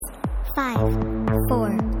5,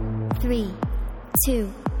 4, 3,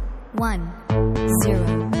 2, 1,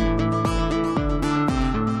 0.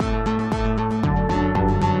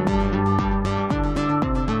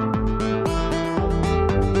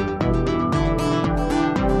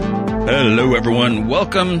 Hello, everyone.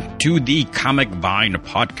 Welcome to the Comic Vine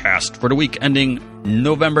podcast for the week ending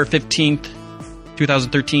November 15th,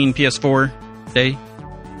 2013, PS4 day.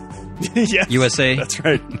 Yes, USA. That's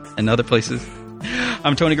right. And other places.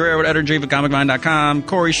 I'm Tony Guerrero, editor-in-chief of ComicVine.com.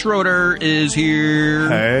 Corey Schroeder is here.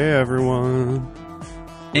 Hey, everyone.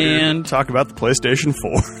 And talk about the PlayStation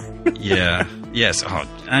 4. Yeah. Yes.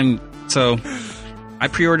 So I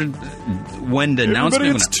pre-ordered when the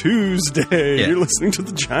announcement. But it's Tuesday. Yeah. You're listening to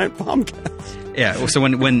the Giant Bombcast. Yeah. So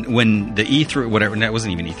when the E3, whatever, that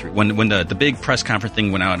wasn't even E3. When the big press conference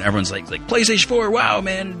thing went out, and everyone's like PlayStation 4, wow,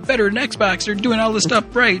 man, better than Xbox. They're doing all this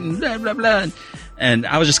stuff right, and blah blah blah. And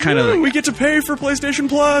I was just kind of like, we get to pay for PlayStation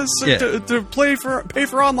Plus to pay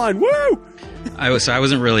for online. Woo! I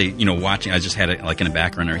wasn't really watching. I just had it like in the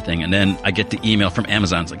background and everything. And then I get the email from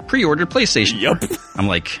Amazon. It's like pre-ordered PlayStation. Yep. I'm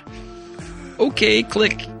like, okay,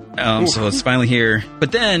 click. So it's finally here.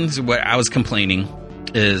 But then what I was complaining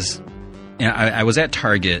is, I was at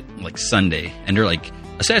Target like Sunday, and they're like,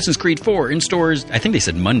 Assassin's Creed 4 in stores. I think they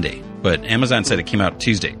said Monday, but Amazon said it came out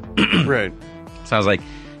Tuesday. Right. So I was like,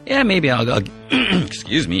 yeah, maybe I'll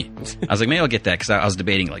excuse me. I was like, maybe I'll get that, because I was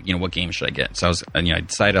debating like, what game should I get? So I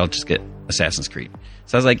decided I'll just get Assassin's Creed.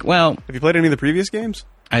 So I was like, well, have you played any of the previous games?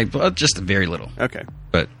 Just very little. Okay.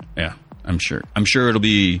 But yeah, I'm sure it'll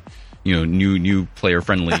be new player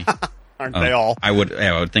friendly. Aren't they all? I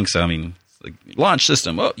would think so. I mean, like, launch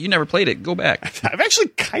system. Oh, you never played it. Go back. I've actually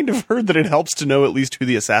kind of heard that it helps to know at least who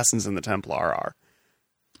the Assassins and the Templar are.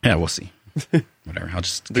 Yeah, we'll see. Whatever. I'll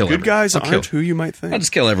just the kill good guys aren't who you might think. I'll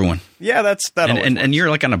just kill everyone. Yeah, that. And you're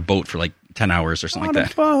like on a boat for like 10 hours or something on like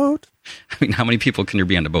that. A boat. I mean, how many people can there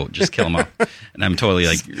be on the boat? Just kill them all. And I'm totally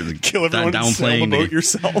like kill everyone and sail the boat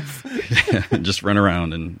yourself. Just run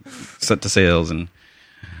around and set the sails and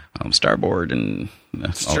starboard and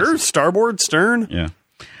sure, starboard, stern. Yeah.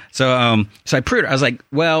 So I pre-ordered. I was like,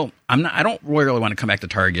 well, I don't really want to come back to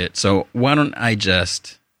Target, so why don't I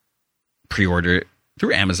just pre-order it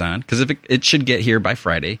through Amazon, because it should get here by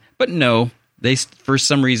Friday. But no, for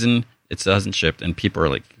some reason it doesn't ship, and people are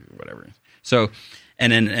like, whatever. So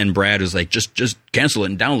and Brad was like, just cancel it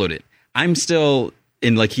and download it. I'm still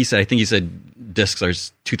in, like he said, I think he said discs are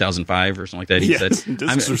 2005 or something like that. He said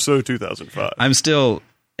discs are so 2005. I'm still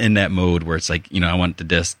in that mode where it's like, I want the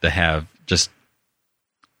disc to have just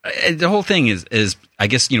the whole thing is I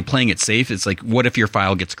guess, playing it safe. It's like, what if your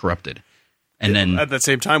file gets corrupted? And then at the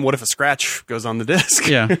same time, what if a scratch goes on the disc?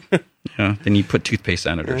 Yeah. Then you put toothpaste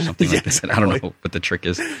on it or something like that. I don't know what the trick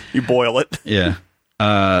is. You boil it. Yeah.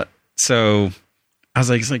 So I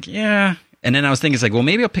was like, it's like, yeah. And then I was thinking, it's like, well,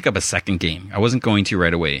 maybe I'll pick up a second game. I wasn't going to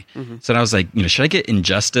right away. Mm-hmm. So I was like, should I get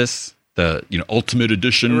Injustice, the Ultimate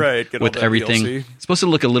Edition, right? With everything? DLC. It's supposed to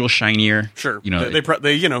look a little shinier. Sure. They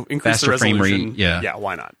increase faster the resolution. Frame rate. Yeah.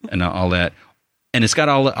 Why not? And all that. And it's got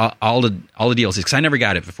all the DLCs, because I never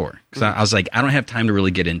got it before. Because I was like, I don't have time to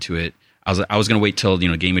really get into it. I was going to wait till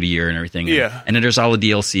Game of the Year and everything. Yeah. And then there's all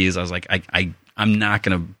the DLCs. I was like, I'm not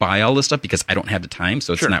going to buy all this stuff because I don't have the time,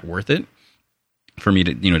 so it's not worth it for me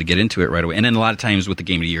to to get into it right away. And then a lot of times with the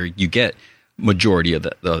Game of the Year, you get majority of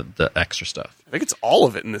the extra stuff. I think it's all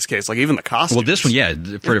of it in this case, like even the costumes. Well, this one, yeah,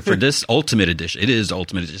 for this Ultimate Edition, it is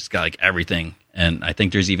Ultimate Edition. It's got like everything, and I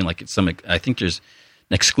think there's even like I think there's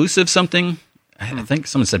an exclusive something. I think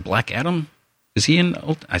someone said Black Adam. Is he in?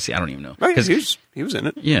 I don't even know. Right, he was in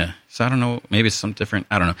it. Yeah, so I don't know. Maybe it's something different.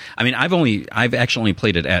 I don't know. I mean, I've actually only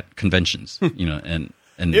played it at conventions, and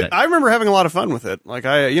I remember having a lot of fun with it. Like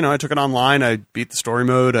I took it online. I beat the story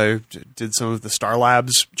mode. I did some of the Star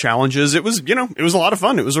Labs challenges. It was a lot of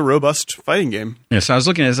fun. It was a robust fighting game. Yeah. So I was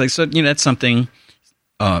looking at it, like, so that's something.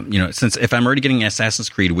 Since if I'm already getting Assassin's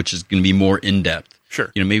Creed, which is going to be more in depth. Sure.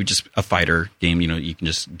 Maybe just a fighter game, you can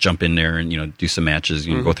just jump in there and, do some matches,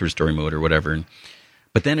 go through story mode or whatever.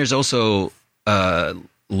 But then there's also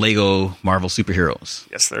Lego Marvel Superheroes.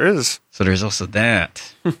 Yes, there is. So there's also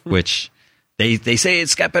that, which they say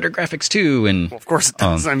it's got better graphics too. And well, of course it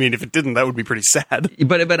does. I mean, if it didn't, that would be pretty sad.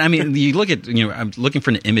 But I mean, you look at, I'm looking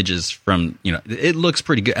for the images from, it looks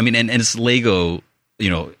pretty good. I mean, and it's Lego,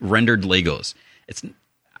 rendered Legos. It's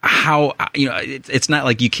how it's not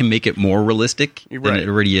like you can make it more realistic than it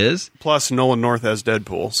already is. Plus, Nolan North has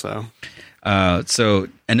Deadpool, so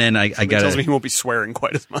and then I got tells me he won't be swearing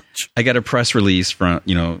quite as much. I got a press release from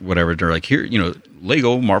whatever. They're like, here,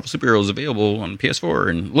 Lego Marvel Superheroes available on PS4,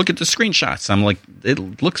 and look at the screenshots. I'm like,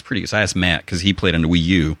 it looks pretty good. So I asked Matt because he played on the Wii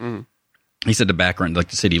U, he said the background, like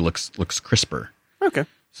the city, looks crisper. Okay.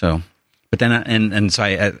 So, but then and so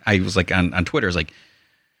I was like on Twitter, I was like,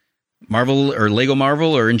 Marvel or Lego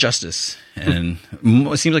Marvel or Injustice, and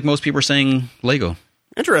it seems like most people are saying Lego.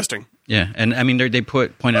 Interesting. Yeah, and I mean they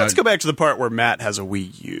point out. Let's go back to the part where Matt has a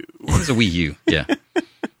Wii U. It's a Wii U. Yeah,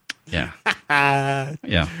 yeah,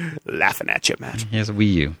 yeah. Laughing at you, Matt. He has a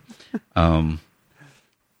Wii U.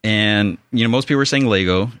 And most people are saying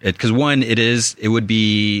Lego because one, it would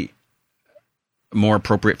be more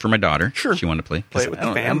appropriate for my daughter. Sure, she wanted to play. Play it with the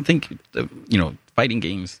fam. I don't think fighting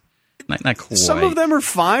games. Not quite. Some of them are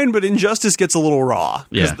fine, but Injustice gets a little raw.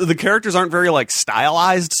 Yeah. The characters aren't very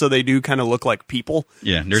stylized, so they do kind of look like people.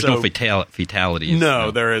 Yeah, there's no fatalities.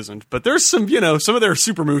 No, there isn't. But there's some, some of their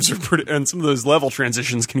super moves are pretty, and some of those level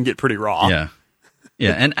transitions can get pretty raw. Yeah.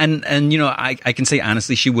 Yeah, and I can say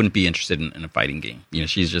honestly, she wouldn't be interested in a fighting game.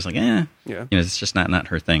 She's just like, Yeah. It's just not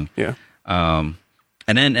her thing. Yeah. And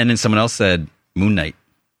then someone else said Moon Knight.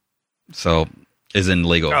 So is in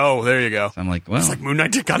Lego. Oh, there you go. So I'm like, well, it's like Moon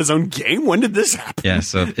Knight got his own game. When did this happen? Yeah.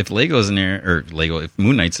 So if Lego's in there, if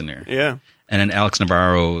Moon Knight's in there, yeah. And then Alex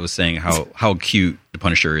Navarro was saying how cute the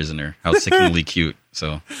Punisher is in there, how sickeningly cute.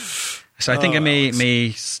 So I think I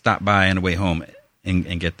may stop by on the way home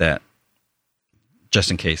and get that,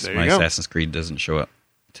 just in case my Assassin's Creed doesn't show up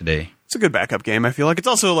today. It's a good backup game. I feel like it's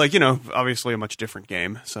also obviously a much different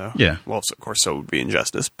game. So yeah. Well, of course, so would be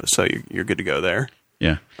Injustice, but so you're good to go there.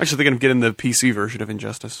 Yeah. Actually thinking of getting the PC version of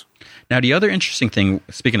Injustice. Now, the other interesting thing,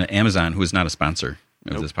 speaking of Amazon, who is not a sponsor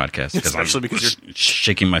of this podcast, especially because you're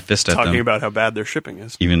shaking my fist at them. Talking about how bad their shipping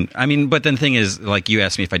is. But then the thing is, like you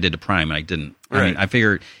asked me if I did the Prime, and I didn't. Right. I mean, I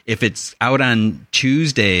figured if it's out on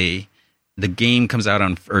Tuesday, the game comes out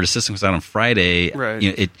or the system comes out on Friday. Right.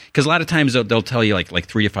 Because a lot of times they'll tell you like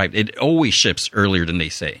 3 to 5. It always ships earlier than they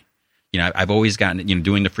say. I've always gotten it,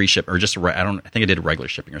 doing the free ship or just I think I did regular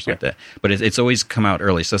shipping or something like that. But it's always come out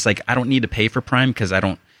early. So it's like I don't need to pay for Prime because I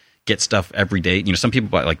don't get stuff every day. Some people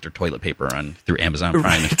buy like their toilet paper through Amazon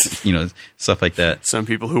Prime, right. Stuff like that. Some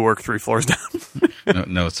people who work 3 floors down.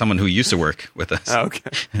 no, someone who used to work with us. Oh,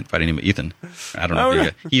 okay. By the name of Ethan. I don't know.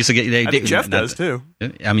 If he used to get. I think Jeff does too.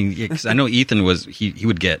 I mean, because I know Ethan was he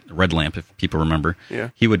would get Red Lamp if people remember. Yeah.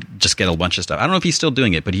 He would just get a bunch of stuff. I don't know if he's still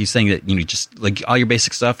doing it, but he's saying that just like all your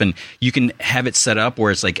basic stuff, and you can have it set up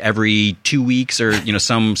where it's like every 2 weeks or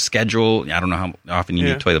some schedule. I don't know how often you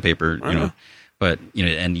need toilet paper. But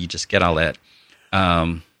and you just get all that.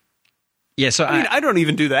 Yeah, so I don't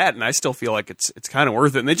even do that, and I still feel like it's kind of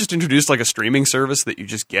worth it. And they just introduced like a streaming service that you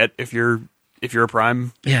just get if you're a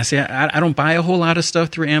Prime. Yeah, see, I don't buy a whole lot of stuff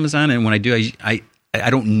through Amazon, and when I do, I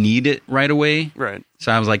don't need it right away. Right.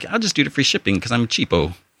 So I was like, I'll just do the free shipping because I'm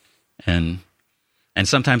cheapo, and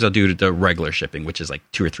sometimes I'll do the regular shipping, which is like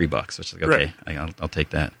 $2 or $3, which is like okay, right. I'll take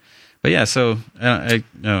that. But yeah, so I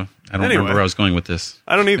don't remember where I was going with this.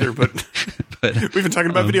 I don't either, but we've been talking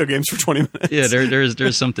about video games for 20 minutes. Yeah,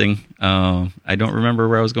 there's something. I don't remember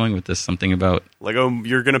where I was going with this. Something about Lego.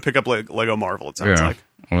 You're going to pick up Lego Marvel. It sounds like.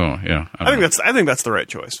 Well, yeah. I think that's the right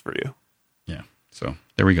choice for you. Yeah. So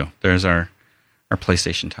there we go. There's our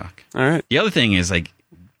PlayStation talk. All right. The other thing is like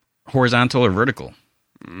horizontal or vertical.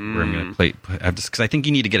 Where I'm going to play because I think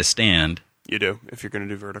you need to get a stand. You do, if you're going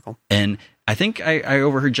to do vertical. And I think I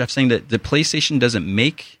overheard Jeff saying that the PlayStation doesn't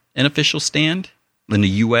make an official stand in the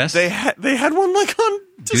U.S. They had one like on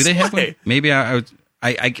display. Do they have one? Maybe I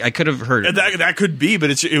could have heard. That could be, but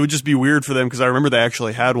it would just be weird for them because I remember they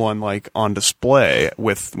actually had one like on display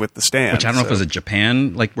with the stand. Which I don't know if it was in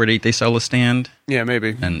Japan, like where they sell a stand. Yeah,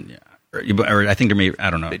 maybe. And or I think there may, I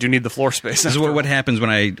don't know. They do need the floor space. This is what happens when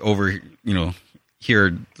I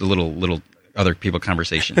hear the little other people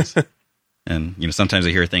conversations. And sometimes I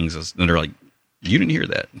hear things and they're like, "You didn't hear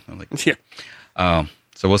that." I'm like, "Yeah."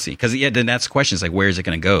 So we'll see. Because then that's the question: is like, where is it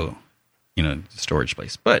going to go? The storage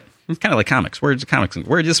place. But it's kind of like comics. Where's the comics?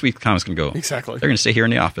 Where this week's comics can go? Exactly. They're going to stay here in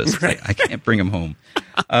the office. Right. I can't bring them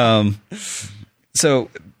home. So,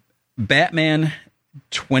 Batman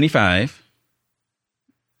 25.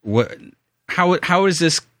 What? How is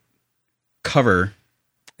this cover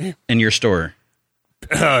in your store?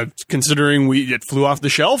 Considering it flew off the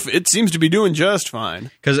shelf, it seems to be doing just fine.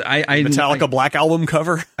 Because Metallica Black Album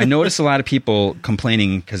cover. I noticed a lot of people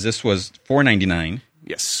complaining because this was $4.99.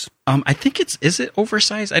 Yes. I think is it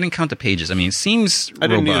oversized? I didn't count the pages. I mean, it seems I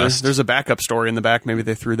didn't robust. Either. There's a backup story in the back. Maybe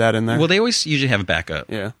they threw that in there. Well, they always usually have a backup.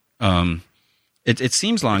 Yeah. It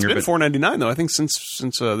seems longer. It's been $4.99 though. I think since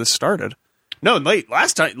this started. No,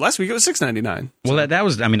 last week it was $6.99. Well, that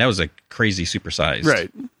was a crazy supersized.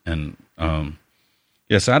 Right. And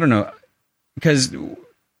yes, I don't know because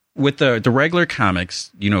with the regular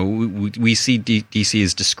comics, you know, we see DC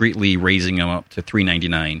is discreetly raising them up to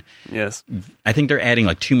 $3.99. Yes. I think they're adding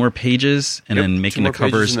like 2 more pages and then making the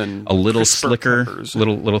covers a little slicker, covers.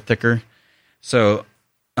 little thicker. So,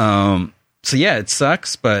 so yeah, it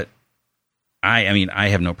sucks, but I mean, I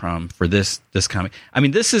have no problem for this comic. I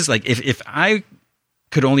mean, this is like if I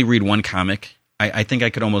could only read one comic, I think I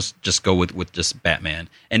could almost just go with just Batman.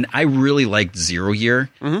 And I really liked Zero Year.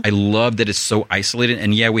 Mm-hmm. I love that it's so isolated.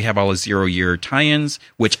 And yeah, we have all the Zero Year tie-ins,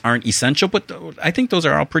 which aren't essential, but I think those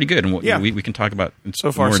are all pretty good. And we can talk about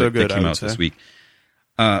so far so good. That came out this week.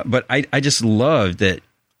 But I just love that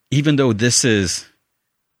even though this is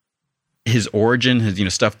his origin,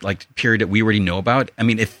 his stuff like period that we already know about. I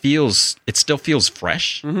mean, it still feels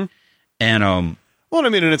fresh. Mm-hmm. And well, I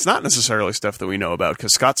mean, and it's not necessarily stuff that we know about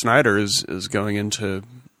because Scott Snyder is going into,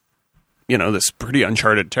 this pretty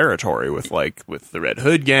uncharted territory with the Red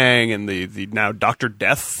Hood gang and the now Dr.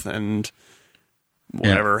 Death and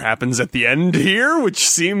whatever happens at the end here, which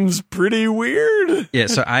seems pretty weird. Yeah.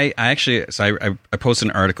 So I posted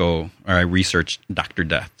an article, or I researched Dr.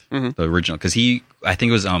 Death, the original, because I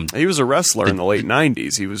think it was he was a wrestler in the late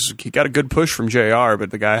 90s. He got a good push from JR,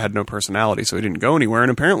 but the guy had no personality, so he didn't go anywhere. And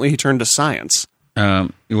apparently he turned to science.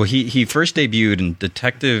 Well, he first debuted in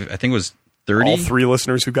Detective, I think it was 30. All 3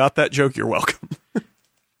 listeners who got that joke, you're welcome.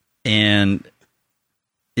 And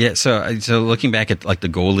yeah, so looking back at like the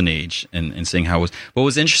Golden Age and seeing how what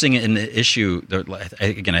was interesting in the issue,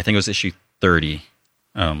 again, I think it was issue 30.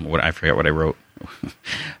 I forget what I wrote.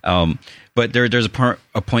 But there's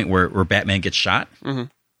a point where Batman gets shot. Mm-hmm.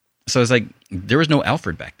 So it's like there was no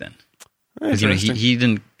Alfred back then. Because he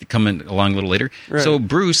didn't come along a little later. Right. So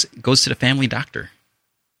Bruce goes to the family doctor,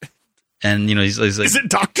 and he's like, "Is it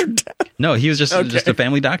Dr. Death?" No, he was just a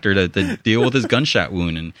family doctor to deal with his gunshot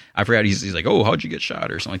wound. And I forgot he's like, "Oh, how'd you get shot?"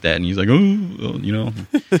 or something like that. And he's like, "Oh,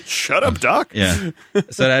 shut up, Doc." Yeah.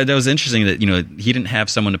 So that was interesting that he didn't have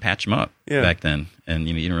someone to patch him up back then, and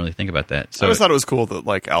you didn't really think about that. So I always thought it was cool that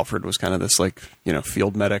like Alfred was kind of this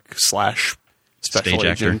field medic / special stage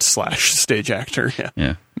agent / stage actor.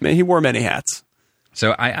 Yeah. He wore many hats.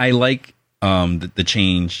 So I like the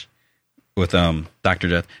change with Dr.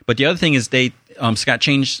 Death. But the other thing is Scott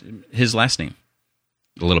changed his last name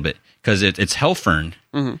a little bit because it's Hellfern.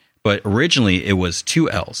 Mm-hmm. But originally it was 2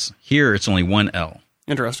 L's. Here it's only 1 L.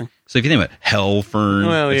 Interesting. So if you think about Hellfern,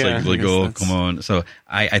 well, it's like oh, come on. So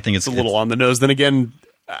I think it's a little on the nose. Then again,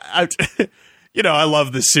 I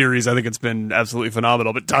love this series. I think it's been absolutely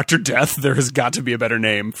phenomenal. But Dr. Death, there has got to be a better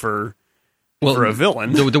name for a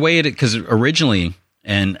villain. The way because originally,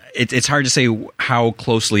 and it's hard to say how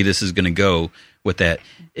closely this is going to go with that,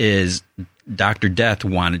 is Dr. Death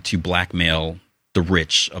wanted to blackmail the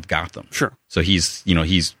rich of Gotham. Sure. So he's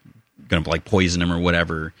going to poison him or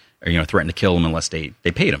whatever, or threaten to kill him unless they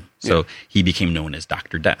paid him. So he became known as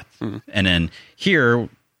Dr. Death. Mm-hmm. And then here,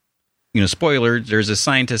 spoiler, there's a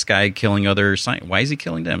scientist guy killing other scientists. Why is he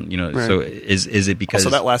killing them? Right. So is it because...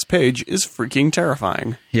 Also, that last page is freaking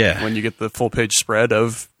terrifying. Yeah. When you get the full page spread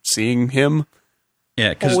of seeing him.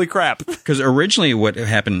 Yeah. Holy crap. Because originally what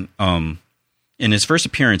happened, in his first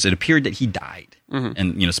appearance, it appeared that he died.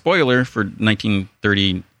 Mm-hmm. And, spoiler for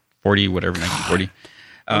 1930, 40, whatever, 1940.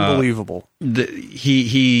 Unbelievable.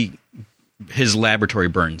 His laboratory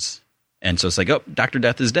burns. And so it's like, oh, Dr.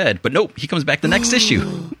 Death is dead. But nope, he comes back the next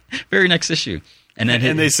issue. Very next issue. And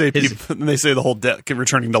then they say the whole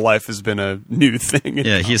returning to life has been a new thing.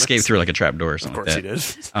 Yeah, he escaped through like a trap door or something. Of course like that.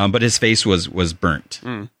 He did. But his face was burnt.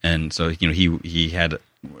 Mm. And so, he had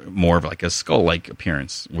more of like a skull-like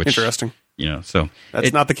appearance. Which, interesting. So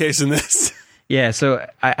that's not the case in this. Yeah, so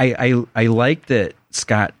I like that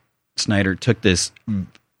Scott Snyder took this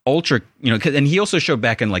ultra, and he also showed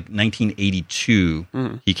back in like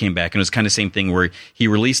 1982. He came back and it was kind of the same thing where he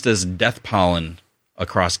released this death pollen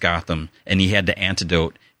across Gotham, and he had the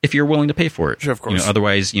antidote if you're willing to pay for it. Sure, of course.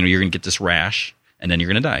 Otherwise, you're going to get this rash, and then you're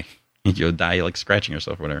going to die. You'll die like scratching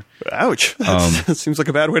yourself or whatever. Ouch! That seems like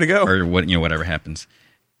a bad way to go. Or whatever happens.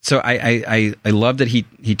 So I love that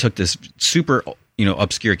he took this super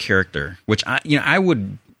obscure character, which I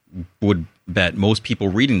would bet most people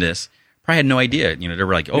reading this probably had no idea. They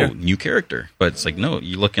were like, oh, new character. But it's like, no,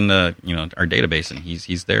 you look in the, our database and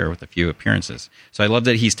he's there with a few appearances. So I love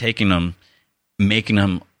that he's taking them, making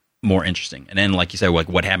them more interesting. And then, like you said, like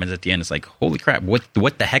what happens at the end, it's like, holy crap, what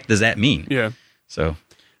the heck does that mean? Yeah. So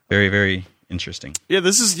very, very interesting. Yeah,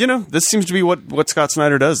 this is, this seems to be what Scott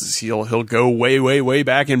Snyder does. Is he'll go way, way, way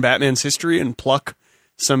back in Batman's history and pluck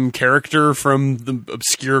some character from the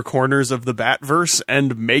obscure corners of the Batverse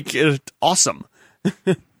and make it awesome.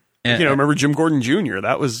 Remember Jim Gordon Jr.?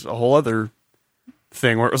 That was a whole other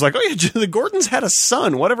thing where it was like, oh yeah, the Gordons had a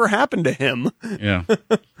son. Whatever happened to him? Yeah.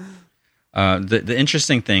 The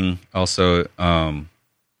interesting thing also, a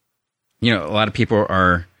lot of people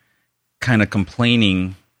are kind of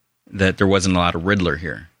complaining that there wasn't a lot of Riddler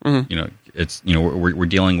here. Mm-hmm. It's we're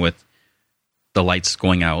dealing with the lights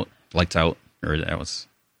out, or that was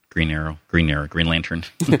Green Lantern.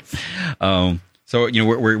 So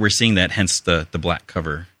we're seeing that, hence the black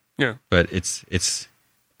cover. Yeah, but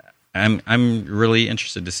I'm really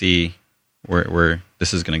interested to see where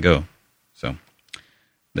this is going to go. So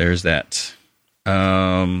there's that.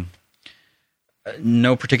 No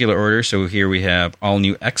particular order. So here we have All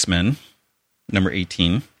New X-Men, number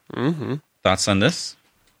 18. Mm-hmm. Thoughts on this?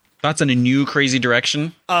 Thoughts on a new crazy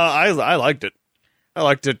direction? I liked it. I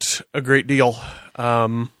liked it a great deal.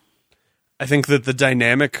 I think that the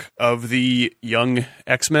dynamic of the young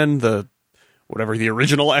X-Men, the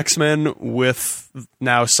original X-Men, with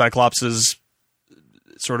now Cyclops'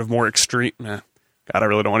 sort of more extreme. God, I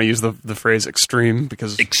really don't want to use the phrase extreme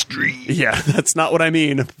because extreme. Yeah, that's not what I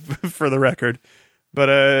mean for the record.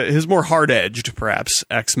 But his more hard-edged, perhaps,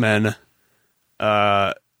 X-Men.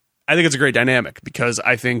 I think it's a great dynamic because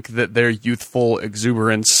I think that their youthful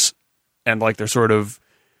exuberance and like their sort of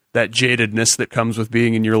that jadedness that comes with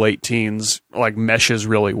being in your late teens like meshes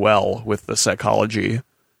really well with the psychology,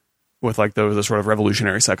 with like the sort of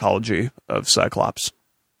revolutionary psychology of Cyclops.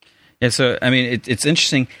 Yeah, so I mean, it's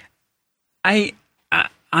interesting.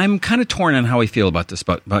 I'm kind of torn on how I feel about this,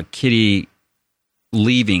 about Kitty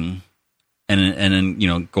leaving and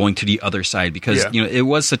then going to the other side because it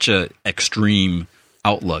was such a extreme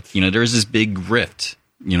outlook. There's this big rift.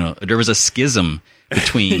 There was a schism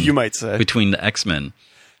between you might say between the X-Men,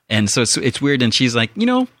 and so it's weird. And she's like,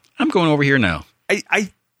 I'm going over here now. I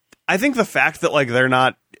think the fact that like they're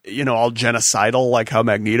not all genocidal like how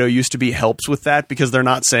Magneto used to be helps with that because they're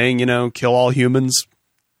not saying kill all humans.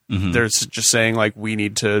 Mm-hmm. They're just saying like we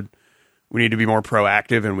need to be more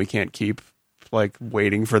proactive and we can't keep like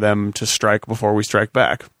waiting for them to strike before we strike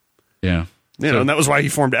back. Yeah. And that was why he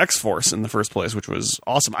formed X-Force in the first place, which was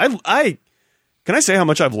awesome. I can I say how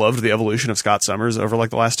much I've loved the evolution of Scott Summers over like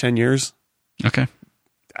the last 10 years? Okay.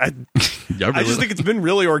 I just think it's been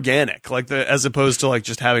really organic, like as opposed to like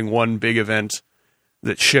just having one big event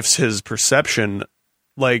that shifts his perception.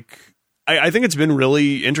 Like I think it's been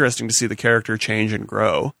really interesting to see the character change and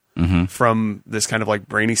grow from this kind of like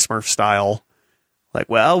brainy Smurf style, like,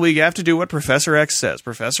 well, we have to do what Professor X says.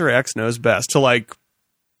 Professor X knows best, to like,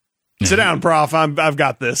 sit down, Prof. I've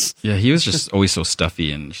got this. Yeah, he was just always so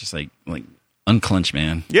stuffy and just like unclench,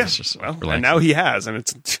 man. Yeah, just and now he has, and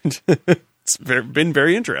it's been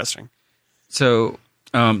very interesting. So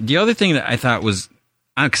the other thing that I thought was,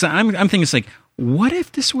 because I'm thinking, it's like, what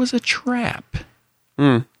if this was a trap?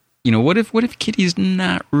 What if Kitty's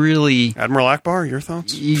not really Admiral Akbar? Your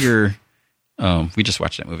thoughts? Eager. We just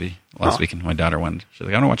watched that movie last weekend. My daughter wanted. She's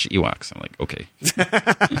like, I want to watch Ewoks. I'm like, okay.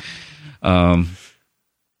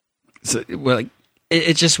 So like,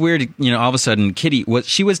 it's just weird. All of a sudden, Kitty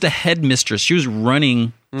she was the headmistress. She was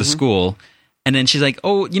running the school, and then she's like,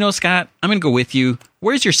 oh, Scott, I'm gonna go with you.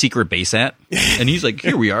 Where's your secret base at? And he's like,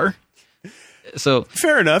 here we are. So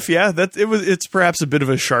fair enough, yeah. It's perhaps a bit of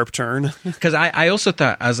a sharp turn. Because I also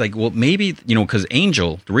thought, I was like, well, maybe because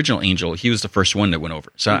Angel, the original Angel, he was the first one that went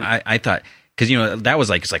over. So I thought, because that was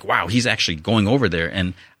like, it's like, wow, he's actually going over there,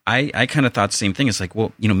 and I kind of thought the same thing. It's like,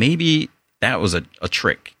 well, maybe that was a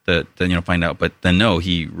trick that find out, but then no,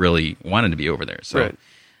 he really wanted to be over there. So right.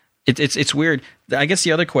 It's weird. I guess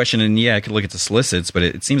the other question, and I could look at the solicits, but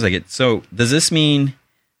it seems like it. So does this mean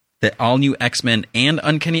that All New X-Men and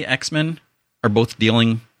Uncanny X-Men are both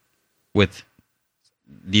dealing with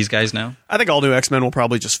these guys now? I think All New X-Men will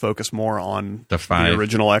probably just focus more on the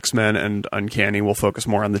original X-Men, and Uncanny will focus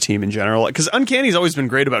more on the team in general. Because Uncanny's always been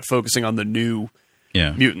great about focusing on the new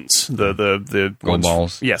mutants, the Gold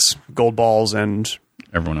Balls. Yes, Gold Balls and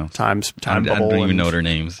everyone else. Time Bubble. I don't even know their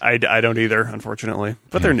names. I don't either, unfortunately,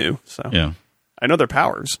 but they're new, so yeah, I know their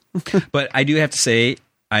powers. But I do have to say,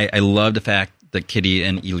 I love the fact that Kitty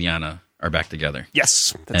and Illyana are back together.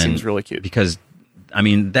 Yes, that seems really cute. Because, I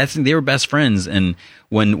mean, they were best friends, and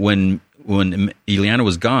when Illyana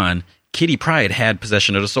was gone, Kitty Pryde had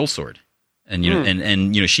possession of the Soul Sword, and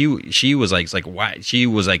she was like why, she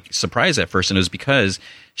was like surprised at first, and it was because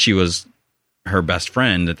she was her best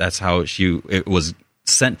friend, that's how it was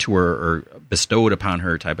sent to her or bestowed upon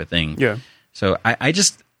her type of thing. Yeah. So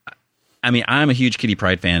I'm a huge Kitty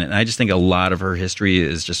Pryde fan, and I just think a lot of her history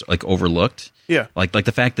is just like overlooked. Yeah, like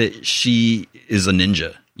the fact that she is a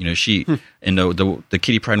ninja. She in the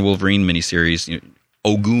Kitty Pryde and Wolverine miniseries,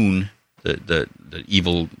 Ogun, the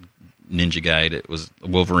evil ninja guy that was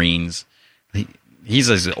Wolverine's. he's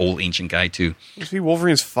an old ancient guy too. Is he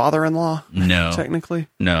Wolverine's father-in-law? No, Technically?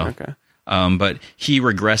 no. Okay. But he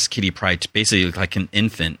regressed Kitty Pryde to basically like an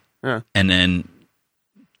infant, Yeah. and then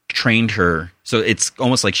trained her. So it's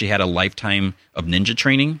almost like she had a lifetime of ninja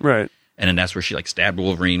training, Right. and then that's where she like stabbed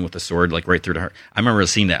Wolverine with a sword like right through the heart. I remember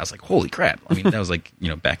seeing that. I was like, holy crap! I mean, that was like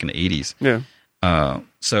back in the 80s. Yeah.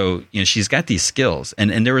 So she's got these skills,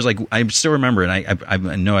 and there was like I still remember, and I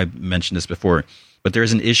know I mentioned this before, but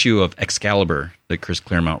there's an issue of Excalibur that Chris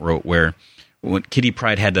Claremont wrote where when Kitty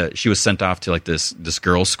Pryde she was sent off to like this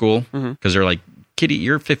girls' school because they're like, Kitty,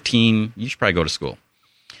 you're 15, you should probably go to school,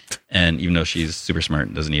 and even though she's super smart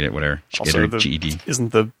and doesn't need it, whatever, she get her GED.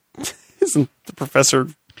 Isn't the professor?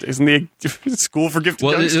 Isn't the school for gifted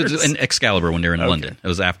youngsters? It was in Excalibur when they were in London. It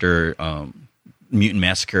was after Mutant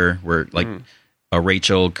Massacre, where like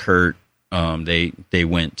Rachel, Kurt, they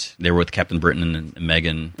were with Captain Britain and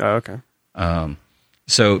Megan. Oh, okay.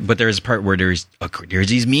 But there's a part where there's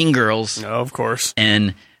these mean girls. Oh, of course.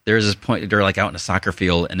 And there's this point they're like out in a soccer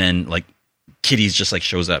field, and then like Kitty's just like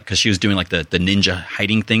shows up because she was doing like the ninja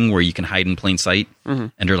hiding thing where you can hide in plain sight,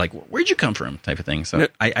 and they're like, "Where'd you come from?" type of thing. So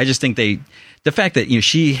I just think the fact that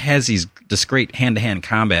she has this great hand to hand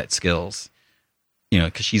combat skills,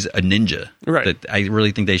 because she's a ninja, right? That I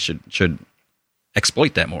really think they should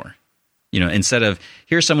exploit that more. Instead of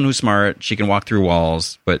here's someone who's smart, she can walk through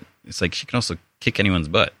walls, but it's like she can also kick anyone's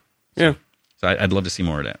butt. So I'd love to see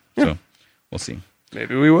more of that. Yeah. So we'll see.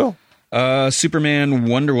 Maybe we will. Superman,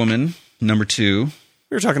 Wonder Woman, number 2. We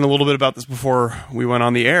were talking a little bit about this before we went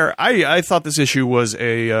on the air. I thought this issue was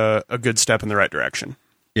a good step in the right direction.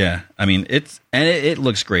 Yeah, I mean it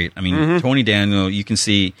looks great. I mean Tony Daniel, you can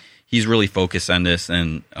see he's really focused on this,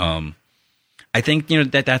 and I think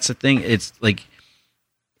that's the thing. It's like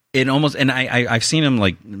it almost, and I've seen him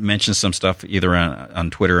like mention some stuff either on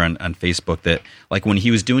Twitter or on Facebook that like when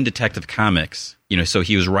he was doing Detective Comics, so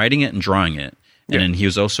he was writing it and drawing it, and then he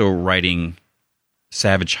was also writing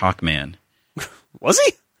Savage Hawkman. Was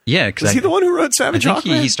he? Yeah, because was he the one who wrote Savage Hawkman? I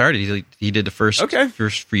think he started. He did the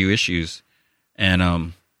first few issues,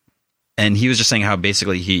 and he was just saying how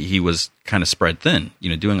basically he was kind of spread thin,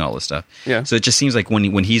 doing all this stuff. Yeah. So it just seems like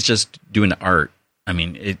when he's just doing the art, I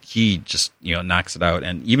mean, he just knocks it out,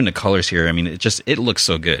 and even the colors here. I mean, it looks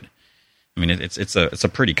so good. I mean, it's a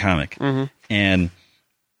pretty comic, and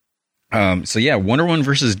so yeah, Wonder Woman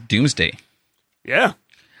versus Doomsday. Yeah,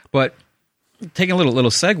 but taking a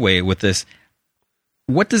little segue with this,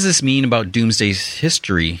 what does this mean about Doomsday's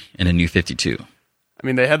history in a New 52? I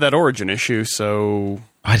mean, they had that origin issue, so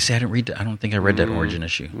I didn't read that. I don't think I read that origin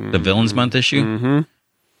issue, the Villains Month issue.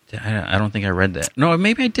 I don't think I read that. No,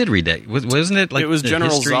 maybe I did read that. Wasn't it like it was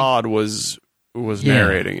General history? Zod was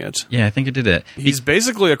narrating it? Yeah, I think it did that. He's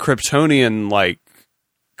basically a Kryptonian like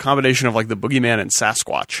combination of like the Boogeyman and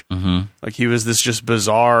Sasquatch. Like he was this just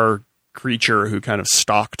bizarre creature who kind of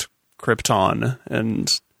stalked Krypton, and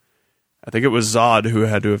I think it was Zod who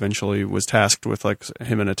had to eventually was tasked with like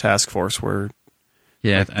him in a task force where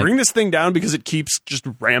bring this thing down because it keeps just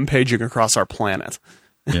rampaging across our planet.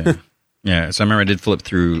 Yeah. So I remember I did flip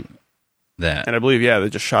through that, and I believe they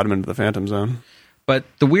just shot him into the Phantom Zone. But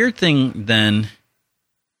the weird thing then,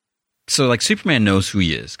 so like Superman knows who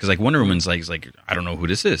he is because like Wonder Woman's like I don't know who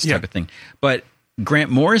this is type of thing, but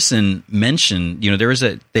Grant Morrison mentioned, there was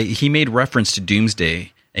he made reference to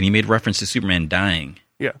Doomsday, and he made reference to Superman dying.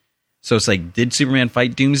 Yeah. So it's like, did Superman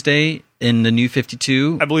fight Doomsday in the New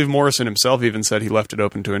 52? I believe Morrison himself even said he left it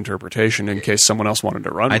open to interpretation in case someone else wanted to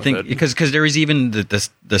run with it. I think because there was even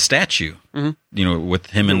the statue, with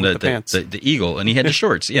him and the eagle, and he had the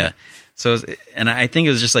shorts. Yeah. So, and I think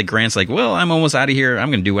it was just like Grant's like, well, I'm almost out of here. I'm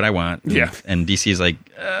going to do what I want. And DC's like,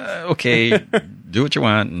 okay, do what you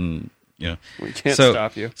want. And, we can't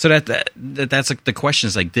stop you. So that's like the question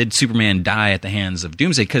is like, did Superman die at the hands of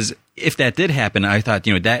Doomsday? Because if that did happen, I thought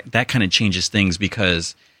that kind of changes things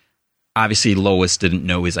because obviously Lois didn't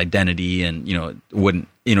know his identity and wouldn't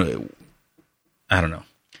I don't know.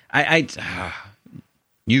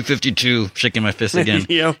 New 52, shaking my fist again.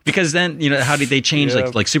 Because then how did they change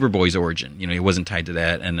like Superboy's origin? He wasn't tied to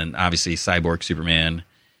that, and then obviously Cyborg Superman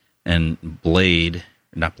and Blade.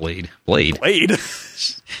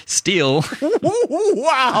 Steel.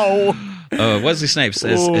 Wow. Wesley Snipes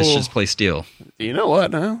should play Steel. You know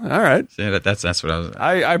what? All right. So that's what I was.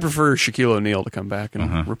 I prefer Shaquille O'Neal to come back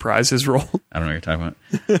and reprise his role. I don't know what you're talking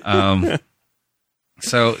about.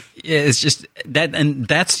 So it's just that, and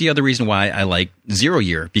that's the other reason why I like Zero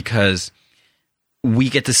Year, because we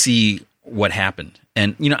get to see what happened,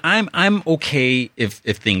 and I'm okay if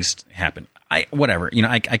things happen. I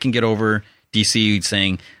can get over DC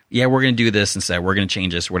saying, yeah, we're going to do this instead, we're going to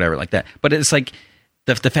change this, whatever, like that. But it's like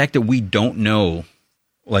the fact that we don't know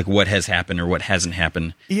like what has happened or what hasn't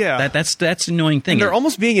happened. Yeah. That's the annoying thing. And they're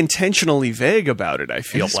almost being intentionally vague about it, I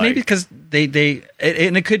feel like. Maybe because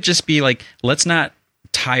and it could just be like, let's not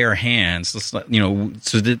tie our hands. Let's let,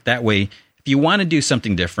 so that way, if you want to do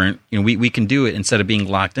something different, we can do it instead of being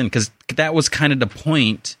locked in, because that was kind of the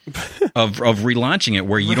point of relaunching it,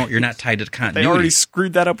 where you're not tied to continuity. They already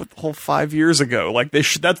screwed that up with the whole 5 years ago. Like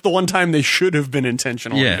that's the one time they should have been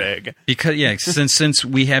intentionally vague. Because since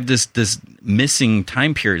we have this missing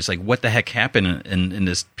time period, it's like, what the heck happened in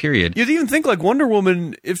this period? You'd even think like Wonder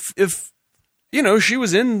Woman, if she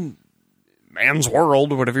was in man's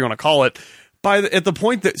world, whatever you want to call it, at the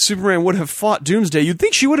point that Superman would have fought Doomsday, you'd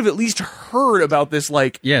think she would have at least heard about this,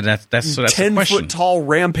 like, that's 10-foot tall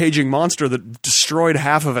rampaging monster that destroyed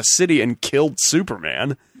half of a city and killed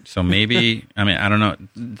Superman. So maybe, I don't know.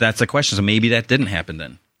 That's the question. So maybe that didn't happen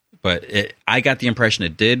then. But I got the impression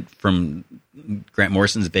it did from Grant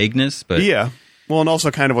Morrison's vagueness. But yeah. Well, and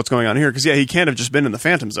also kind of what's going on here, because he can't have just been in the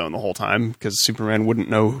Phantom Zone the whole time, because Superman wouldn't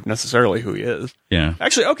know necessarily who he is. Yeah.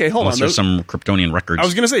 Actually, okay, hold on. There's some Kryptonian records. I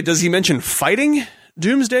was going to say, does he mention fighting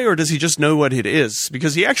Doomsday, or does he just know what it is?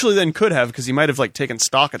 Because he actually then could have, because he might have like taken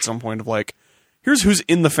stock at some point of like, here's who's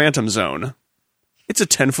in the Phantom Zone. It's a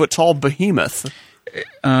 10-foot tall behemoth.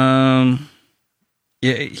 Yeah,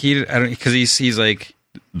 because he's like,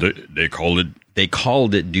 they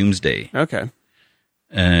called it Doomsday. Okay.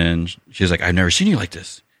 And she's like, I've never seen you like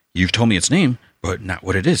this. You've told me its name, but not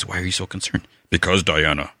what it is. Why are you so concerned? Because,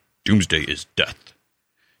 Diana, Doomsday is death.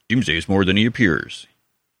 Doomsday is more than he appears.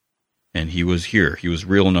 And he was here. He was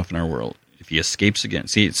real enough in our world. If he escapes again.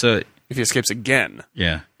 If he escapes again.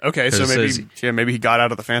 Yeah. Okay, so maybe he got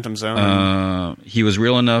out of the Phantom Zone. He was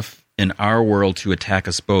real enough in our world to attack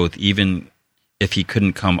us both, even if he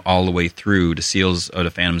couldn't come all the way through. The seals of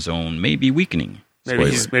the Phantom Zone may be weakening.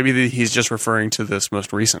 Maybe he's just referring to this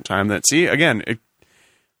most recent time. That, see, again,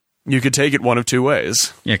 you could take it one of two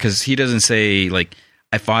ways. Yeah, because he doesn't say, like,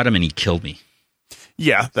 I fought him and he killed me.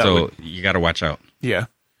 Yeah. You got to watch out. Yeah.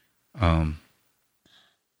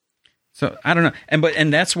 So I don't know,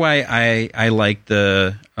 and that's why I like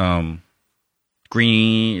the the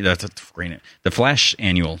Flash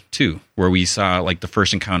annual too, where we saw like the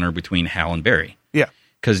first encounter between Hal and Barry. Yeah.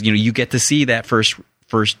 Because you get to see that first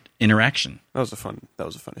interaction. That was a fun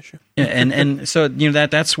issue. Yeah, and so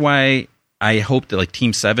that's why I hope that like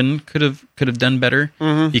Team 7 could have done better,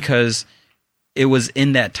 because it was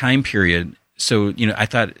in that time period. So I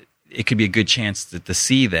thought it could be a good chance to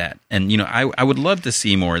see that, and I would love to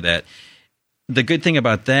see more of that. The good thing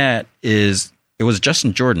about that is it was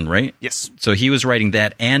Justin Jordan, right? Yes. So he was writing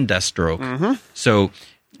that and Deathstroke. So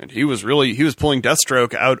and he was pulling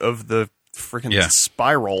Deathstroke out of the freaking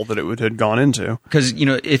spiral that it had gone into. Because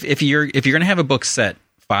if you're going to have a book set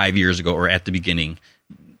 5 years ago or at the beginning,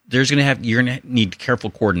 you're going to need careful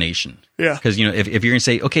coordination. Yeah. Because if you're going to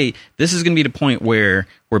say, okay, this is going to be the point where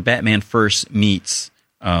Batman first meets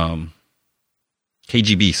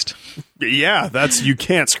KG Beast. Yeah, you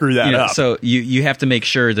can't screw that up. So you have to make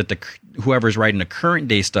sure that whoever's writing the current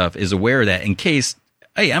day stuff is aware of that, in case,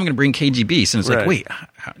 hey, I'm going to bring KG Beast, and it's like, wait,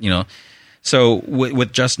 So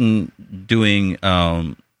with Justin doing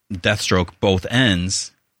Deathstroke both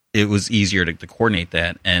ends, it was easier to coordinate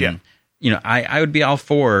that, and I would be all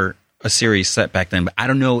for a series set back then, but I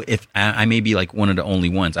don't know if I may be like one of the only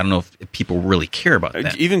ones. I don't know if people really care about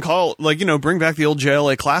that. Even bring back the old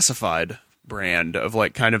JLA Classified brand of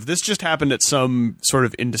like kind of this just happened at some sort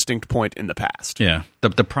of indistinct point in the past. Yeah.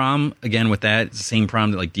 The problem again with that is the same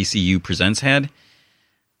problem that like DCU Presents had.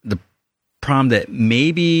 The problem that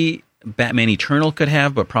maybe Batman Eternal could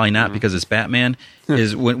have, but probably not because it's Batman,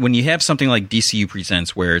 is when you have something like DCU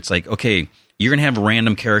Presents where it's like, okay, you're going to have a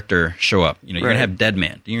random character show up. You're going to have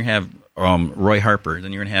Deadman. Then you're going to have Roy Harper.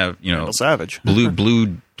 Then you're going to have, Vandal Savage.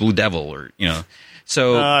 Blue Devil, or,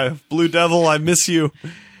 So Blue Devil, I miss you.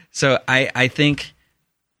 So I think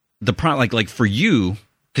the problem, like for you,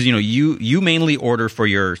 because you mainly order for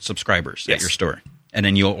your subscribers at your store, and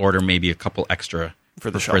then you'll order maybe a couple extra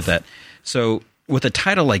for that. So with a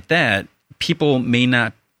title like that, people may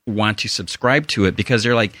not want to subscribe to it because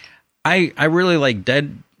they're like, I really like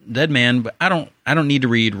Deadman, but I don't need to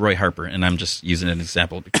read Roy Harper, and I'm just using an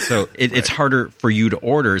example. So it's harder for you to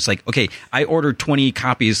order. It's like, okay, I ordered 20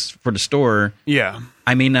 copies for the store. Yeah.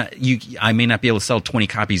 I may not be able to sell 20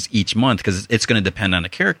 copies each month because it's going to depend on the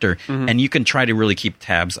character, and you can try to really keep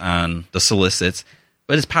tabs on the solicits,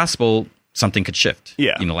 but it's possible something could shift.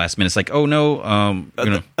 Yeah. Last minute. It's like, oh no,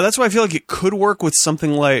 that's why I feel like it could work with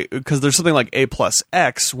something like, because there's something like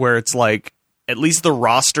A+X where it's like at least the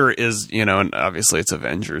roster is, and obviously it's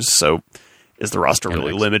Avengers, so is the roster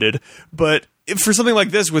really limited? But for something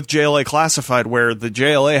like this with JLA Classified, where the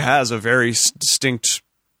JLA has a very distinct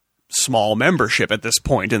small membership at this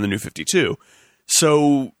point in the New 52,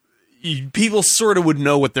 so people sort of would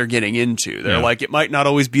know what they're getting into. They're like, it might not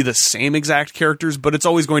always be the same exact characters, but it's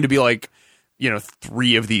always going to be like,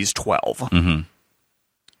 3 of these 12. Mm-hmm.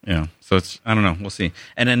 Yeah, so I don't know. We'll see.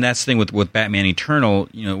 And then that's the thing with Batman Eternal,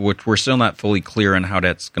 which we're still not fully clear on how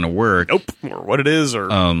that's going to work. Nope, or what it is, or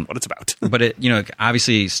what it's about. But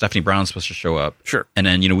obviously Stephanie Brown's supposed to show up. Sure. And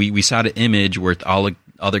then we saw the image with all the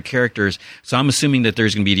other characters. So I'm assuming that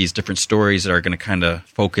there's going to be these different stories that are going to kind of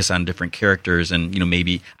focus on different characters, and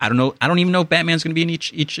maybe I don't know. I don't even know if Batman's going to be in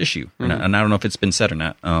each issue, and I don't know if it's been said or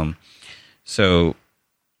not. So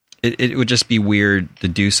it would just be weird to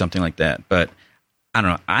do something like that, but. I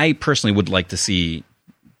don't know. I personally would like to see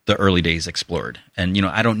the early days explored. And,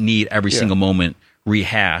 I don't need every single moment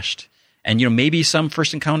rehashed. And, maybe some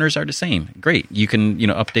first encounters are the same. Great. You can,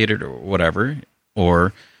 update it or whatever,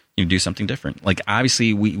 or do something different. Like,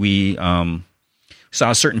 obviously, we saw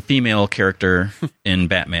a certain female character in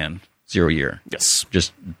Batman 0 Year. Yes.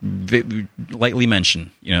 Just lightly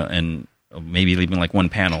mentioned, and maybe even like one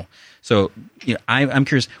panel. So, I'm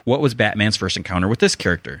curious, what was Batman's first encounter with this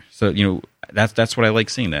character? So, that's what I like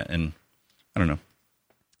seeing that, and I don't know.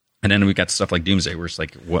 And then we got stuff like Doomsday, where it's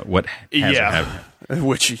like, what has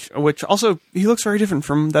which also he looks very different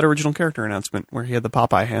from that original character announcement where he had the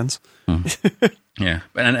Popeye hands. Yeah,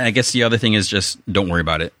 and I guess the other thing is just don't worry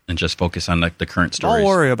about it and just focus on the current stories. Don't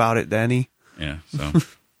worry about it, Danny. Yeah. So,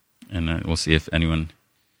 and we'll see if anyone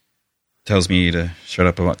tells me to shut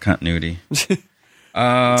up about continuity. It's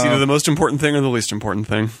either the most important thing or the least important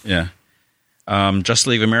thing. Yeah. Justice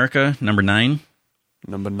League of America, number 9.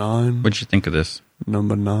 Number 9. What'd you think of this?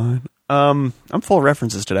 Number 9. I'm full of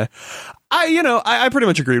references today. I pretty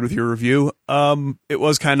much agreed with your review. It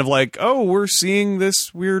was kind of like, oh, we're seeing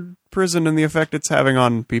this weird prison and the effect it's having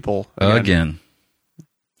on people again.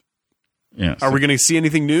 Yeah. Are we going to see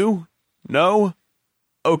anything new? No.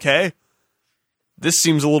 Okay. This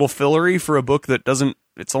seems a little fillery for a book that doesn't.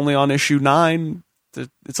 It's only on issue 9.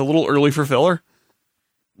 It's a little early for filler.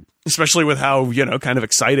 Especially with how, kind of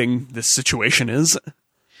exciting this situation is.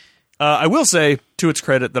 I will say, to its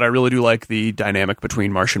credit, that I really do like the dynamic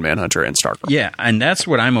between Martian Manhunter and Stargirl. Yeah, and that's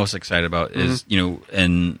what I'm most excited about is,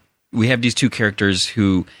 and we have these two characters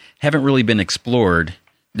who haven't really been explored.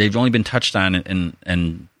 They've only been touched on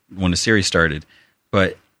and when the series started.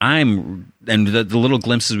 But the little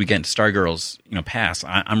glimpses we get in Stargirl's, past,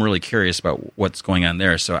 I'm really curious about what's going on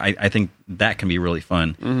there. So I think that can be really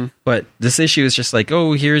fun. Mm-hmm. But this issue is just like,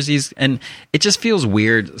 oh, here's these, and it just feels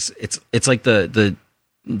weird. It's like the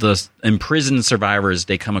imprisoned survivors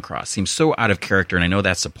they come across seem so out of character, and I know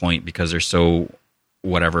that's the point because they're so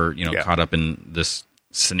caught up in this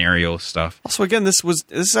scenario stuff. Also, again, this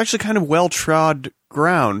is actually kind of well-trod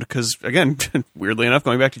ground because, again, weirdly enough,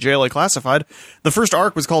 going back to JLA Classified, the first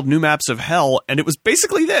arc was called New Maps of Hell, and it was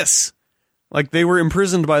basically this. Like, they were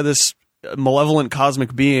imprisoned by this malevolent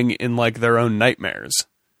cosmic being in, like, their own nightmares.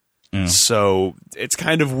 Yeah. So it's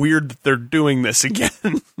kind of weird that they're doing this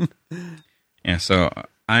again. Yeah, so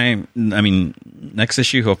I mean, next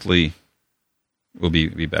issue hopefully will be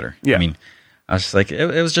better. Yeah. I mean, I was just like,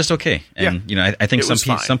 it was just okay, and I think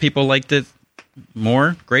some people liked it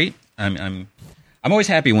more. Great. I'm always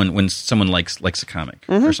happy when someone likes a comic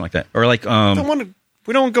or something like that, or like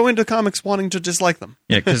we don't go into comics wanting to dislike them.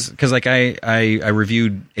 Yeah, because like I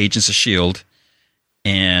reviewed Agents of S.H.I.E.L.D.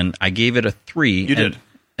 and I gave it a 3. You did.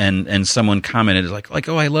 And someone commented like,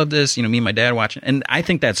 oh, I love this, me and my dad watching, and I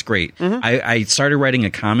think that's great. Mm-hmm. I started writing a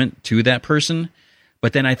comment to that person,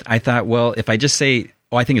 but then I thought, well, if I just say,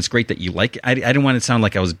 oh, I think it's great that you like it, I didn't want to sound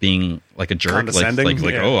like I was being like a jerk, condescending.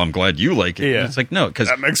 Oh, I'm glad you like it. Yeah. It's like, no, because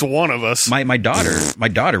that makes one of us. My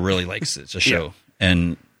daughter really likes it. It's a show,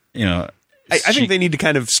 and I think they need to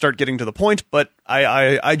kind of start getting to the point, but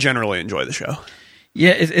I generally enjoy the show.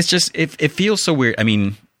 Yeah, it's just it feels so weird. I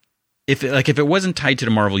mean, if it wasn't tied to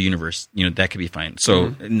the Marvel universe, that could be fine.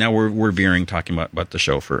 So now we're veering talking about the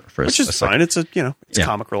show for which is fine. It's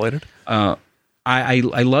comic related. I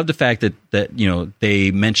love the fact that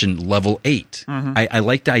they mentioned level 8. Mm-hmm. I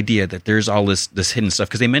like the idea that there's all this hidden stuff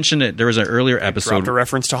because they mentioned it. There was an earlier episode, dropped a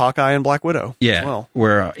reference to Hawkeye and Black Widow. Yeah, as well.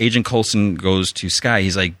 Where Agent Coulson goes to Skye.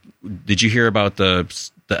 He's like, "Did you hear about the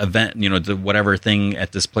event? The whatever thing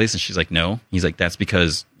at this place?" And she's like, "No." He's like, "That's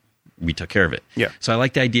because we took care of it." Yeah. So I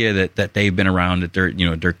like the idea that they've been around, that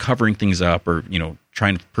they're covering things up or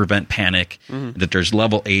trying to prevent panic. Mm-hmm. That there's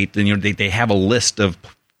level 8, and they have a list of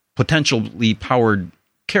potentially powered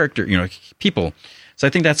character, people. So I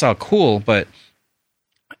think that's all cool, but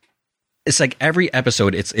it's like every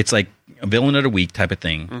episode, it's like a villain of the week type of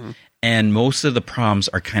thing. And most of the prompts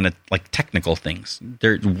are kind of like technical things.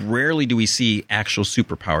 There rarely do we see actual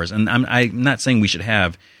superpowers. And I'm not saying we should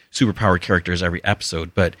have superpowered characters every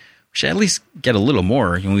episode, but we should at least get a little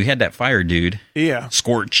more. You know, we had that fire dude. Yeah.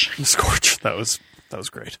 Scorch. That was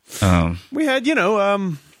great. Um, We had,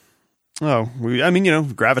 Graviton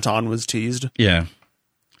was teased. yeah.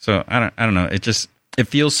 So I don't know. It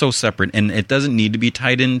feels so separate, and it doesn't need to be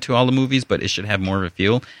tied into all the movies, but it should have more of a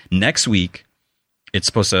feel. Next week, it's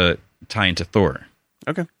supposed to tie into Thor.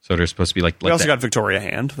 Okay. So there's supposed to be like We also that. got Victoria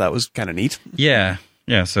Hand. That was kind of neat. Yeah.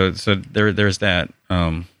 So there's that.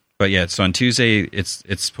 But yeah, so on Tuesday it's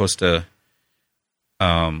supposed to.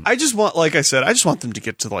 I just want, like I said, I just want them to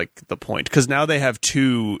get to like the point, because now they have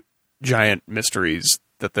two giant mysteries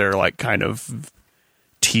that they're like kind of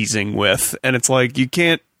teasing with, and it's like you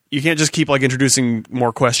can't just keep like introducing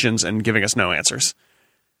more questions and giving us no answers.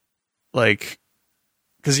 Like,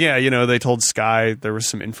 because they told Skye there was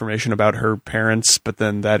some information about her parents, but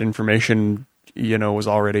then that information was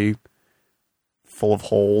already full of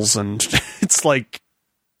holes, and it's like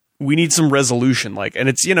we need some resolution. Like, and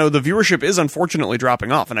it's the viewership is unfortunately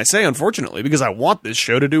dropping off, and I say unfortunately because I want this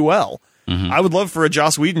show to do well. I would love for a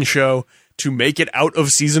Joss Whedon show to make it out of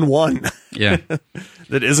season 1. Yeah.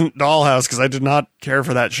 That isn't Dollhouse, because I did not care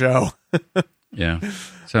for that show. Yeah.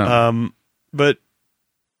 So But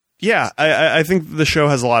yeah, I think the show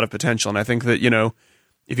has a lot of potential, and I think that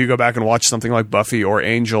if you go back and watch something like Buffy or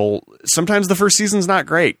Angel, sometimes the first season's not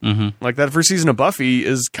great. Like that first season of Buffy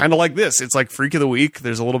is kind of like this. It's like Freak of the Week.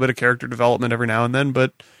 There's a little bit of character development every now and then,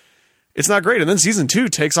 but it's not great. And then season 2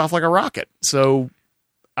 takes off like a rocket. So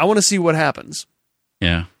I want to see what happens.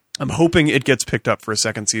 yeah. I'm hoping it gets picked up for a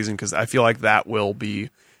second season, because I feel like that will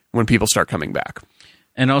be when people start coming back.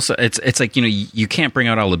 And also, it's like, you can't bring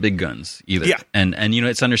out all the big guns either. Yeah. And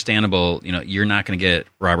it's understandable, you're not going to get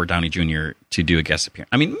Robert Downey Jr. to do a guest appearance.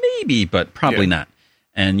 I mean, maybe, but probably not.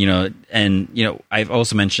 And, I've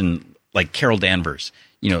also mentioned, like, Carol Danvers.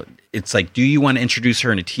 It's like, do you want to introduce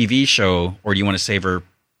her in a TV show, or do you want to save her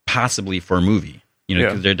possibly for a movie?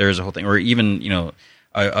 'Cause there's a whole thing. Or even,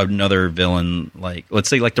 another villain, like, let's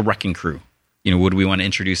say, like the Wrecking Crew. Would we want to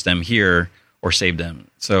introduce them here or save them?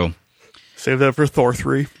 So... Save that for Thor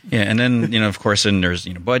 3. Yeah, and then, of course, then there's,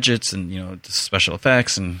 budgets and, the special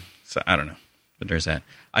effects, and so I don't know. But there's that.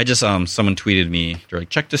 I just, someone tweeted me, they're like,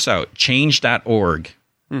 check this out, change.org.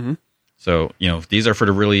 So, these are for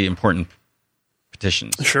the really important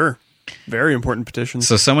petitions. Sure. Very important petitions.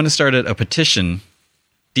 So someone has started a petition,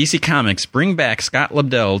 DC Comics, bring back Scott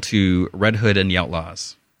Lobdell to Red Hood and the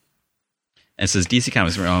Outlaws. And it says, DC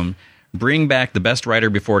Comics, bring back the best writer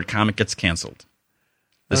before a comic gets canceled.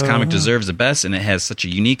 This comic deserves the best, and it has such a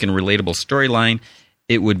unique and relatable storyline.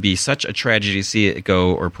 It would be such a tragedy to see it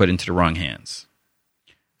go or put into the wrong hands.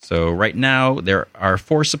 So right now, there are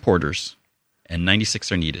 4 supporters, and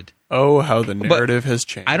 96 are needed. Oh, how the narrative has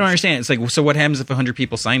changed. I don't understand. It's like, so what happens if 100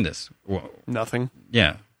 people sign this? Well, Nothing.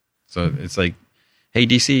 yeah. So it's like, hey,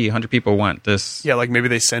 DC, 100 people want this. Yeah, like maybe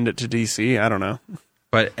they send it to DC. I don't know.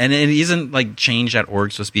 And it isn't like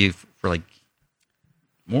change.org supposed to be for like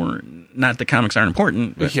more, not that comics aren't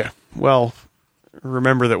important. But. Yeah. Well,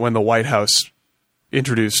 remember that when the White House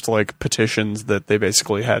introduced like petitions, that they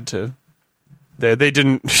basically had to, they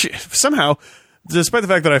didn't somehow, despite the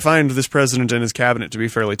fact that I find this president and his cabinet to be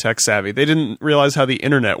fairly tech savvy, they didn't realize how the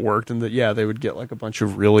internet worked, and that, they would get like a bunch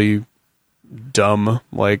of really dumb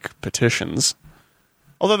like petitions.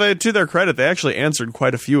 Although to their credit, they actually answered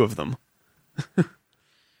quite a few of them.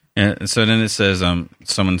 And so then it says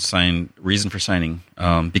someone signed, reason for signing,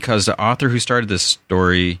 because the author who started this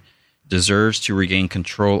story deserves to regain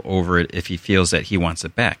control over it if he feels that he wants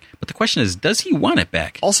it back. But the question is, does he want it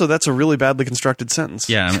back? Also, that's a really badly constructed sentence.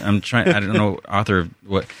 Yeah, I'm trying. I don't know author of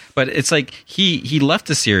what, but it's like he left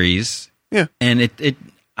the series. Yeah, and it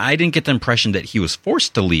I didn't get the impression that he was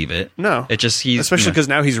forced to leave it. No, it just he's especially because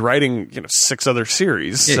now he's writing 6 other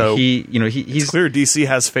series. Yeah, so he's it's clear DC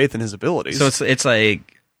has faith in his abilities. So it's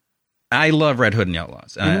like. I love Red Hood and the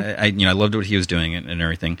Outlaws. I loved what he was doing and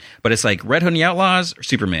everything. But it's like Red Hood and the Outlaws or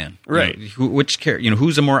Superman, right?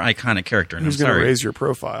 Who's a more iconic character? And who's going to raise your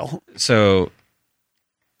profile? So,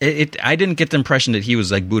 I didn't get the impression that he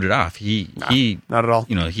was like booted off. He not at all.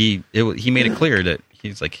 He made it clear that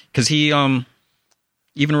he's like, because he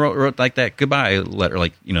even wrote like that goodbye letter,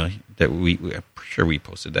 like that I'm sure we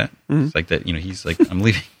posted that. It's like that. He's like, I'm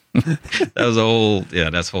leaving. That was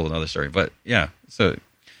that's a whole another story. But yeah, so.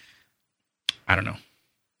 I don't know.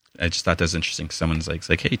 I just thought that was interesting. Someone's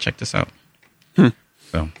like, hey, check this out.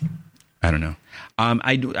 So, I don't know.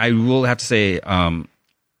 I will have to say,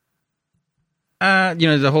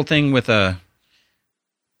 The whole thing with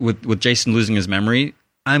Jason losing his memory,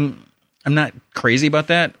 I'm not crazy about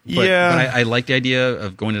that. But, Yeah. but I like the idea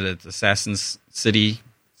of going to the Assassin's City,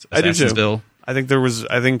 I do too. Assassinsville.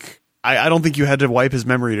 I don't think you had to wipe his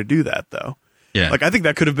memory to do that, though. Yeah, Like, I think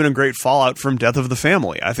that could have been a great fallout from Death of the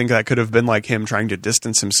Family. I think that could have been like him trying to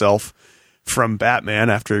distance himself from Batman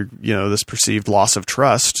after, this perceived loss of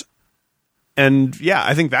trust. And yeah,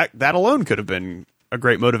 I think that alone could have been a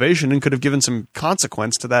great motivation and could have given some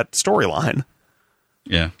consequence to that storyline.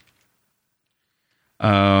 yeah.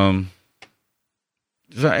 So,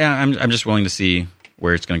 yeah, I'm just willing to see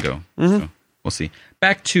where it's going to go. So we'll see.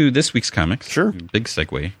 Back to this week's comics. Sure. Big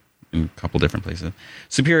segue in a couple different places.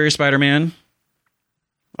 Superior Spider-Man.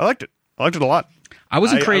 I liked it. I liked it a lot. I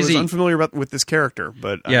wasn't crazy. I was unfamiliar with this character,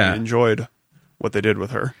 but Yeah. I enjoyed what they did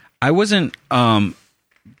with her. I wasn't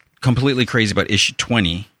completely crazy about issue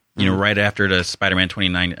 20. Right after the Spider-Man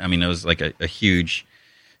 29. I mean, it was like a huge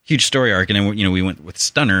story arc, and then we went with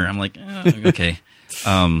Stunner. I'm like, okay,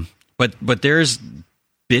 but there's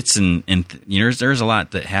bits and there's a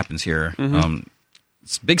lot that happens here.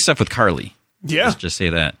 It's big stuff with Carly. Yeah. Let's just say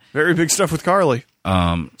that. Very big stuff with Carly.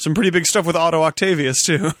 Some pretty big stuff with Otto Octavius,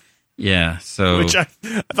 too, Yeah. So which I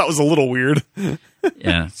thought was a little weird.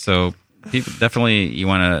 yeah. So people definitely you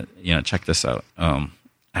want to check this out. I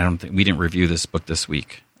don't think we didn't review this book this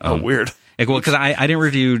week. Weird. Because I didn't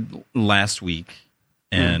review last week,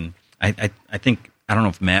 and I think I don't know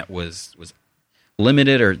if Matt was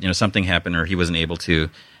limited or something happened or he wasn't able to,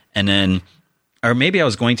 and then or maybe I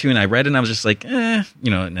was going to and I read it and I was just like and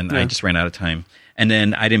then I just ran out of time, and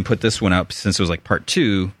then I didn't put this one up since it was like part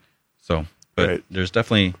 2. So, but Right. there's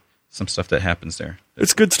definitely some stuff that happens there.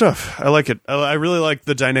 It's good stuff. I like it. I really like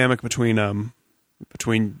the dynamic between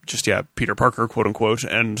just Peter Parker, quote unquote,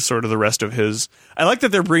 and sort of the rest of his. I like that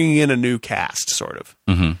they're bringing in a new cast, sort of.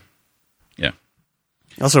 Mm-hmm. Yeah.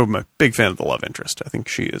 Also, I'm a big fan of the love interest. I think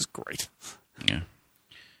she is great. Yeah.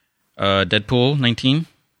 Deadpool 19.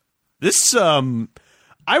 This,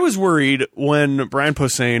 I was worried when Brian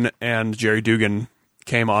Posehn and Jerry Dugan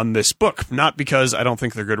came on this book. Not because I don't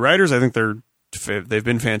think they're good writers. I think they've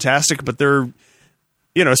been fantastic, but they're,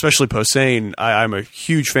 especially Posehn. I'm a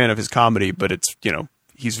huge fan of his comedy, but it's,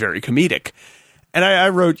 he's very comedic. And I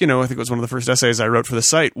wrote, I think it was one of the first essays I wrote for the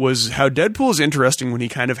site was how Deadpool is interesting when he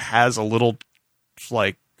kind of has a little,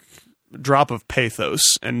 like, drop of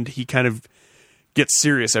pathos, and he kind of gets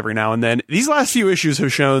serious every now and then. These last few issues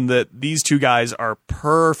have shown that these two guys are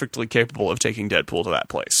perfectly capable of taking Deadpool to that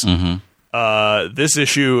place. This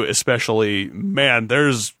issue especially, man,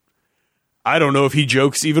 I don't know if he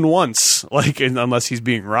jokes even once, like, unless he's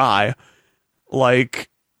being wry. Like,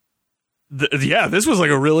 this was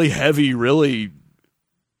like a really heavy, really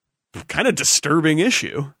kind of disturbing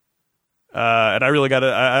issue. And I really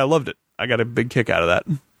I loved it. I got a big kick out of that.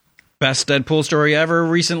 Best Deadpool story ever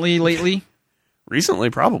lately? Recently,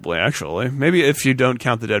 probably, actually. Maybe if you don't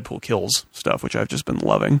count the Deadpool Kills stuff, which I've just been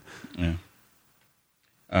loving. Yeah.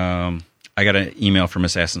 I got an email from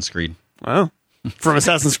Assassin's Creed. Oh. From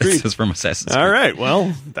Assassin's Creed. This is from Assassin's Creed. All right.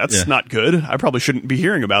 Well, that's not good. I probably shouldn't be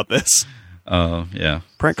hearing about this. Yeah.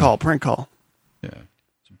 Prank call. Yeah.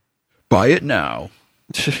 Buy it now.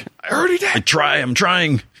 I already did. I'm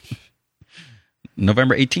trying.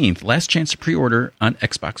 November 18th. Last chance to pre-order on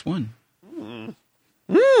Xbox One.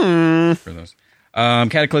 For those.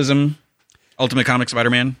 Cataclysm. Ultimate Comics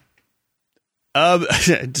Spider-Man.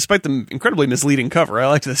 Despite the incredibly misleading cover, I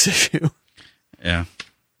liked this issue. Yeah.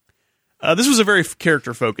 This was a very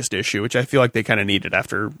character-focused issue, which I feel like they kind of needed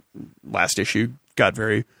after last issue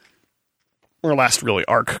last really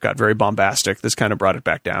arc got very bombastic. This kind of brought it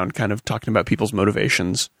back down, kind of talking about people's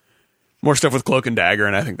motivations. More stuff with Cloak and Dagger,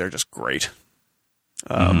 and I think they're just great.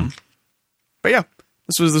 But yeah,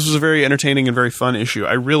 this was a very entertaining and very fun issue.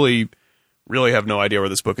 I really, really have no idea where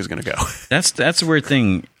this book is going to go. That's a weird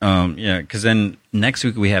thing. Because then next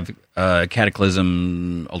week we have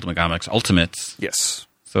Cataclysm, Ultimate Comics, Ultimates. Yes.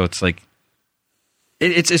 So it's like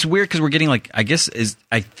it's weird because we're getting like I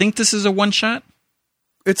think this is a one shot.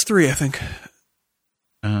 It's 3, I think.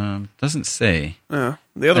 Doesn't say. The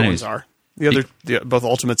other ones are. Both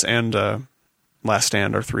Ultimates and Last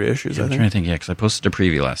Stand are 3 issues, I I'm think. trying to think, because I posted a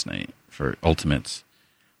preview last night for Ultimates.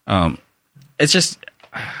 It's just,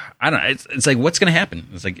 I don't know. It's like, what's going to happen?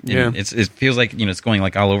 It's like, it feels like, it's going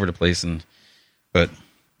like all over the place, but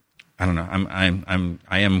I don't know.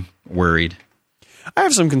 I am worried. I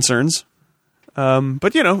have some concerns.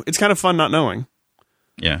 But it's kind of fun not knowing.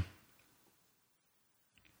 Yeah.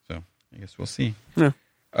 So I guess we'll see. Yeah.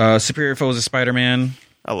 Superior Foes of Spider-Man.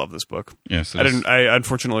 I love this book. Yeah, so I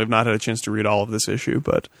unfortunately have not had a chance to read all of this issue,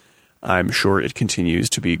 but I'm sure it continues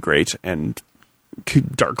to be great and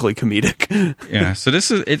darkly comedic. Yeah. So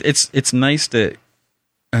this is it's nice to,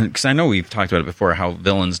 because I know we've talked about it before, how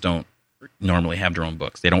villains don't normally have their own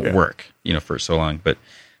books. They don't work, for so long. But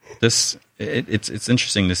this it's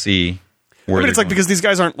interesting to see where it's like, because these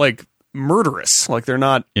guys aren't like murderous. Like they're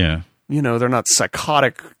not. Yeah. They're not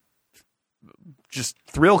psychotic, just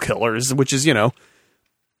thrill killers, which is,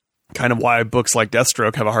 kind of why books like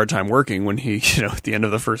Deathstroke have a hard time working when he, at the end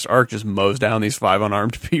of the first arc just mows down these 5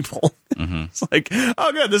 unarmed people. Mm-hmm. It's like,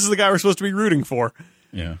 oh, good, this is the guy we're supposed to be rooting for.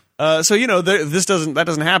 Yeah. So, that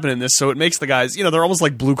doesn't happen in this. So it makes the guys, they're almost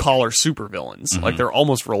like blue collar supervillains. Mm-hmm. Like they're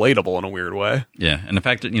almost relatable in a weird way. Yeah. And the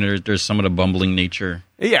fact that, there's some of the bumbling nature.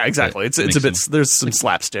 Yeah, exactly. It's a bit, there's some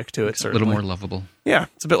slapstick to it, A certainly. little more lovable. Yeah,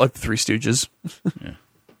 it's a bit like the Three Stooges. Yeah.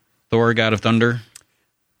 Thor, God of Thunder.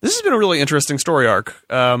 This has been a really interesting story arc.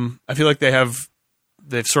 I feel like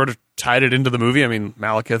they've sort of tied it into the movie. I mean,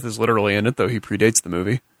 Malekith is literally in it, though he predates the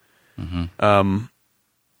movie. Mm-hmm.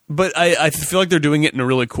 But I feel like they're doing it in a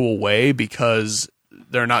really cool way, because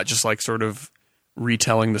they're not just like sort of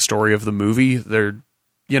retelling the story of the movie. They're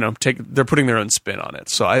putting their own spin on it.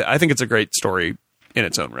 So I think it's a great story in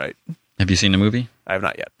its own right. Have you seen the movie? I have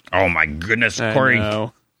not yet. Oh my goodness, Corey! I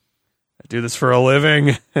know. I do this for a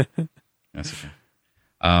living. That's okay.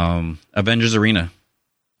 Avengers Arena.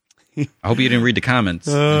 I hope you didn't read the comments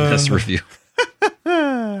in this review.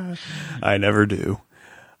 I never do.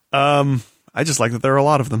 I just like that there are a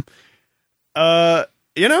lot of them. I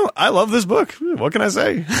love this book. What can I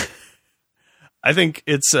say? I think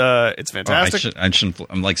it's fantastic.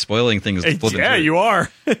 I'm like spoiling things. Yeah, you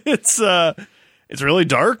are. It's really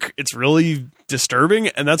dark. It's really disturbing,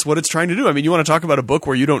 and that's what it's trying to do. I mean, you want to talk about a book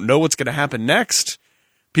where you don't know what's going to happen next.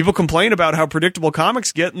 People complain about how predictable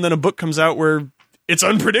comics get, and then a book comes out where it's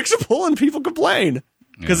unpredictable, and people complain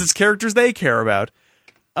because it's characters they care about.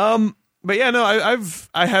 But yeah, no,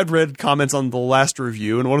 I had read comments on the last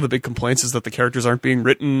review, and one of the big complaints is that the characters aren't being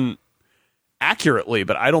written accurately,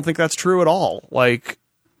 but I don't think that's true at all. Like,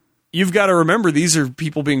 you've got to remember, these are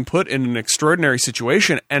people being put in an extraordinary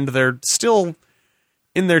situation, and they're still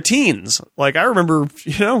in their teens. Like, I remember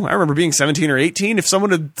being 17 or 18. If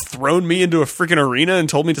someone had thrown me into a freaking arena and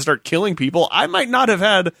told me to start killing people, I might not have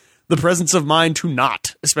had the presence of mind to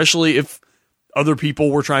not, especially if other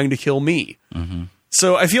people were trying to kill me. Mm-hmm.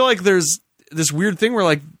 So I feel like there's this weird thing where,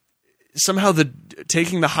 like, somehow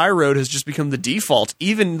taking the high road has just become the default,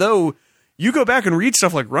 even though you go back and read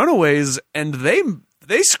stuff like Runaways, and they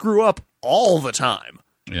screw up all the time.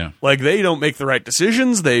 Yeah. Like, they don't make the right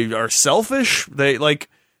decisions. They are selfish. I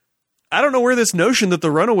don't know where this notion that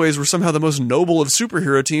the Runaways were somehow the most noble of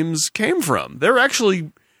superhero teams came from. They're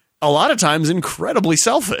actually, a lot of times, incredibly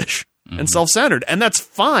selfish and self-centered. And that's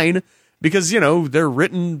fine, because,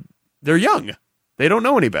 they're young. They don't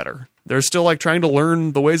know any better. They're still, like, trying to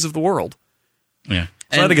learn the ways of the world. Yeah.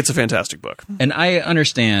 So I think it's a fantastic book. And I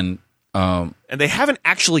understand. And they haven't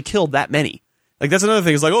actually killed that many. Like, that's another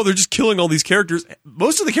thing. It's like, oh, they're just killing all these characters.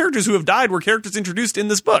 Most of the characters who have died were characters introduced in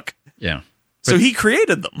this book. Yeah. So he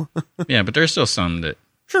created them. Yeah, but there's still some that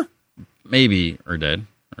Sure. maybe are dead.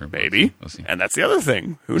 Or Maybe. We'll see. And that's the other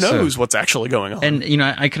thing. Who knows what's actually going on? And,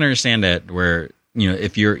 I can understand that where,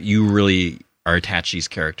 if you really are attached to these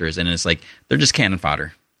characters, and it's like, they're just cannon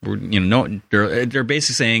fodder. They're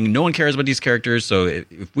basically saying no one cares about these characters, so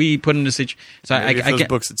if we put in a situation, so Maybe if those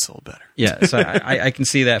books had sold better. Yeah, so I can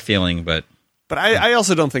see that feeling, but I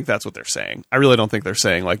also don't think that's what they're saying. I really don't think they're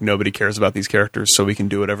saying, like, nobody cares about these characters, so we can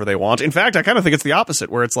do whatever they want. In fact, I kind of think it's the opposite,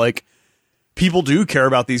 where it's like, people do care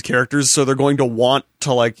about these characters, so they're going to want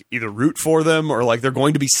to, like, either root for them, or, like, they're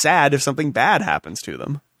going to be sad if something bad happens to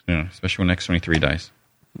them. yeah, especially when X-23 dies.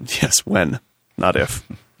 Yes, when, not if.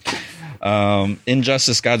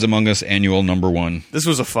 Injustice: Gods Among Us Annual #1. This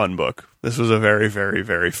was a fun book. This was a very, very,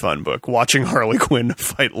 very fun book. Watching Harley Quinn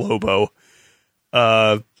fight Lobo.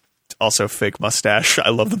 Also, fake mustache. I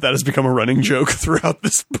love that has become a running joke throughout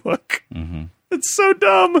this book. Mm-hmm. It's so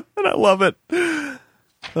dumb, and I love it.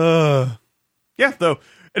 Yeah, though.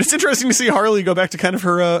 And it's interesting to see Harley go back to kind of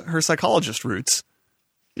her psychologist roots.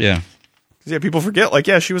 Yeah. Because, yeah, people forget, like,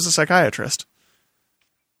 yeah, she was a psychiatrist.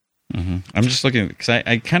 Mm-hmm. I'm just looking, because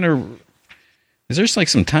I kind of... Is there like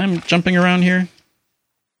some time jumping around here?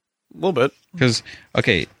 A little bit. Because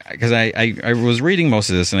I was reading most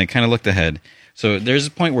of this, and I kind of looked ahead. So there's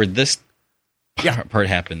a point where this part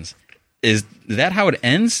happens. Is that how it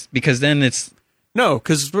ends? Because then it's... No,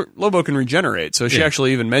 because Lobo can regenerate, so she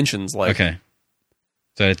actually even mentions, like... Okay.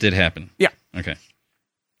 So it did happen. Yeah. Okay.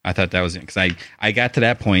 I thought that was it, because I got to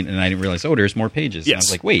that point, and I didn't realize, there's more pages. Yes. And I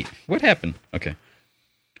was like, wait, what happened? Okay.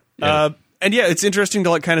 Yeah. And yeah, it's interesting to,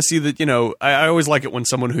 like, kind of see that, I always like it when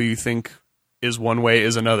someone who you think is one way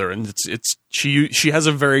is another, and she has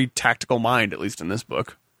a very tactical mind, at least in this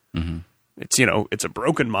book. Mm-hmm. It's it's a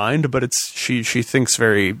broken mind, but she thinks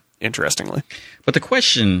very interestingly. But the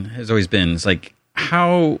question has always been, it's like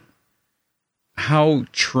how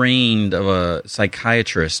trained of a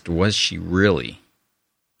psychiatrist was she really?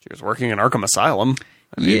 She was working in Arkham Asylum.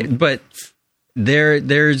 Yeah, but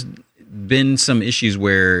there's been some issues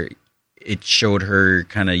where it showed her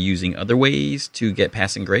kind of using other ways to get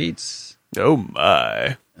passing grades. Oh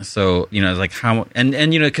my! So it's like how and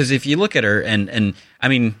because if you look at her and I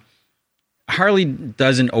mean, Harley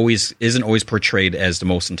isn't always portrayed as the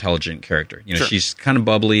most intelligent character. Sure. She's kind of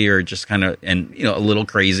bubbly or just kind of and a little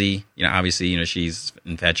crazy. Obviously she's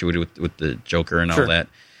infatuated with the Joker and all that.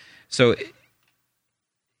 So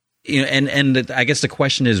and I guess the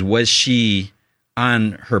question is, was she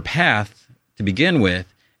on her path to begin with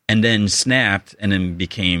and then snapped and then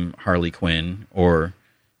became Harley Quinn, or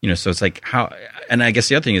so it's like how, and I guess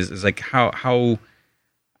the other thing is like how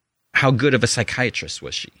good of a psychiatrist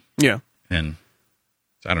was she? Yeah. And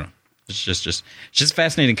so I don't know. It's just she's a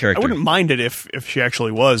fascinating character. I wouldn't mind it if she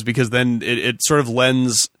actually was, because then it sort of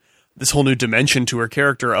lends this whole new dimension to her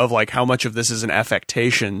character of like how much of this is an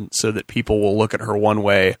affectation so that people will look at her one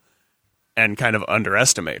way and kind of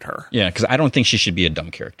underestimate her. Yeah, because I don't think she should be a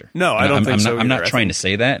dumb character. No, I don't think so. I'm not either. trying to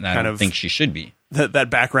say that, and I don't think she should be. That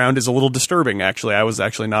background is a little disturbing, actually. I was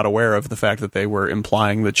actually not aware of the fact that they were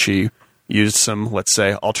implying that she used some, let's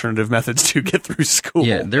say, alternative methods to get through school.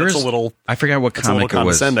 Yeah, that's a little. I forgot what comic it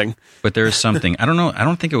was, but there's something. I don't know. I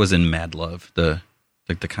don't think it was in Mad Love, the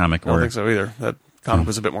comic. I don't think so either. That comic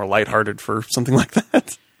was a bit more lighthearted for something like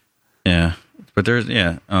that. Yeah, but there's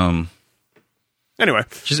Anyway,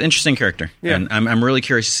 she's an interesting character, and I'm really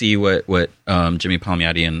curious to see what Jimmy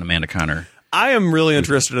Palmiotti and Amanda Conner. I am really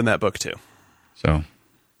interested in that book too. So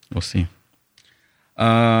we'll see.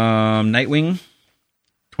 Nightwing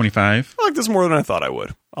 25. I like this more than I thought I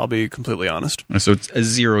would. I'll be completely honest. So it's a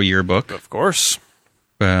 0-year book. Of course.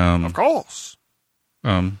 Of course.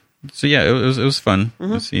 So yeah, it was fun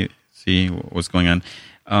to see what was going on.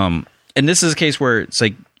 And this is a case where it's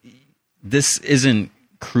like this isn't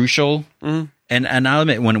crucial. Mm-hmm. And I'll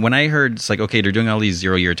admit, when I heard it's like, okay, they're doing all these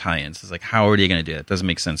 0-year tie-ins, it's like, how are they going to do that? It doesn't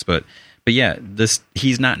make sense. But yeah,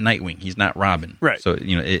 he's not Nightwing. He's not Robin. Right. So,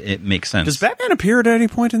 it makes sense. Does Batman appear at any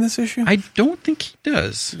point in this issue? I don't think he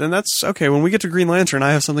does. Then that's okay. When we get to Green Lantern,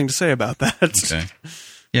 I have something to say about that. Okay.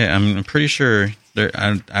 Yeah, I'm pretty sure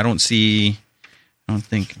I don't think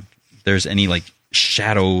there's any like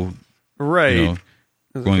shadow. Right.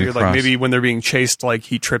 Going across. Like maybe when they're being chased, like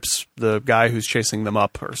he trips the guy who's chasing them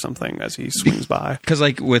up or something as he swings by. Because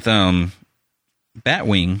like with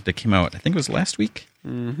Batwing that came out, I think it was last week.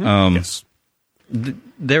 Mm-hmm. Yes.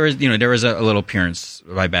 There was a little appearance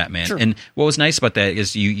by Batman, sure. And what was nice about that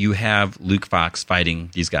is you have Luke Fox fighting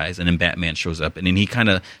these guys, and then Batman shows up, and then he kind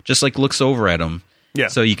of just like looks over at him. Yeah.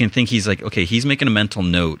 So you can think he's like, okay, he's making a mental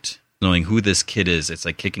note, knowing who this kid is. It's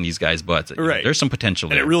like kicking these guys' butts. Right. There's some potential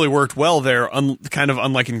there. And it really worked well there, kind of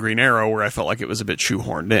unlike in Green Arrow, where I felt like it was a bit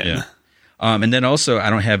shoehorned in. Yeah. And then also, I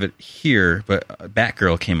don't have it here, but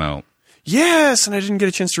Batgirl came out. Yes, and I didn't get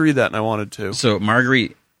a chance to read that, and I wanted to. So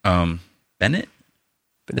Marguerite Bennett?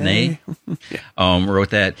 Yeah.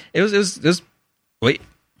 Wrote that. It was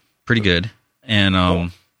pretty good. And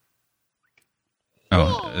I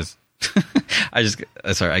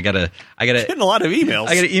got getting a lot of emails.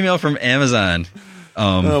 I got an email from Amazon.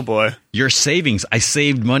 Oh boy, your savings. I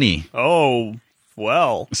saved money. Oh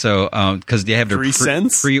well. So because they have their 3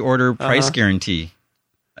 cents pre-order price guarantee.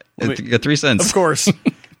 3 cents, of course.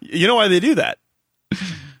 You know why they do that?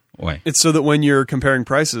 Why? It's so that when you're comparing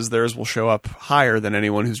prices, theirs will show up higher than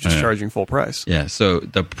anyone who's just charging full price. Yeah. So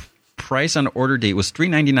the price on order date was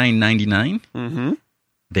 $399.99. Mm-hmm.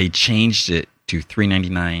 They changed it to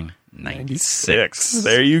 $399.96.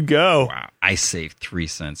 There you go. Wow. I saved 3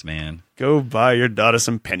 cents, man. Go buy your daughter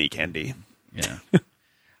some penny candy. Yeah.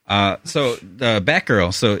 So the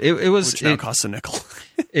Batgirl. So it was. Which now costs a nickel.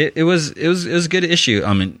 it was a good issue.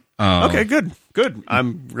 I mean. Okay. Good.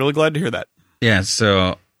 I'm really glad to hear that. Yeah.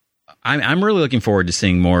 So I'm really looking forward to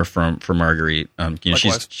seeing more from Marguerite.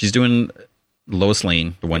 She's doing Lois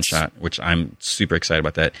Lane, the one shot, which I'm super excited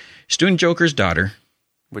about that. She's doing Joker's daughter,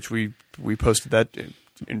 which we posted that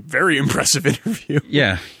in very impressive interview.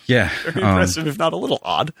 Yeah. Very impressive, if not a little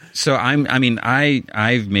odd. So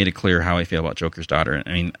I've made it clear how I feel about Joker's daughter.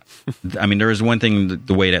 I mean, there was one thing,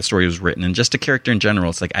 the way that story was written, and just the character in general.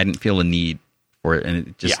 It's like I didn't feel a need for it, and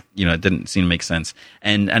it just it didn't seem to make sense.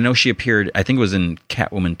 And I know she appeared, I think it was in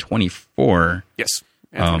Catwoman 24. Yes,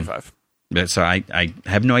 and 25. So I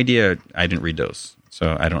have no idea. I didn't read those.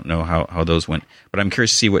 So I don't know how those went, but I'm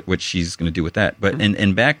curious to see what she's going to do with that. But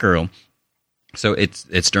in Batgirl, so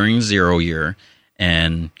it's during 0 year,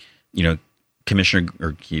 and Commissioner,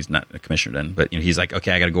 or he's not a commissioner then, but he's like,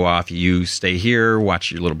 okay, I got to go off. You stay here,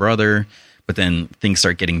 watch your little brother. But then things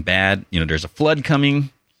start getting bad. There's a flood coming,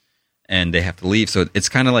 and they have to leave. So it's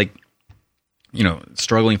kind of like,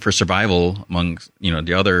 struggling for survival among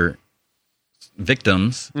the other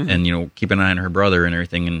victims, and keep an eye on her brother and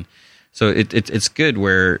everything. And so it's good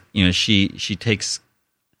where she takes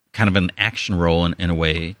kind of an action role in a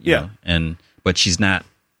way, you know, but she's not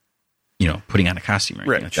putting on a costume or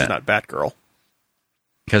anything like she's that. not Batgirl.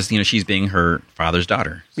 Because she's being her father's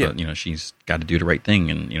daughter, so she's got to do the right thing,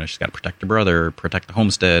 and she's got to protect her brother, protect the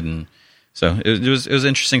homestead, and so it was an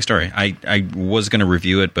interesting story. I was going to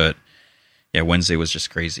review it, but Wednesday was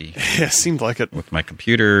just crazy. Yeah, seemed like it with my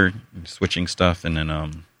computer switching stuff, and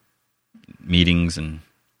then meetings, and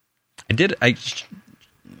I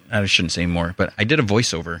shouldn't say more, but I did a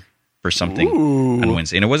voiceover for something on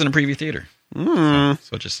Wednesday, and it wasn't a preview theater,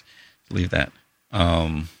 so just leave that.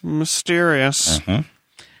 Mysterious.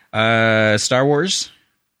 Star Wars.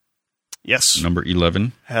 Yes. Number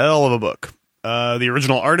 11. Hell of a book. The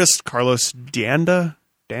original artist, Carlos Dandy?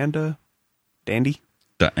 The Dandy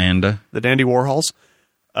Warhols,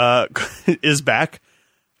 is back.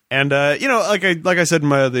 And, like I said in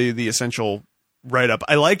the essential write-up,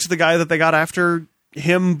 I liked the guy that they got after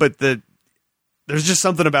him, but there's just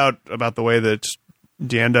something about the way that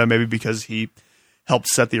Danda, maybe because he helped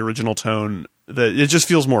set the original tone, that it just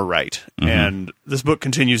feels more right. And this book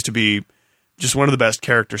continues to be just one of the best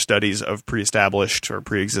character studies of pre-established or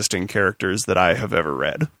pre-existing characters that I have ever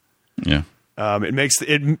read. Yeah. It makes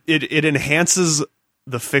it enhances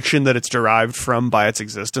the fiction that it's derived from by its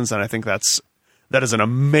existence, and I think that is an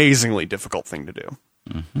amazingly difficult thing to do.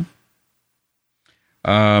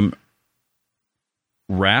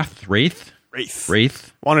 Wraith.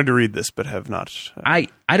 Wanted to read this, but have not. I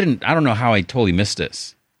don't know how I totally missed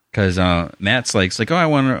this, because Matt's like, oh, I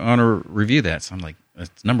want to review that. So I'm like,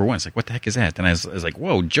 it's number 1. It's like, what the heck is that? Then I was like,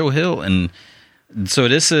 whoa, Joe Hill. And so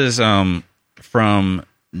this is from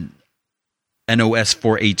NOS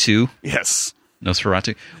 482. Yes.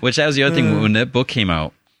 Nosferatu. Which that was the other thing. When that book came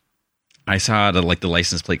out, I saw the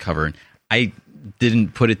license plate cover, and I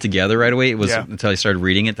didn't put it together right away. It was until I started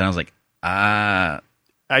reading it. Then I was like,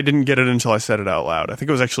 I didn't get it until I said it out loud. I think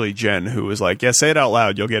it was actually Jen who was like, say it out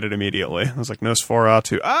loud. You'll get it immediately. I was like,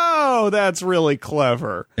 Nosferatu. Oh, that's really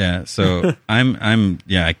clever. Yeah. So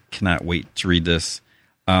I cannot wait to read this.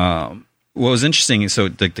 What was interesting, so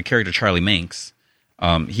the character Charlie Manx,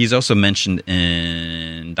 he's also mentioned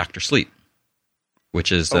in Dr. Sleep,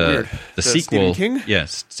 which is the sequel. Stephen King?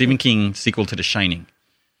 Yes. Stephen King sequel to The Shining,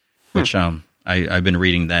 which I've been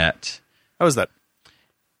reading that. How is that?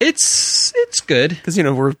 It's good. Because,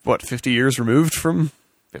 we're, 50 years removed from...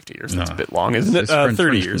 50 years, that's a bit long, isn't it?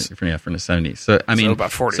 30 years. From the 70s. So, I mean... So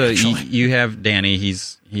about 40, So actually. you have Danny,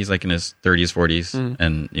 he's like in his 30s, 40s,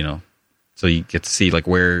 and, so you get to see, like,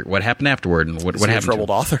 what happened afterward, and what happened a troubled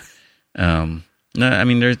author. No, I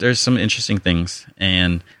mean, there's some interesting things,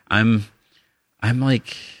 and I'm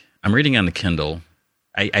reading on the Kindle.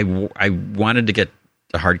 I wanted to get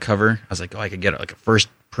the hardcover. I was like, I could get like a first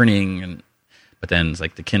printing, but then it's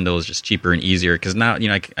like the Kindle is just cheaper and easier because now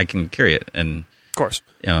I can carry it, and of course,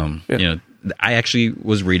 I actually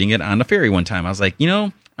was reading it on the ferry one time. I was like,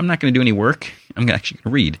 I'm not going to do any work. I'm actually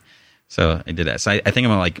going to read. So I did that. So I think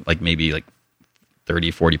I'm like maybe like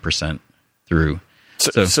 30-40% through.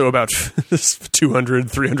 So about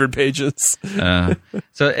 200, 300 pages. So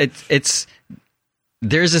it's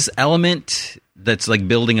there's this element that's like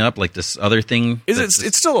building up, like this other thing.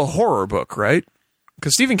 It's still a horror book, right?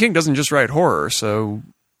 Because Stephen King doesn't just write horror, so.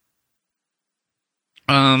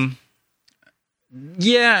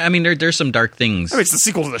 Yeah, I mean there's some dark things. I mean, it's the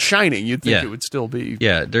sequel to The Shining. You'd think it would still be.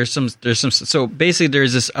 Yeah, there's some. So basically,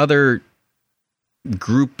 there's this other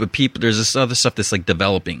group of people. There's this other stuff that's like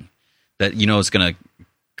developing that is going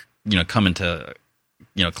to come into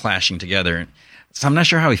clashing together. So I'm not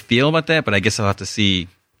sure how I feel about that, but I guess I'll have to see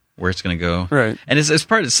where it's going to go. Right. And it's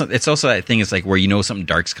part of it's also that thing. It's like where something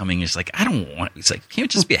dark's coming. It's like I don't want. It's like can't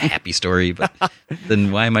it just be a happy story? But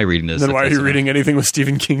then why am I reading this? Then why are you reading anything with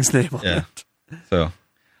Stephen King's name on it? So,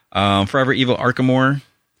 Forever Evil Arkhamore.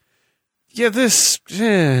 Yeah, this.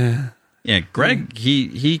 Yeah, Greg.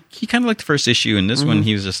 He kind of liked the first issue, and this one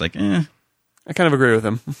he was just like, eh. I kind of agree with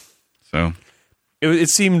him. So. It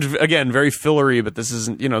seemed again very fillery, but this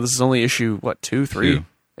isn't. This is only issue 2, 3. 2.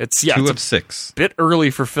 It's 2 it's of 6. Bit early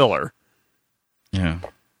for filler. Yeah.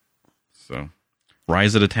 So,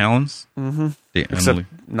 Rise of the Talons. Except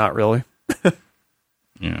not really.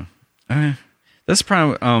 Yeah. That's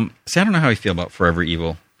probably. See, I don't know how I feel about Forever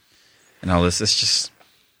Evil and all this. It's just.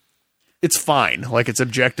 It's fine. Like, it's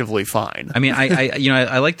objectively fine. I mean,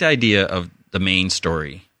 I like the idea of the main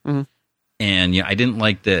story, Mhm. and I didn't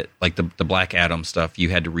like that. Like the Black Adam stuff, you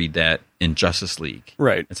had to read that in Justice League,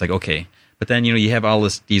 Right. It's like okay, but then you have all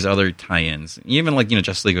these other tie-ins, even like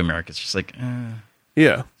Justice League of America. It's just like,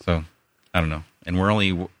 Yeah. so I don't know. And we're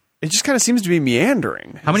only It just kind of seems to be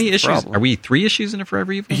meandering. how many is the issues problem. are we? 3 issues into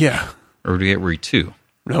Forever Evil? Yeah. Or were we 2?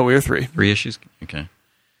 No, we're 3. 3 issues? Okay.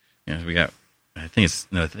 Yeah, we got. I think is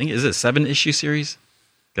it a 7-issue series?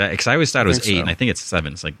 Because I always thought it was 8, so. and I think it's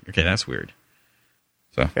 7. It's like, okay, that's weird.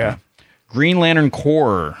 So Yeah. Green Lantern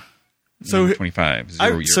Corps. So 25.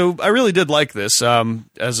 0 year. So I really did like this.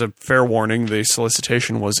 As a fair warning, the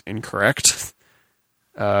solicitation was incorrect.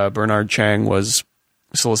 Bernard Chang was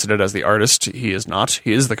solicited as the artist. He is not.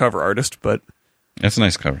 He is the cover artist, but That's a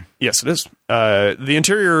nice cover. yes, it is. The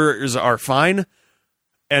interiors are fine,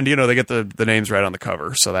 and they get the names right on the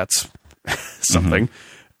cover, so that's something.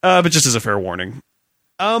 But just as a fair warning,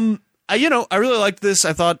 I really liked this.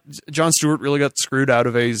 I thought Jon Stewart really got screwed out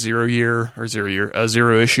of a 0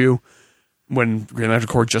 issue when Green Lantern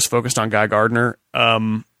Corps just focused on Guy Gardner.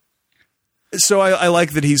 So I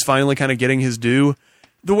like that he's finally kind of getting his due.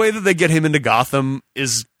 The way that they get him into Gotham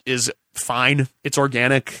is fine. It's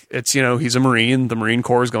organic. It's, he's a Marine. The Marine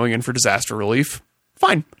Corps is going in for disaster relief.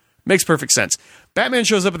 Fine. Makes perfect sense. Batman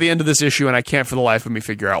shows up at the end of this issue, and I can't for the life of me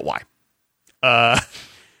figure out why.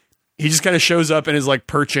 He just kind of shows up and is like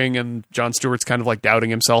perching, and Jon Stewart's kind of like doubting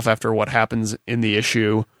himself after what happens in the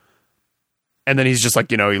issue. And then he's just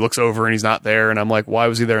like, he looks over and he's not there. And I'm like, why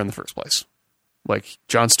was he there in the first place? Like,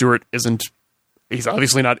 Jon Stewart he's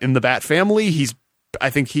obviously not in the Bat family. I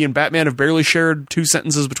think he and Batman have barely shared 2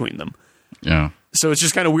 sentences between them. Yeah. So it's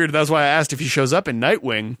just kind of weird. That's why I asked if he shows up in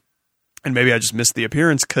Nightwing, and maybe I just missed the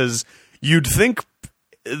appearance, because you'd think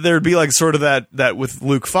there'd be like sort of that with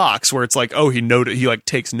Luke Fox, where it's like, oh, he like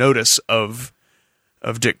takes notice of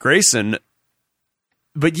Dick Grayson.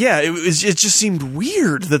 But yeah, it just seemed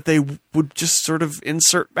weird that they would just sort of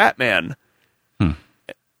insert Batman.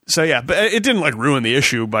 So yeah, but it didn't like ruin the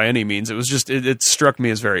issue by any means. It was just it struck me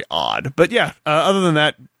as very odd. But yeah, other than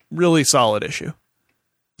that, really solid issue.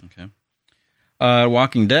 Okay.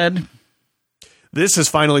 Walking Dead. This has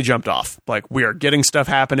finally jumped off. Like, we are getting stuff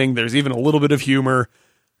happening. There's even a little bit of humor.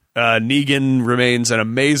 Negan remains an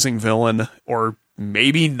amazing villain, or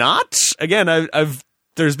maybe not. Again,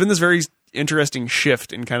 there's been this very interesting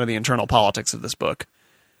shift in kind of the internal politics of this book.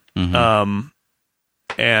 Mm-hmm.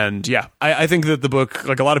 And yeah, I think that the book,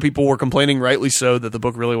 like a lot of people were complaining, rightly so, that the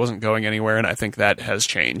book really wasn't going anywhere, and I think that has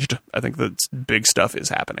changed. I think that big stuff is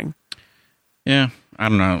happening. Yeah, I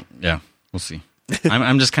don't know. Yeah, we'll see.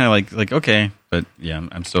 I'm just kind of like okay, but yeah,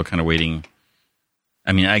 I'm still kind of waiting.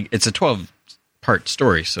 I mean, it's a 12-part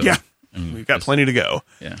story, so Yeah, I mean, we've got plenty to go.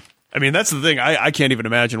 Yeah. I mean, that's the thing. I can't even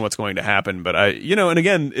imagine what's going to happen, but and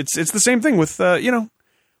again, it's the same thing with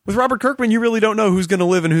with Robert Kirkman. You really don't know who's going to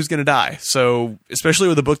live and who's going to die. So, especially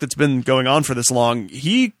with a book that's been going on for this long,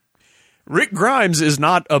 Rick Grimes is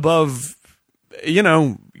not above,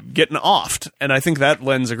 getting offed, and I think that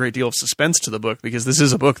lends a great deal of suspense to the book, because this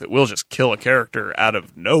is a book that will just kill a character out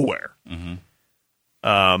of nowhere. Mm-hmm.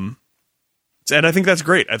 And I think that's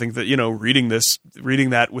great. I think that reading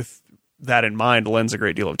that with that in mind lends a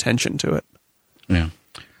great deal of tension to it. Yeah.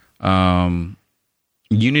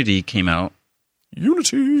 Unity came out.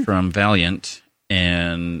 Unity from Valiant,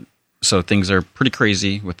 and so things are pretty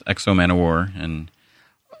crazy with Exo Manowar. And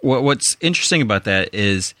what's interesting about that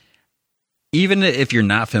is, even if you're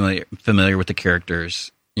not familiar with the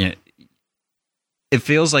characters, it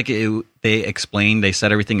feels like they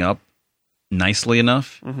set everything up nicely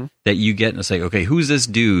enough that you get and say, okay, who's this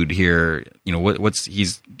dude here?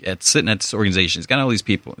 He's sitting at this organization. He's got all these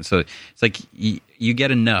people. So it's like you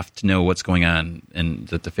get enough to know what's going on and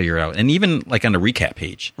to figure out. And even like on the recap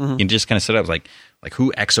page, you can just kind of set up like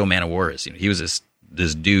who Exo Manowar is. He was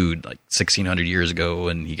this dude like 1600 years ago,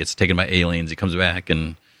 and he gets taken by aliens. He comes back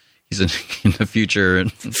and he's in the future.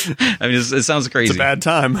 And I mean, it sounds crazy. It's a bad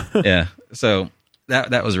time. Yeah. So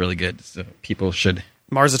that was really good. So people should.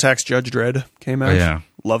 Mars Attacks Judge Dredd came out. Oh, yeah.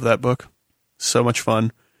 Love that book. So much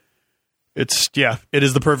fun. It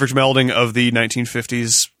is the perfect melding of the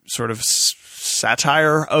 1950s sort of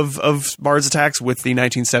satire of Mars Attacks with the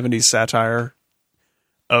 1970s satire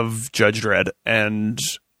of Judge Dredd. And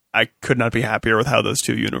I could not be happier with how those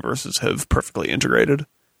two universes have perfectly integrated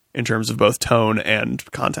in terms of both tone and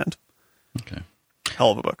content. Okay.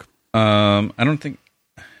 Hell of a book. I don't think...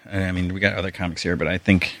 I mean, we got other comics here, but I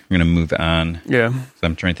think we're going to move on. Yeah. So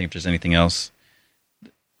I'm trying to think if there's anything else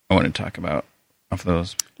I want to talk about. Off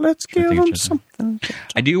those. Let's Trying to give think of them just- something.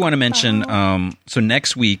 I do want to mention, so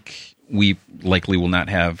next week, we likely will not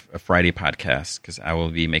have a Friday podcast because I will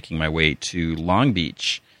be making my way to Long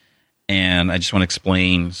Beach. And I just want to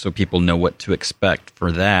explain so people know what to expect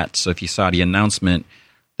for that. So if you saw the announcement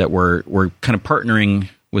that we're kind of partnering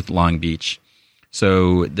with Long Beach.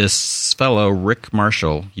 So this fellow, Rick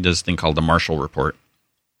Marshall, he does this thing called the Marshall Report.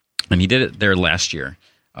 And he did it there last year.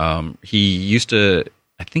 He used to,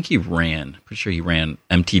 I think he ran, pretty sure he ran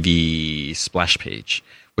MTV Splash Page,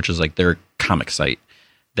 which is like their comic site.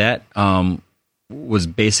 That was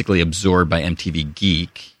basically absorbed by MTV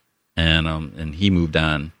Geek, and he moved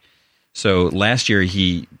on. So last year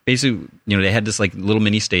he basically, they had this like little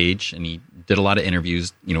mini stage, and he did a lot of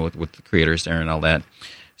interviews, with the creators there and all that.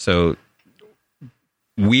 So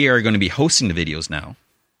we are going to be hosting the videos now,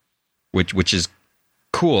 which is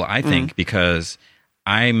cool, I think, because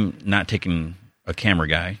I'm not taking a camera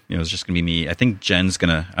guy. It's just going to be me. I think Jen's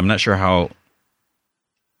I'm not sure how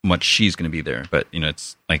much she's going to be there, but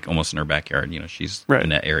it's like almost in her backyard. She's right in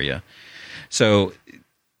that area. So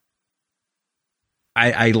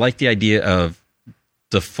I like the idea of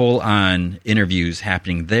the full-on interviews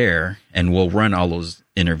happening there, and we'll run all those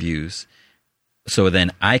interviews. So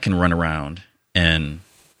then I can run around and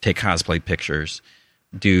take cosplay pictures,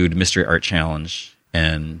 do the Mystery Art Challenge,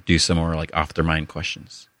 and do some more like off-their-mind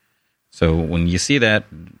questions. So when you see that,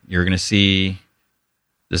 you're going to see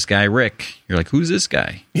this guy, Rick. You're like, who's this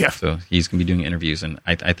guy? Yeah. So he's going to be doing interviews, and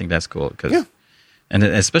I think that's cool. Cause, yeah. And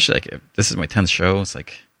especially, like, if this is my 10th show. It's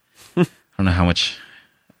like, I don't know how much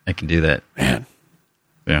I can do that. Man.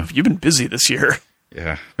 Yeah. You've been busy this year.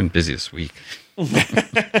 Yeah. I've been busy this week.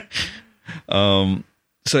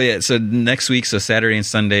 So next week, so Saturday and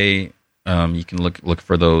Sunday, you can look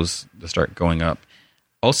for those to start going up.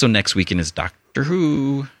 Also next weekend is Doctor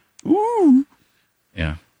Who. Ooh.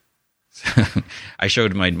 Yeah. I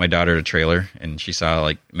showed my daughter the trailer, and she saw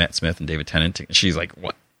like Matt Smith and David Tennant. And she's like,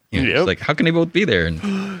 "What?" She's like, "How can they both be there?"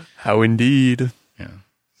 And how indeed. Yeah.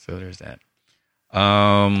 So there's that.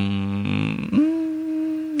 I'm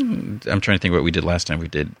trying to think what we did last time. We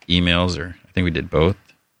did emails, or I think we did both.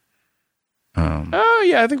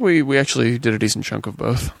 Yeah, I think we actually did a decent chunk of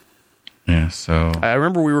both. Yeah. So I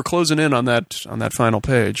remember we were closing in on that final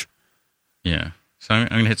page. yeah. So I'm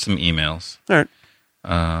going to hit some emails. All right.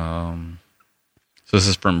 So this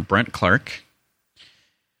is from Brent Clark.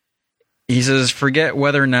 He says, forget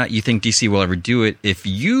whether or not you think DC will ever do it. If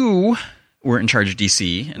you were in charge of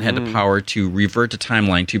DC and had the power to revert the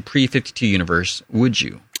timeline to pre-52 universe, would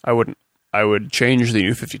you? I wouldn't. I would change the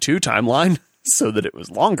New 52 timeline so that it was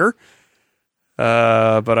longer,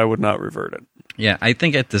 but I would not revert it. Yeah, I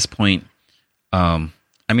think at this point,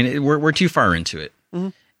 we're too far into it. Mm-hmm.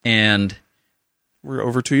 And we're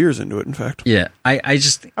over 2 years into it, in fact. yeah, I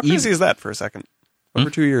just... How crazy is that for a second? Over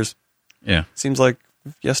 2 years. Yeah. Seems like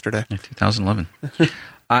yesterday. 2011.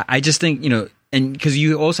 I just think, and because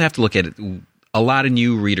you also have to look at it, a lot of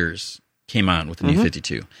new readers came on with the New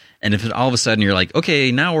 52. And if all of a sudden you're like,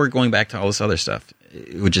 okay, now we're going back to all this other stuff,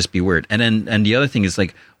 it would just be weird. And the other thing is,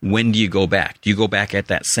 like, when do you go back? Do you go back at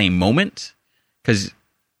that same moment? Because,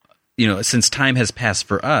 since time has passed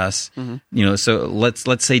for us, so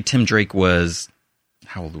let's say Tim Drake was,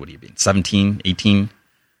 how old would he be? 17, 18?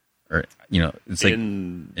 Or, it's like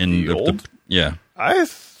in the old? Yeah. I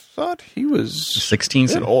thought he was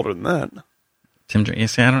 16, a bit older than that. Tim Drake.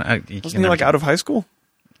 See, Wasn't he like out of high school?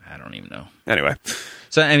 I don't even know. Anyway,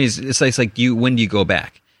 so I mean, it's like when do you go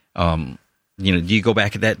back? Do you go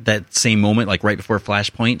back at that same moment, like right before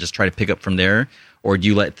Flashpoint, just try to pick up from there, or do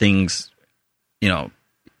you let things,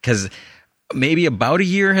 because maybe about a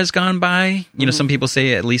year has gone by. Some people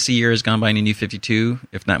say at least a year has gone by in a New 52,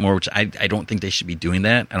 if not more. Which I don't think they should be doing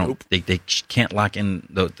that. I don't. Nope. They can't lock in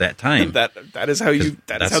that time. that is how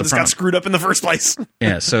this got screwed up in the first place.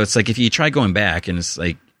 Yeah, so it's like if you try going back, and it's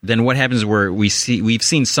like, then what happens where we've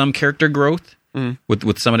seen some character growth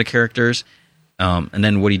with some of the characters, and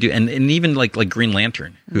then what do you do? And even like Green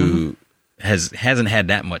Lantern, who hasn't had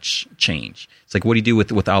that much change. It's like, what do you do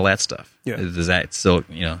with all that stuff? Yeah. Does that still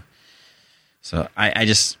So I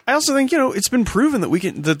also think it's been proven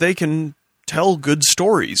that they can tell good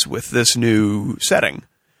stories with this new setting.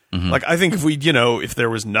 Like, I think if there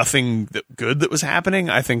was nothing good that was happening,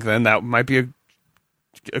 I think then that might be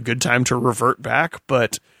a good time to revert back.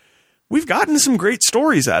 But we've gotten some great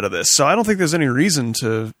stories out of this, so I don't think there's any reason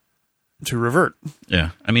to revert.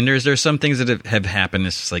 Yeah, I mean, there's some things that have happened.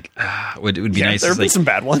 It's just like, it would be nice. There have been some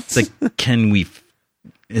bad ones. It's like,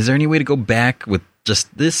 is there any way to go back with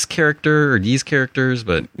just this character or these characters?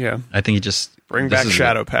 But yeah, I think you just bring back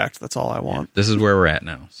Shadow Pact. That's all I want. This is where we're at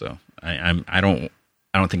now. So I don't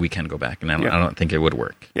I don't think we can go back, and I Yeah. don't think it would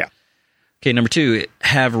work. Yeah. Okay, number 2,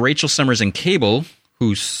 have Rachel Summers and Cable,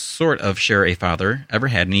 who sort of share a father, ever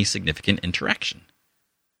had any significant interaction?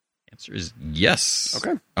 Answer is yes.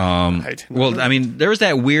 Okay. Well, I mean, there was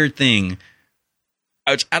that weird thing,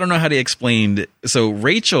 which I don't know how to explain. So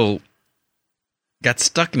Rachel got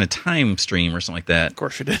stuck in a time stream or something like that. Of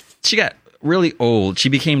course you did. She got really old. She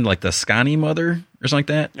became like the Scotty mother or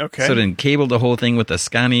something like that. Okay. So then Cable the whole thing with the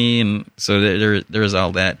Scotty, and so there's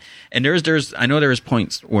all that. And there's I know there was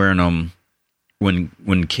points where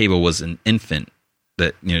when Cable was an infant,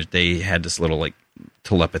 that they had this little like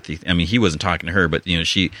telepathy. I mean, he wasn't talking to her, but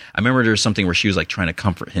I remember there was something where she was like trying to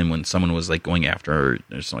comfort him when someone was like going after her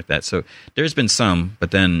or something like that. So there's been some, but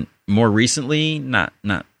then more recently, not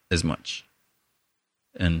as much.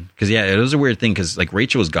 And because it was a weird thing because like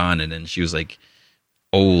Rachel was gone and then she was like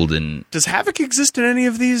old. And Does Havoc exist in any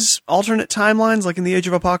of these alternate timelines, like in the Age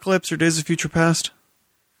of Apocalypse or Days of Future Past?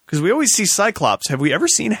 Because we always see Cyclops. Have we ever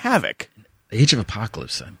seen Havoc? Age of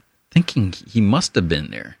Apocalypse, I'm thinking he must have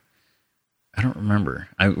been there. I don't remember.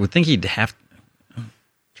 I would think he'd have. I'm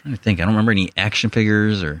trying to think. I don't remember any action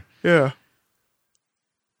figures or. Yeah.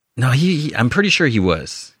 No, I'm pretty sure he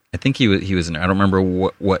was. I think he was in there. I don't remember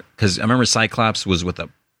what because I remember Cyclops was with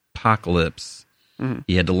Apocalypse. Mm-hmm.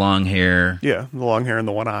 He had the long hair. Yeah, the long hair and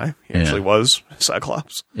the one eye. He actually was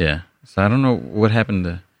Cyclops. Yeah. So I don't know what happened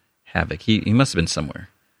to Havoc. He must have been somewhere.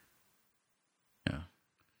 Yeah.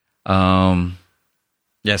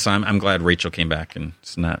 Yeah. So I'm glad Rachel came back and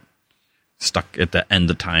it's not stuck at the end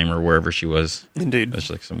of time or wherever she was. Indeed. That's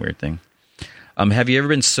like some weird thing. Have you ever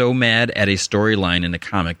been so mad at a storyline in a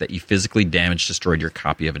comic that you physically destroyed your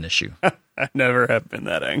copy of an issue? I never have been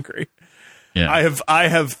that angry. Yeah. I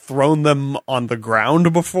have thrown them on the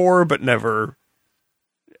ground before, but never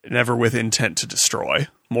with intent to destroy.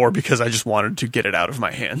 More because I just wanted to get it out of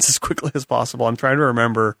my hands as quickly as possible. I'm trying to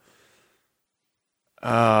remember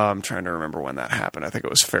when that happened. I think it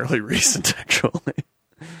was fairly recent, actually.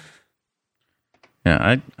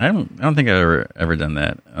 Yeah, I don't think I've ever done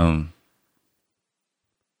that.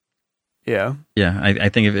 Yeah. Yeah, I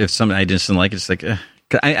think if something I just didn't like, it's like,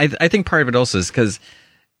 I think part of it also is because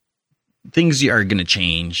things are going to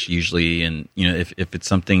change usually, and if it's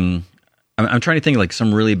something, I'm trying to think like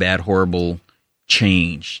some really bad, horrible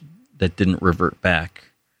change that didn't revert back.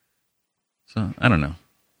 So I don't know.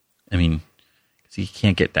 I mean, because you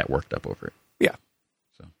can't get that worked up over it. Yeah.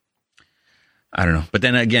 So I don't know. But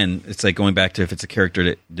then again, it's like going back to if it's a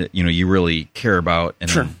character that you really care about, and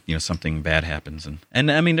sure. then, something bad happens,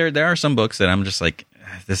 and I mean there are some books that I'm just like,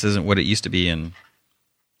 this isn't what it used to be, and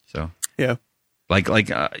so yeah. Like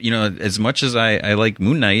as much as I like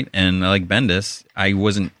Moon Knight and I like Bendis, I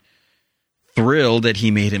wasn't thrilled that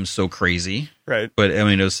he made him so crazy. Right. But I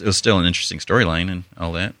mean, it was still an interesting storyline and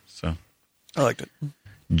all that. So I liked it.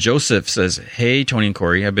 Joseph says, "Hey, Tony and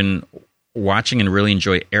Corey, I've been watching and really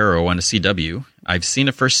enjoy Arrow on the CW. I've seen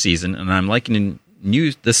the first season and I'm liking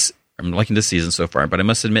this season so far, but I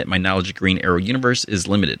must admit my knowledge of Green Arrow universe is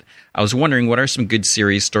limited. I was wondering what are some good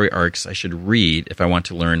series story arcs I should read if I want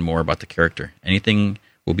to learn more about the character. Anything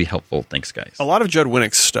will be helpful. Thanks, guys." A lot of Judd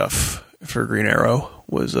Winnick's stuff for Green Arrow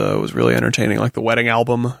was really entertaining, like the Wedding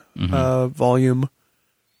Album volume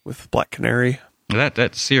with Black Canary.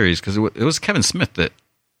 That series, because it was Kevin Smith that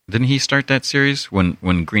didn't he start that series when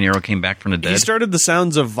Green Arrow came back from the dead? He started The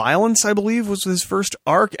Sounds of Violence, I believe, was his first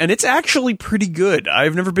arc, and it's actually pretty good.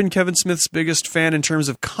 I've never been Kevin Smith's biggest fan in terms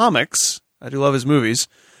of comics. I do love his movies.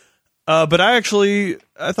 But I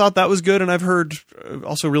thought that was good, and I've heard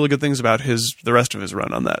also really good things about the rest of his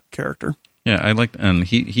run on that character. Yeah, I liked, and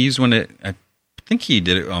he's one that I think he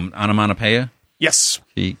did it, Onomatopoeia. Yes.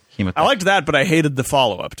 He came with that. I liked that, but I hated the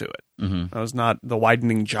follow-up to it. Mm-hmm. That was not The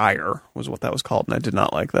Widening Gyre was what that was called, and I did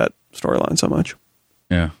not like that storyline so much.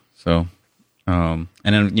 Yeah. So, and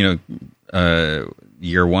then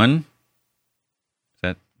Year One. Is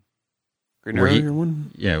that Green Arrow Year One?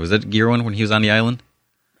 Yeah, was that Year One when he was on the island?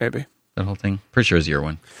 Maybe that whole thing. Pretty sure it was Year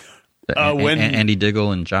One. When Andy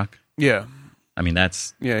Diggle and Jock. Yeah. I mean,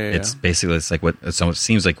 that's It's yeah. basically so it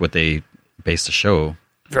seems like what they based the show.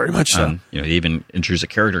 Very much so. They even introduced a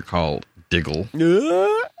character called Diggle,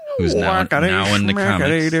 who's now in the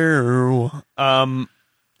comics. I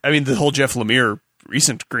mean, the whole Jeff Lemire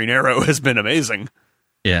recent Green Arrow has been amazing.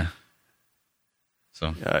 Yeah.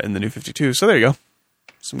 So in the New 52. So there you go.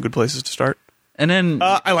 Some good places to start. And then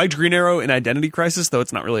I liked Green Arrow in Identity Crisis, though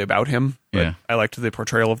it's not really about him. But I liked the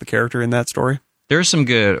portrayal of the character in that story. There's some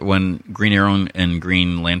good when Green Arrow and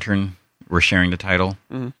Green Lantern were sharing the title.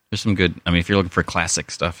 Mm-hmm. There's some good. I mean, if you're looking for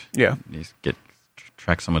classic stuff, you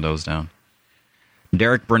track some of those down.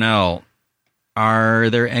 Derek Burnell Are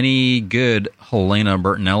there any good Helena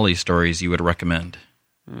Bertinelli stories you would recommend?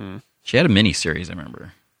 She had a mini-series, I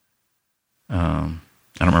remember. I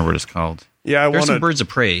don't remember what it's called. Yeah, There's some Birds of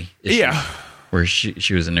Prey issue Yeah. where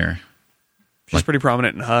she was in there. She's pretty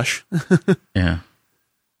prominent in Hush. Yeah.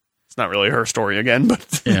 It's not really her story again,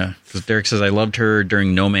 but Yeah, because Derek says, I loved her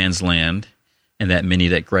during No Man's Land and that mini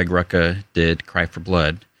that Greg Rucka did, Cry for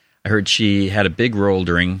Blood. I heard she had a big role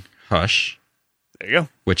during Hush, there you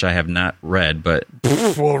which I have not read, but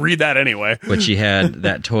go. We'll read that anyway. she had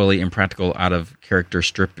that totally impractical, out-of-character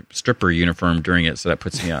stripper uniform during it, so that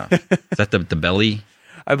puts me off. Is that the belly?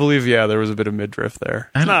 I believe, yeah, there was a bit of midriff there.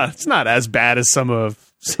 It's not as bad as some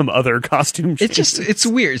other costume changes. It's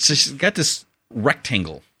weird. So she's got this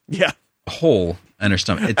rectangle Yeah. hole in her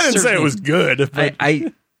stomach. I didn't say it was good. But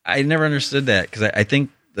I never understood that because I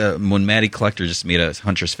think when Matty Collector just made a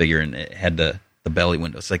Huntress figure and it had the belly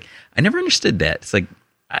window. It's like, I never understood that. It's like,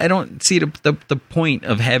 I don't see the point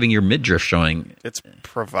of having your midriff showing. It's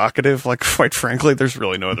provocative. Like, quite frankly, there's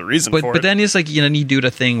really no other reason for it. But then it's like, you do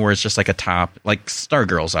the thing where it's just like a top, like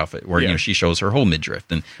Stargirl's outfit, where she shows her whole midriff,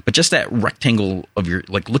 but just that rectangle of your,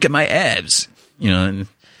 like, look at my abs, And,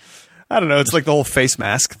 I don't know. It's like the whole face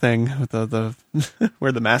mask thing with the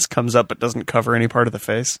where the mask comes up but doesn't cover any part of the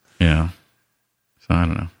face. Yeah. So I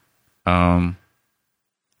don't know.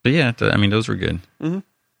 But yeah, those were good.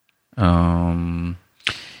 Mm-hmm.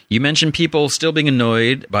 You mentioned people still being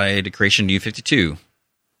annoyed by the creation of New 52.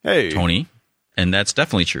 Hey, Tony, and that's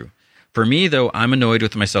definitely true. For me, though, I'm annoyed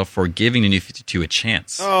with myself for giving the New 52 a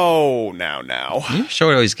chance. Oh, now. You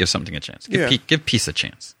should always give something a chance. Give Yeah. Peace a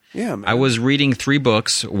chance. Yeah, man. I was reading 3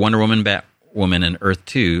 books, Wonder Woman, Batwoman, and Earth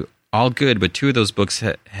 2, all good, but 2 of those books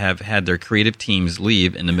have had their creative teams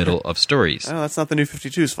leave in the middle of stories. Oh, that's not the New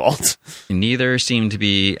 52's fault. Neither seem to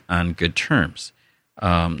be on good terms.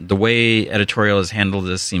 The way editorial has handled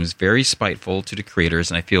this seems very spiteful to the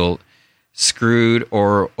creators, and I feel screwed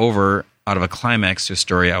or over out of a climax to a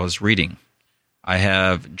story I was reading. I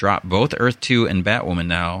have dropped both Earth 2 and Batwoman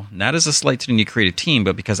now, not as a slight to the new creative team,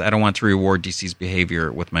 but because I don't want to reward DC's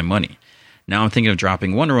behavior with my money. Now I'm thinking of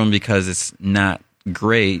dropping Wonder Woman because it's not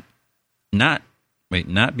great. Not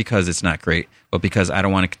because it's not great, but because I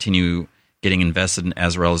don't want to continue getting invested in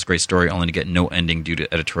Azrael's great story only to get no ending due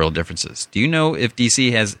to editorial differences. Do you know if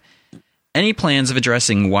DC has any plans of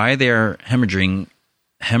addressing why they are hemorrhaging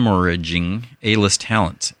A-list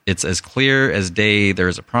talent? It's as clear as day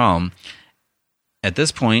there's a problem. At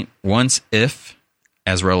this point, if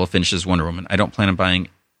Azrael finishes Wonder Woman, I don't plan on buying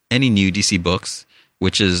any new DC books,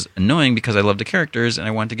 which is annoying because I love the characters and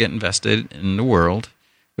I want to get invested in the world,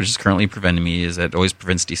 which is currently preventing me, it always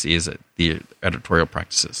prevents DC, is the editorial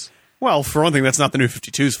practices. Well, for one thing, that's not the New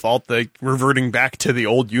 52's fault. Reverting back to the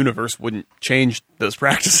old universe wouldn't change those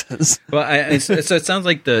practices. Well, so it sounds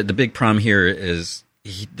like the big problem here is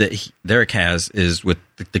Derek is with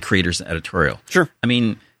the creators and editorial. Sure. I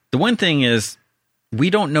mean, the one thing is we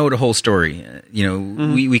don't know the whole story.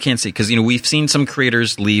 We can't see because we've seen some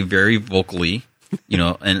creators leave very vocally,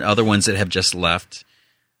 and other ones that have just left,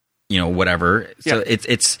 whatever. So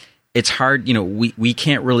it's hard. We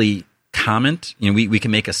can't really comment. We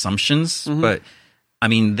can make assumptions, but I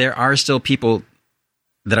mean, there are still people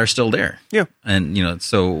that are still there. Yeah. And,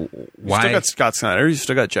 so why? You still got Scott Snyder. You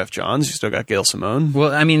still got Jeff Johns. You still got Gail Simone.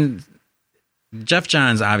 Well, I mean, Jeff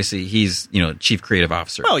Johns, obviously, he's, chief creative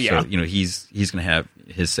officer. Oh, yeah. So, he's going to have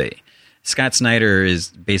his say. Scott Snyder is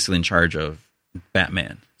basically in charge of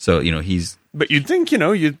Batman. So, he's. But you'd think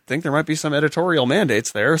there might be some editorial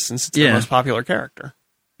mandates there since it's the most popular character.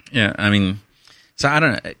 Yeah. I mean, so I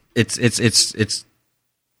don't know. It's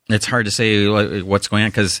hard to say what's going on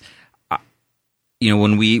because,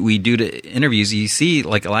 when we do the interviews, you see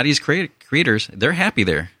like a lot of these creators, they're happy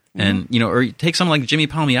there. And, or take someone like Jimmy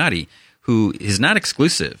Palmiotti, who is not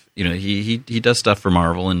exclusive. He does stuff for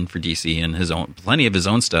Marvel and for DC and plenty of his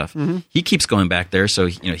own stuff. He keeps going back there. So,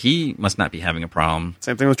 he must not be having a problem.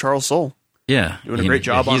 Same thing with Charles Soule. Yeah. Doing a great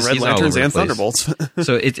job on Red Lanterns and Thunderbolts.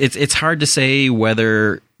 So it's hard to say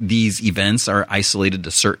whether these events are isolated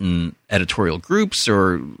to certain editorial groups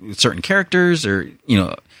or certain characters or,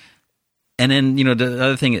 and then, the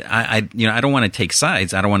other thing, I don't want to take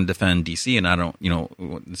sides. I don't want to defend DC and I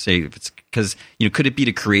don't, say if it's because, could it be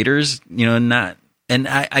the creators, not, and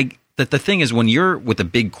the thing is when you're with a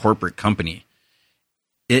big corporate company,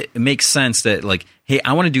 it makes sense that like, hey,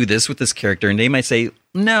 I want to do this with this character. And they might say,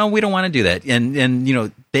 no, we don't want to do that.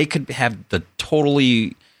 And they could have the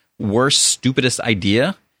totally worst, stupidest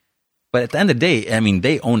idea. But at the end of the day, I mean,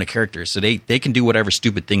 they own a character. So they can do whatever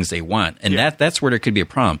stupid things they want. And that's where there could be a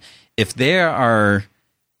problem. If they are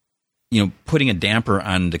putting a damper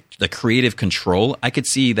on the creative control. I could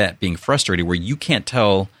see that being frustrating, where you can't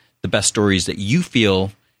tell the best stories that you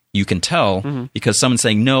feel you can tell because someone's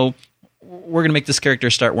saying, no, we're going to make this character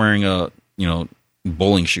start wearing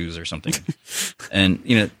bowling shoes or something.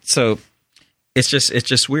 And, so it's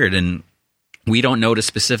just weird. And we don't know the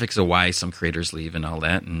specifics of why some creators leave and all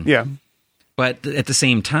that. And, Yeah. but at the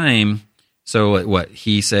same time, so what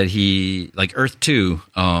he said, like Earth 2,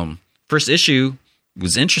 first issue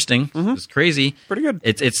was interesting. It was crazy. Pretty good.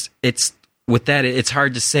 It's with that, it's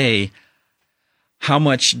hard to say how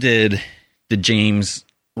much did James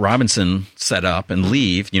Robinson set up and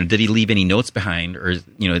leave. Did he leave any notes behind, or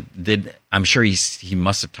I'm sure he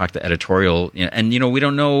must have talked to editorial. And we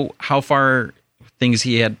don't know how far things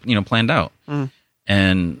he had planned out.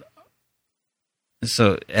 And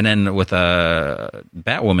so, and then with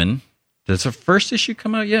Batwoman, does the first issue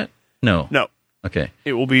come out yet? No. Okay.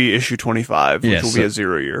 It will be issue 25, which will be a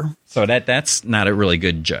 0 year. So that's not a really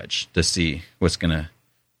good judge to see what's gonna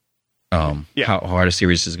how hard a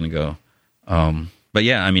series is gonna go. But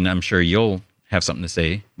yeah, I mean, I'm sure you'll have something to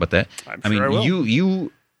say about that. I'm sure I will. You're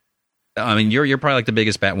probably like the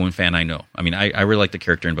biggest Batwoman fan I know. I mean, I really like the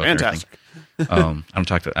character in both. Fantastic. I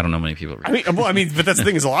don't know many people. But that's the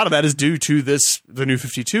thing, is a lot of that is due to the New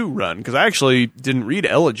 52 run, because I actually didn't read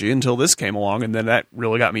Elegy until this came along, and then that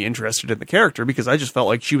really got me interested in the character, because I just felt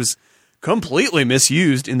like she was completely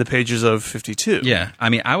misused in the pages of 52. Yeah, I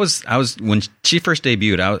mean, I was when she first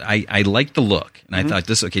debuted, I liked the look, and I thought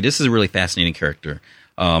this is a really fascinating character.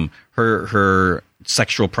 Her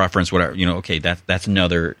sexual preference, whatever, that's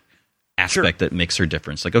another aspect that makes her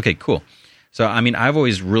difference. Like, okay, cool. So, I mean, I've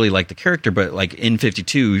always really liked the character, but like in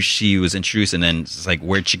 52, she was introduced, and then it's like,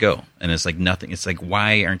 where'd she go? And it's like nothing. It's like,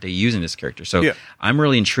 why aren't they using this character? So I'm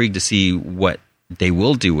really intrigued to see what they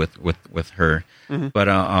will do with her. But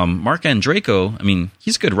Mark Andreyko, I mean,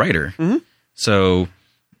 he's a good writer. So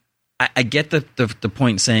I get the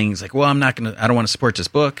point saying, it's like, well, I don't want to support this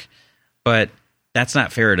book, but that's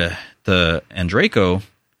not fair to Andreyko.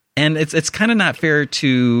 And it's kind of not fair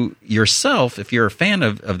to yourself if you're a fan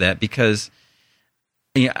of that, because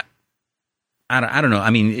I don't know. I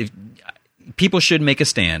mean, if people should make a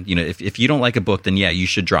stand. If you don't like a book, then you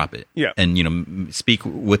should drop it. Yeah. And speak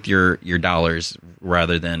with your dollars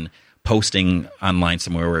rather than posting online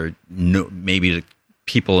somewhere where maybe the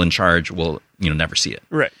people in charge will never see it.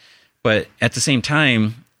 Right. But at the same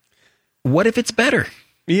time, what if it's better?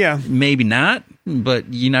 Yeah. Maybe not,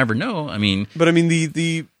 but you never know. I mean,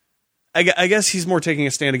 I guess he's more taking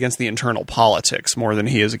a stand against the internal politics more than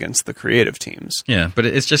he is against the creative teams. Yeah, but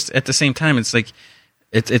it's just at the same time, it's like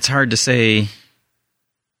it's hard to say,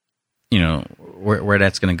 where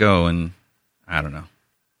that's going to go, and I don't know.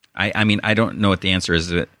 I mean, I don't know what the answer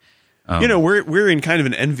is. We're in kind of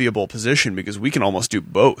an enviable position, because we can almost do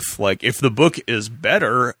both. Like, if the book is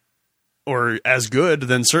better or as good,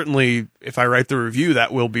 then certainly if I write the review,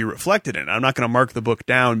 that will be reflected in it. I'm not going to mark the book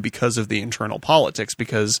down because of the internal politics,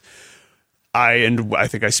 because I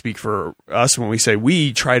think I speak for us when we say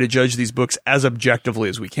we try to judge these books as objectively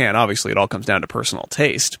as we can. Obviously, it all comes down to personal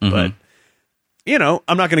taste, but I'm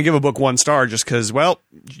not going to give a book 1 star just because, well,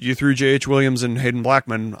 you threw J.H. Williams and Hayden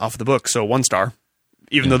Blackman off the book, so 1 star,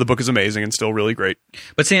 even though the book is amazing and still really great.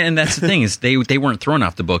 But see, and that's the thing, is they weren't thrown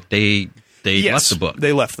off the book. They left the book.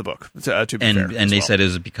 They left the book. To be fair, and they said it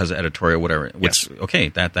was because of editorial, whatever. Which okay,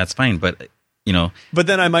 that's fine, but. But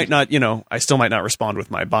then I might not, I still might not respond with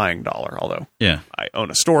my buying dollar, although I own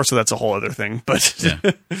a store, so that's a whole other thing. But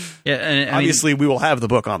and obviously we will have the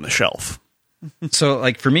book on the shelf. So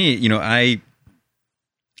like for me,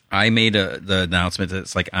 I made the announcement that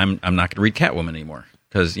it's like, I'm not going to read Catwoman anymore,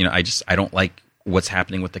 because, I don't like what's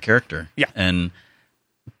happening with the character. Yeah. And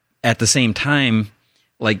at the same time,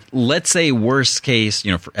 like, let's say worst case,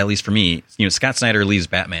 at least for me, Scott Snyder leaves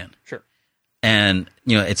Batman. Sure. And,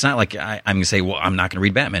 it's not like I'm going to say, well, I'm not going to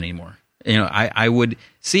read Batman anymore. I would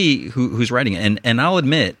see who's writing it. And I'll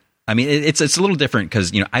admit, I mean, it's a little different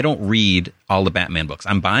because, I don't read all the Batman books.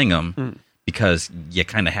 I'm buying them because you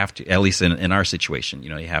kind of have to, at least in our situation,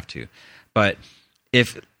 you have to. But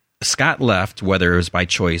if Scott left, whether it was by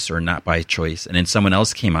choice or not by choice, and then someone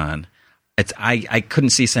else came on, I couldn't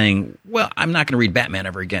see saying, well, I'm not going to read Batman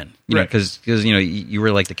ever again, because you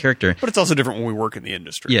really like the character. But it's also different when we work in the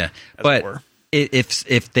industry. Yeah, but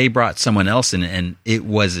if they brought someone else in and it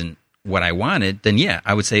wasn't what I wanted, then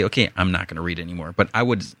I would say, okay, I'm not going to read it anymore. But I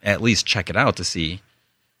would at least check it out to see.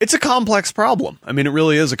 It's a complex problem. I mean, it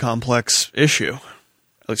really is a complex issue.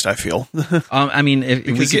 At least I feel. I mean,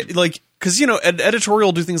 because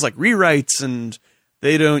editorial do things like rewrites, and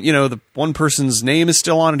they don't, the one person's name is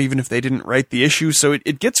still on it, even if they didn't write the issue. So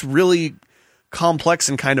it gets really complex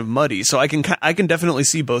and kind of muddy. So I can definitely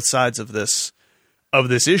see both sides of this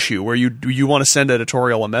issue, where you want to send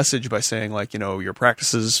editorial a message by saying, like, your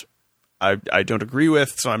practices I don't agree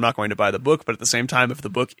with, so I'm not going to buy the book. But at the same time, if the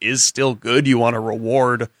book is still good, you want to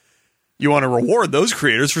reward those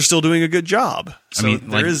creators for still doing a good job. So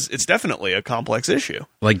it's definitely a complex issue.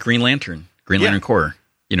 Like Green Lantern Corps.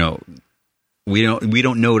 We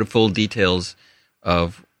don't know the full details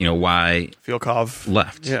of why Fialkov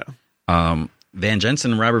left. Yeah. Van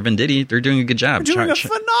Jensen and Robert Venditti, they're doing a good job. They're doing a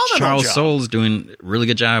phenomenal Charles job. Soule's doing a really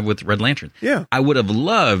good job with Red Lantern. Yeah. I would have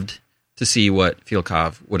loved to see what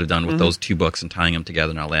Fialkov would have done with those two books and tying them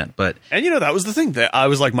together and all that. And that was the thing, that I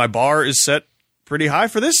was like, my bar is set pretty high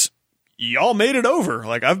for this. Y'all made it over.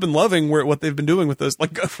 Like, I've been loving what they've been doing with this.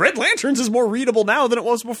 Like, Red Lanterns is more readable now than it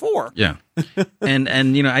was before. Yeah. and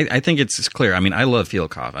I think it's clear. I mean, I love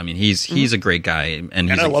Fialkov. I mean, he's a great guy.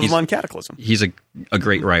 And I love him on Cataclysm. He's a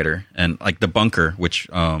great writer. And like The Bunker, which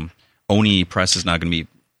Oni Press is now going to be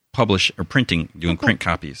doing print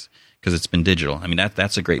copies, because it's been digital. I mean,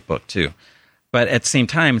 that's a great book too. But at the same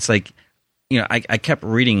time, it's like, I kept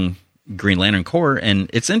reading Green Lantern Corps, and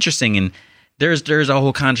it's interesting. And there's a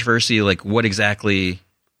whole controversy, like what exactly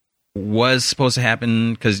was supposed to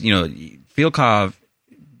happen, because Fialkov,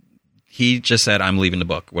 he just said, I'm leaving the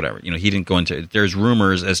book, whatever. He didn't go into it. There's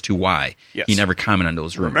rumors as to why. Yes. He never commented on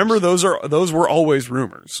those rumors. Remember, those were always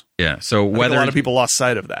rumors. Yeah. So I think a lot of people lost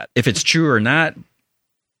sight of that. If it's true or not,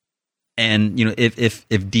 and if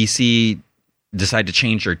DC decide to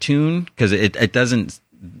change their tune, because it doesn't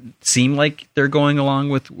seem like they're going along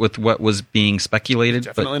with what was being speculated.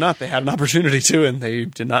 Definitely not. They had an opportunity to, and they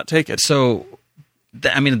did not take it. So,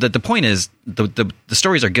 the point is, the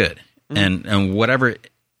stories are good, and whatever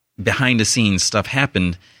behind the scenes stuff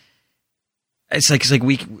happened. It's like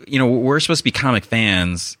we're supposed to be comic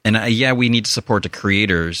fans, and we need to support the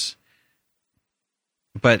creators.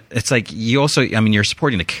 But it's like you also, you're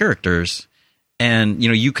supporting the characters, and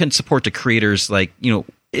you can support the creators. Like,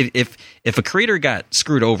 if a creator got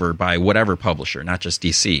screwed over by whatever publisher, not just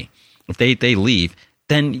DC, if they leave,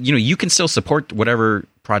 then you can still support whatever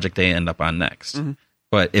project they end up on next. Mm-hmm.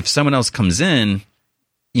 But if someone else comes in,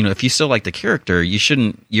 if you still like the character, you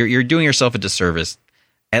shouldn't. You're doing yourself a disservice.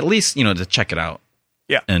 At least to check it out.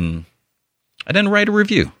 Yeah, and then write a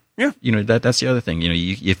review. Yeah, that's the other thing.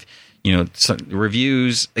 If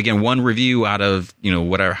reviews, again, one review out of,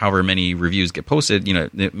 however many reviews get posted,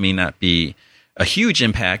 it may not be a huge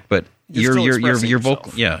impact, but you're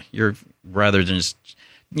vocal. Yeah. You're, rather than just,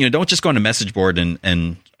 don't just go on a message board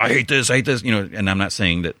and I hate this, and I'm not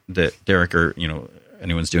saying that Derek or,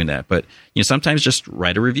 anyone's doing that, but, sometimes just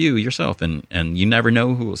write a review yourself, and you never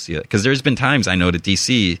know who will see it. Because there's been times I know that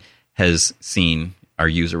DC has seen our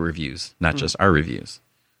user reviews, not just our reviews.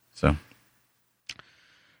 So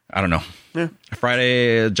I don't know. Yeah.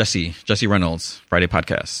 Friday, Jesse Reynolds, Friday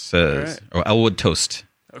podcast says, or Elwood Toast.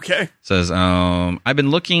 Okay. Says, I've been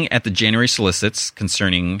looking at the January solicits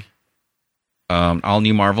concerning all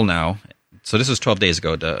new Marvel Now. So this was 12 days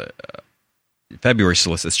ago. The February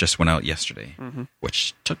solicits just went out yesterday,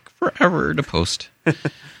 which took forever to post.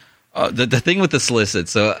 The thing with the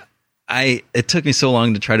solicits, so it took me so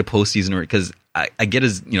long to try to post these, because I get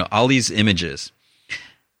all these images,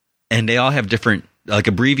 and they all have different, like,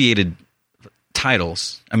 abbreviated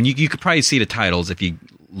titles. I mean, you could probably see the titles if you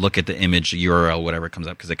look at the image URL, whatever comes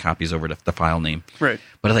up, because it copies over the file name. Right.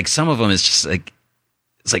 But like some of them, it's just like,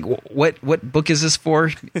 it's like, what book is this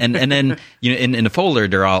for? And then in the folder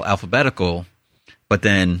they're all alphabetical, but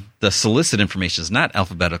then the solicit information is not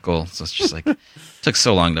alphabetical. So it's just like it took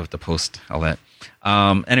so long to post all that.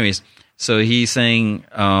 Anyways, so he's saying,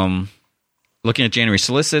 looking at January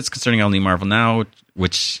solicits concerning all new Marvel Now,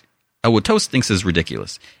 which what Toast thinks is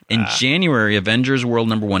ridiculous. In January, Avengers World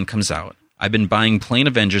 #1 comes out. I've been buying plain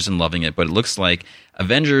Avengers and loving it, but it looks like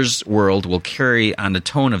Avengers World will carry on the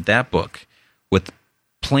tone of that book, with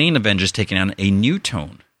plain Avengers taking on a new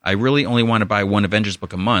tone. I really only want to buy one Avengers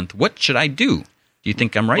book a month. What should I do? Do you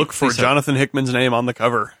think I'm right? Look for Jonathan Hickman's name on the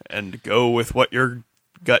cover and go with what your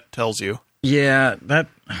gut tells you. Yeah,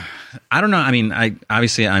 I don't know. I mean,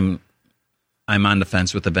 I'm on the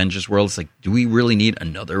fence with Avengers World. It's like, do we really need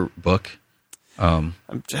another book?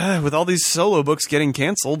 With all these solo books getting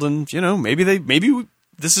canceled, and maybe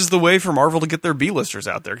this is the way for Marvel to get their B-listers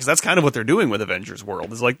out there, because that's kind of what they're doing with Avengers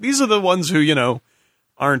World. Is like, these are the ones who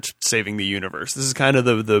aren't saving the universe. This is kind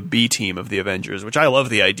of the B team of the Avengers, which I love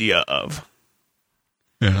the idea of.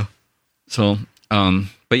 Yeah. So,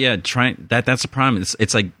 but yeah, that's the problem.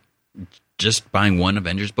 It's like just buying one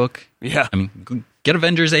Avengers book. Yeah. I mean, get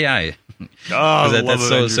Avengers AI. Oh, that's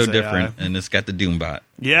so Avengers different, AI. and it's got the Doombot.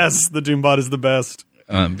 Yes, the Doombot is the best.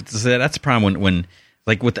 So that's a problem when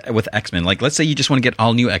like with X-Men. Like, let's say you just want to get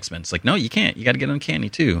all new X-Men. It's like, no, you can't. You got to get Uncanny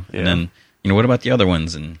too. Yeah. And then, what about the other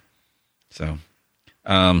ones? And so,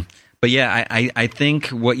 but yeah, I think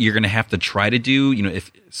what you're going to have to try to do,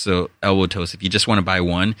 Elwood Toast, if you just want to buy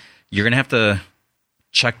one, you're going to have to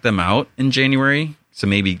check them out in January. So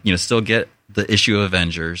maybe, still get the issue of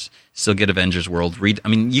Avengers, still get Avengers World.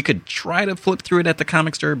 You could try to flip through it at the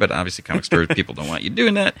comic store, but obviously comic store people don't want you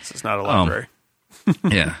doing that. It's not a library.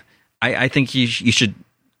 Yeah. I think you should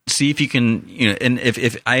see if you can, and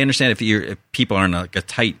if I understand if people are on a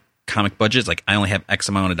tight comic budget, it's like I only have X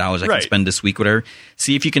amount of dollars I can spend this week, whatever.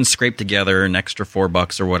 See if you can scrape together an extra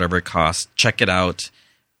 $4 or whatever it costs. Check it out.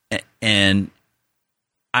 And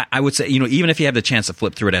I would say, even if you have the chance to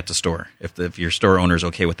flip through it at the store, if your store owner is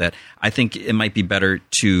okay with that, I think it might be better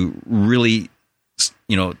to really,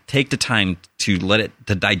 take the time to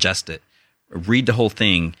to digest it, read the whole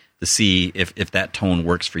thing, to see if that tone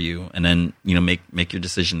works for you, and then make your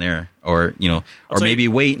decision there, or maybe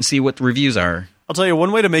wait and see what the reviews are. I'll tell you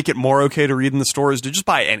one way to make it more okay to read in the store is to just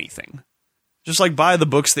buy anything. Just like buy the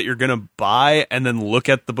books that you're going to buy, and then look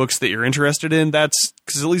at the books that you're interested in. That's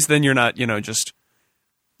because at least then you're not just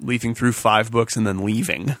leafing through 5 books and then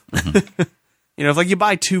leaving. Mm-hmm. If you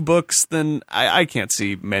buy 2 books, then I can't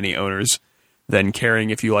see many owners then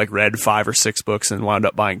caring if you read 5 or 6 books and wound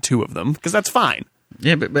up buying 2 of them, because that's fine.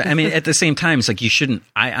 Yeah, but at the same time, it's like you shouldn't.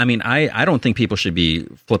 I don't think people should be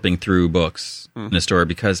flipping through books in a store,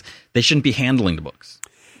 because they shouldn't be handling the books.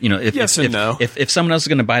 If someone else is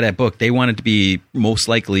going to buy that book, they want it to be most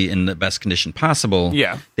likely in the best condition possible.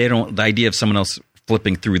 Yeah, they don't. The idea of someone else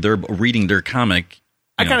flipping through reading their comic.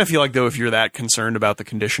 I kind of feel like, though, if you're that concerned about the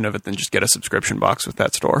condition of it, then just get a subscription box with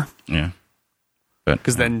that store. Yeah,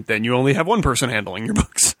 because then you only have one person handling your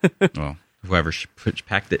books. Well. Whoever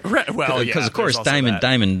packed it, right, well, because of course Diamond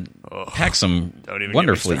packs them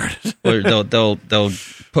wonderfully. they'll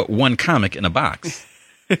put one comic in a box.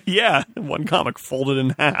 Yeah, one comic folded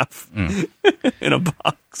in half in a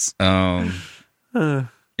box.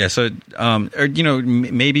 Yeah, so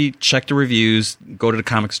maybe check the reviews, go to the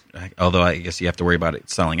comics. Although I guess you have to worry about it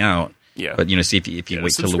selling out. Yeah, but see if you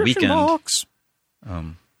wait till the weekend. Box.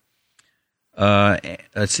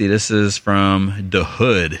 Let's see. This is from The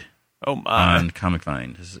Hood. Oh my! On Comic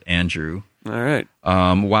Find. This is Andrew. All right.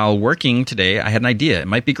 While working today, I had an idea. It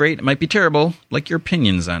might be great. It might be terrible. Like your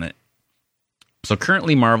opinions on it. So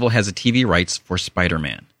currently, Marvel has a TV rights for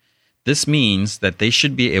Spider-Man. This means that they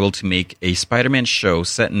should be able to make a Spider-Man show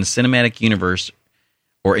set in the cinematic universe,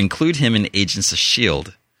 or include him in Agents of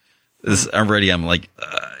S.H.I.E.L.D. This already, I'm like,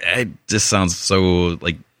 it just sounds so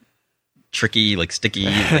tricky, sticky.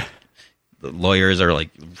 The lawyers are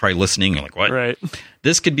probably listening. Like, what? Right.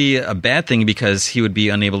 This could be a bad thing because he would be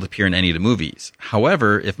unable to appear in any of the movies.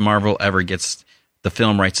 However, if Marvel ever gets the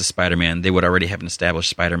film rights to Spider-Man, they would already have an established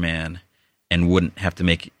Spider-Man and wouldn't have to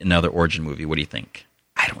make another origin movie. What do you think?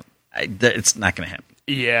 It's not going to happen.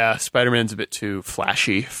 Yeah, Spider-Man's a bit too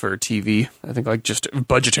flashy for TV. I think just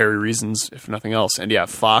budgetary reasons, if nothing else. And yeah,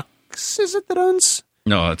 Fox, is it that owns?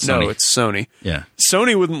 No, it's Sony. No, it's Sony. Yeah.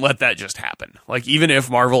 Sony wouldn't let that just happen. Even if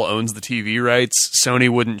Marvel owns the TV rights, Sony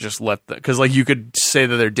wouldn't just let that. Because, you could say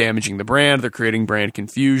that they're damaging the brand, they're creating brand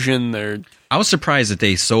confusion. I was surprised that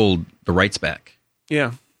they sold the rights back.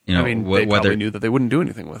 Yeah. They probably knew that they wouldn't do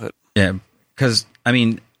anything with it. Yeah. Because,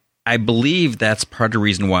 I believe that's part of the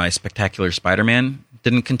reason why Spectacular Spider-Man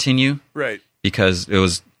didn't continue. Right. Because it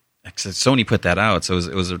was Sony put that out, so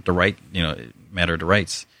it was the right, matter of the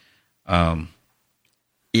rights.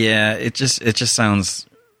 Yeah, it just sounds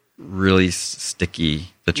really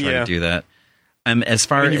sticky to try to do that. As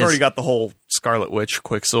far as you've already got the whole Scarlet Witch,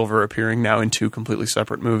 Quicksilver appearing now in 2 completely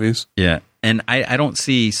separate movies. Yeah, and I don't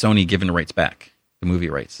see Sony giving the rights back, the movie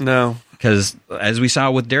rights. No, because as we saw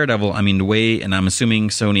with Daredevil, the way, and I'm assuming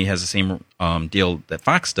Sony has the same deal that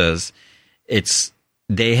Fox does.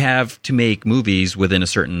 They have to make movies within a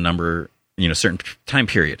certain number, certain time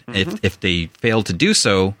period. Mm-hmm. If they fail to do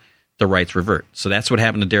so, the rights revert. So that's what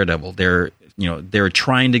happened to Daredevil. They're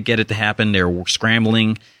trying to get it to happen. They're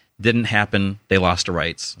scrambling. Didn't happen. They lost the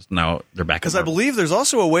rights. Now they're back. Because I believe there's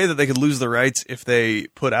also a way that they could lose the rights if they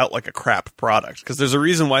put out a crap product. Because there's a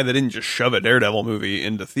reason why they didn't just shove a Daredevil movie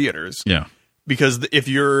into theaters. Yeah. Because if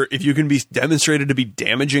you can be demonstrated to be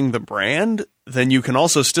damaging the brand, then you can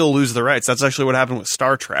also still lose the rights. That's actually what happened with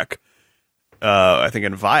Star Trek. I think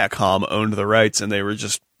Viacom owned the rights, and they were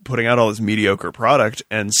just putting out all this mediocre product,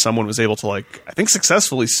 and someone was able to I think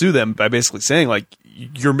successfully sue them by basically saying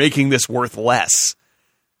you're making this worth less.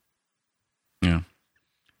 Yeah.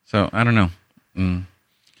 So I don't know.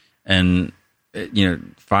 And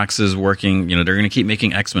Fox is working, they're going to keep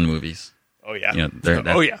making X-Men movies.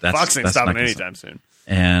 Oh yeah. That's Fox ain't not stopping gonna anytime soon.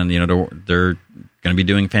 And they're going to be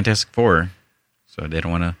doing Fantastic Four, so they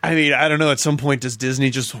don't want to. I mean, I don't know. At some point, does Disney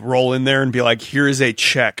just roll in there and be like, "Here is a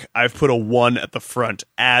check. I've put a 1 at the front.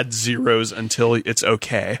 Add zeros until it's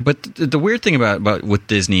okay." But the weird thing about with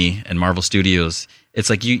Disney and Marvel Studios, it's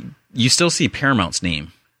like you still see Paramount's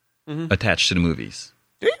name attached to the movies.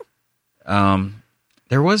 Do you?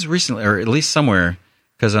 There was recently, or at least somewhere,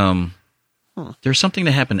 because there's something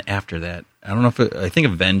that happened after that. I don't know if I think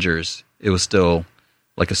Avengers. It was still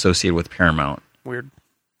like associated with Paramount. Weird.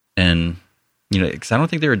 And because I don't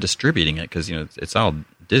think they were distributing it because it's all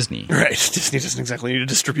Disney. Right. Disney doesn't exactly need a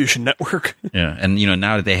distribution network. Yeah, and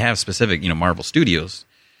now that they have specific Marvel Studios.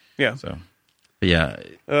 Yeah. So, but yeah.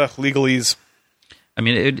 Legalese. I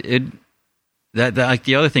mean, that like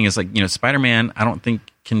the other thing is like Spider-Man. I don't think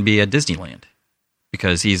can be at Disneyland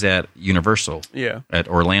because he's at Universal. Yeah. At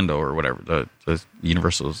Orlando or whatever the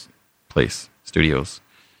Universal's place studios.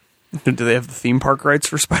 Do they have the theme park rights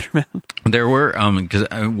for Spider-Man? There were because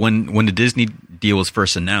when the Disney deal was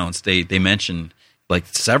first announced, they mentioned like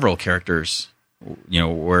several characters,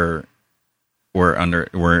 were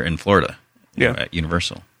in Florida, at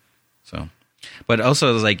Universal. So, but also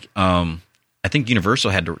it was like I think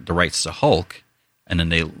Universal had the rights to Hulk, and then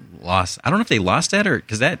they lost. I don't know if they lost that or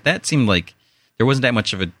because that seemed like there wasn't that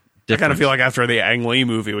much of a difference. I kind of feel like after the Ang Lee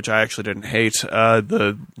movie, which I actually didn't hate,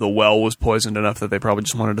 the well was poisoned enough that they probably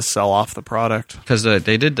just wanted to sell off the product. Because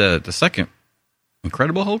they did the second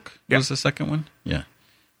Incredible Hulk was Yeah. the second one, yeah,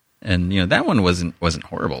 and that one wasn't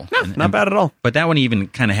horrible, No, not bad at all. But that one even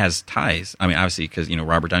kind of has ties. I mean, obviously because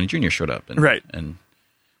Robert Downey Jr. showed up, and, Right. and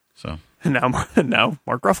so And now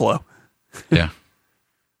Mark Ruffalo. yeah,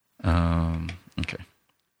 okay.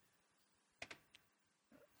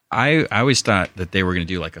 I always thought that they were going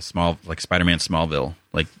to do like like Spider-Man Smallville,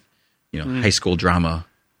 like high school drama,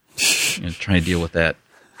 trying to deal with that.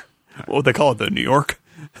 What would they call it? The New York?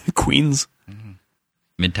 Queens?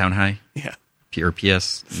 Midtown High, Yeah. or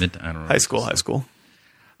PS I don't know. High school.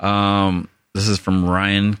 This is from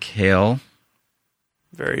Ryan Kale.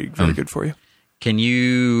 Very, very good for you. Can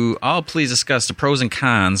you all please discuss the pros and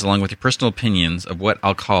cons along with your personal opinions of what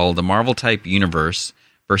I'll call the Marvel type universe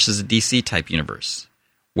versus the DC type universe?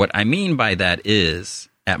 What I mean by that is,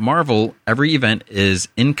 at Marvel, every event is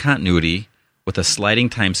in continuity with a sliding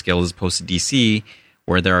timescale as opposed to DC,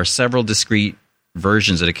 where there are several discrete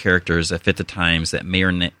versions of the characters that fit the times that may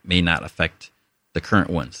or may not affect the current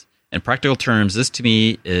ones. In practical terms, this to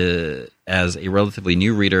me, as a relatively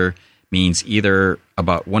new reader, means either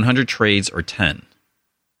about 100 trades or 10.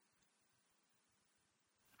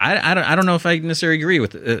 I don't know if I necessarily agree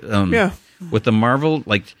with with the Marvel,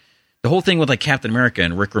 like the whole thing with like Captain America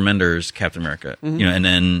and Rick Remender's Captain America, and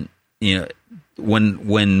then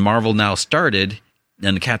when Marvel now started,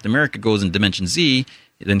 then Captain America goes in Dimension Z,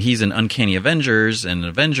 then he's in Uncanny Avengers, and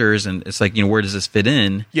it's like where does this fit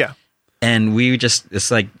in? Yeah, and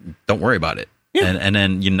it's like don't worry about it. Yeah. And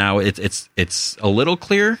then now it's a little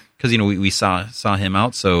clear because we saw him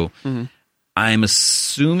out, so I'm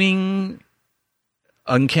assuming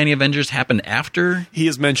Uncanny Avengers happened after he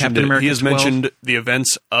has mentioned Captain America. He has 12. mentioned the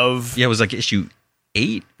events of it was like issue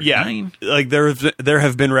 8 or 9. Like there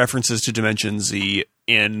have been references to Dimension Z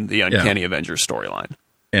in the Uncanny Avengers storyline.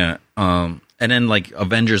 Yeah, and then like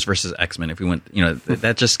Avengers versus X-Men. If we went,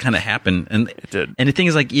 that just kind of happened, and it did. And the thing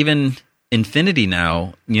is, like even Infinity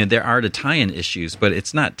now, there are the tie-in issues, but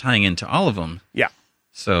it's not tying into all of them. Yeah.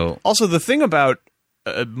 So also the thing about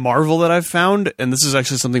Marvel that I've found, and this is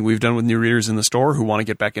actually something we've done with new readers in the store who want to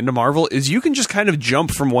get back into Marvel, is you can just kind of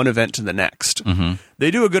jump from one event to the next.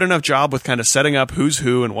 They do a good enough job with kind of setting up who's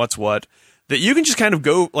who and what's what that you can just kind of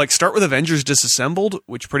go like start with Avengers Disassembled,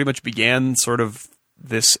 which pretty much began sort of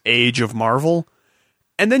this age of Marvel,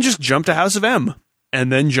 and then just jump to House of M,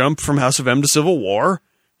 and then jump from House of M to Civil War.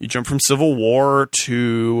 You jump from Civil War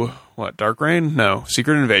to what? Dark Reign? No,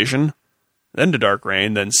 Secret Invasion. Then to Dark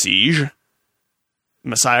Reign, then Siege.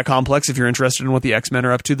 Messiah Complex, if you're interested in what the X-Men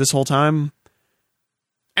are up to this whole time.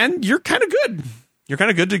 And you're kind of good. You're kind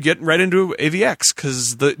of good to get right into AVX,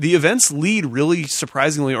 because the events lead really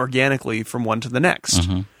surprisingly organically from one to the next.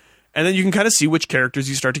 And then you can kind of see which characters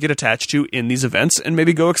you start to get attached to in these events and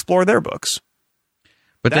maybe go explore their books.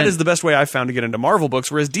 But that is the best way I've found to get into Marvel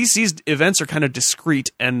books, whereas DC's events are kind of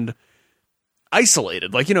discrete and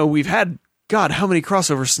isolated. Like, we've had... God, how many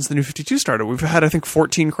crossovers since the New 52 started? We've had, I think,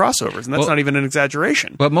 14 crossovers, and that's not even an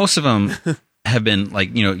exaggeration. But most of them have been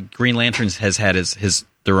like, Green Lanterns has had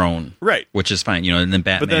their own, right? Which is fine, and then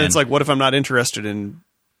Batman. But then it's like, what if I'm not interested in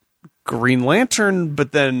Green Lantern?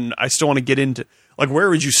 But then I still want to get into where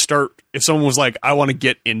would you start if someone was like, I want to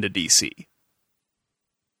get into DC?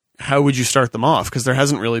 how would you start them off? Because there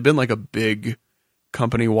hasn't really been like a big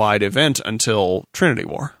company-wide event until Trinity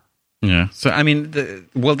War. Yeah. So I mean,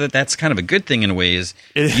 that's kind of a good thing in a way. Is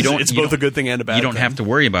It's both a good thing and a bad thing. You don't have to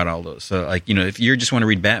worry about all those. So like, if you just want to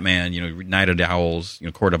read Batman, read Night of the Owls,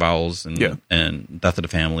 Court of Owls, and Death of the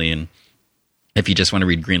Family, and if you just want to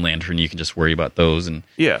read Green Lantern, you can just worry about those. And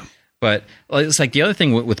but it's like the other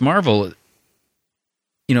thing with Marvel.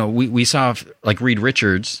 We saw like Reed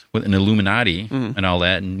Richards with an Illuminati and all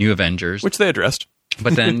that, and New Avengers, which they addressed.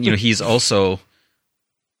 But then he's also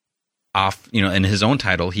off, in his own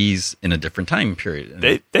title, he's in a different time period.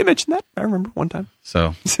 They mentioned that. I remember one time.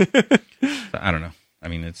 So I don't know. I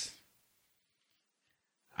mean, it's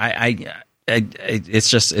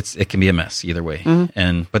it can be a mess either way.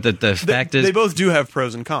 But the fact is, they both do have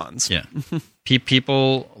pros and cons. Yeah,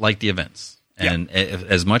 people like the events, and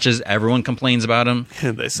as much as everyone complains about them,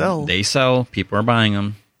 they sell. They sell. People are buying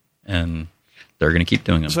them, and they're going to keep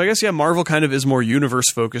doing them. So I guess, Marvel kind of is more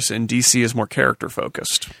universe-focused and DC is more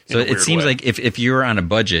character-focused. So it seems like if you're on a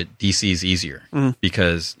budget, DC is easier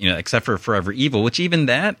because, except for Forever Evil, which even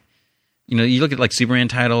that, you look at like Superman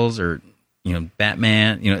titles or,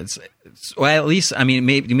 Batman, well, at least, I mean,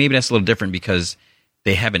 maybe that's a little different because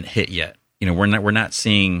they haven't hit yet. We're not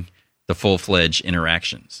seeing the full-fledged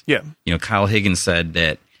interactions. Yeah. Kyle Higgins said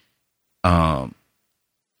that I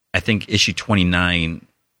think issue 29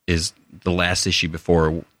 is the last issue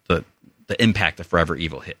before the impact of Forever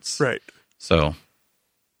Evil hits. Right. So,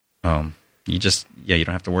 you don't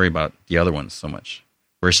have to worry about the other ones so much.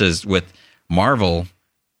 Versus with Marvel,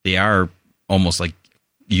 they are almost like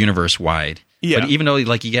universe wide. Yeah. But even though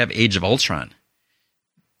like you have Age of Ultron,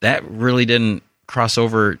 that really didn't cross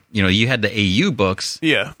over. You had the AU books.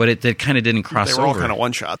 Yeah. But it kind of didn't cross over. They were all kind of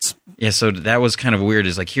one shots. Yeah. So that was kind of weird.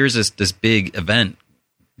 Is like here's this big event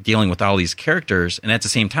dealing with all these characters, and at the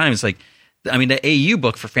same time, it's like, I mean, the AU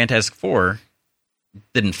book for Fantastic Four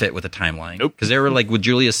didn't fit with the timeline. Nope. Because they were like with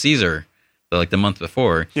Julius Caesar, the month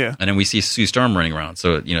before. Yeah. And then we see Sue Storm running around.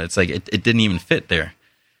 So, it's like, it didn't even fit there.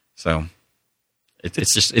 So,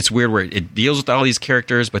 it's weird where it deals with all these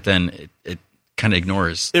characters, but then it kind of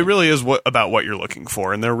ignores. It really is about what you're looking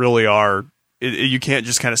for. And there really are, you can't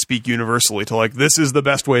just kind of speak universally to like, this is the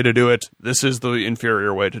best way to do it. This is the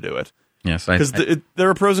inferior way to do it. Yes, because there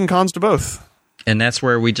are pros and cons to both, and that's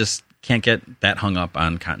where we just can't get that hung up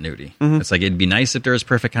on continuity. It's like it'd be nice if there was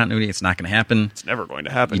perfect continuity. It's not going to happen. It's never going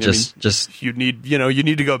to happen. You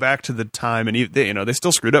need to go back to the time, and they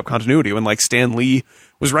still screwed up continuity when like Stan Lee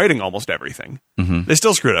was writing almost everything. They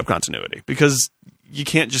still screwed up continuity because you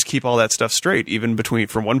can't just keep all that stuff straight, even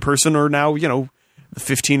from one person or now the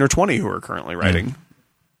 15 or 20 who are currently writing.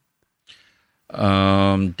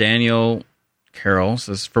 Daniel Carroll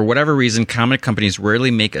says, for whatever reason, comic companies rarely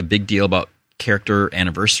make a big deal about character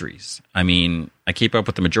anniversaries. I mean, I keep up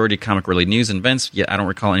with the majority of comic-related news and events, yet I don't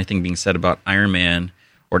recall anything being said about Iron Man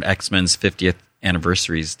or X-Men's 50th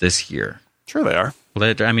anniversaries this year. Sure they are.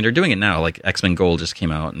 Well, they're doing it now. Like X-Men Gold just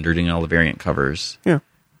came out, and they're doing all the variant covers. Yeah.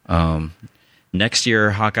 Next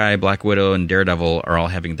year, Hawkeye, Black Widow, and Daredevil are all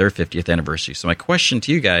having their 50th anniversary. So my question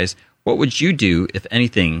to you guys, what would you do, if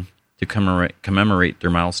anything, to commemorate their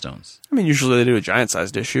milestones? I mean, usually they do a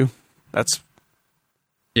giant-sized issue. That's...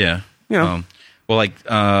 Yeah. Well,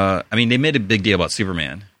 I mean, they made a big deal about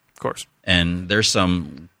Superman. Of course. And there's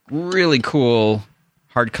some really cool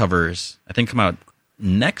hardcovers, I think come out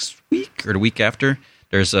next week or the week after.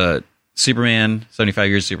 There's a Superman, 75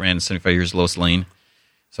 Years Superman, 75 Years Lois Lane.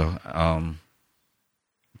 So,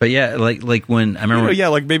 but yeah, like when I remember...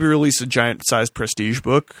 like maybe release a giant-sized prestige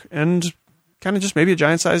book and kind of just maybe a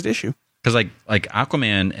giant-sized issue. Because like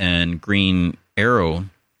Aquaman and Green Arrow,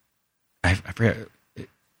 I forget if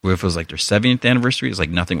it was like their 70th anniversary. It's like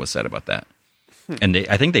nothing was said about that, and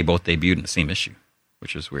I think they both debuted in the same issue,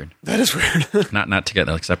 which was weird. That is weird. not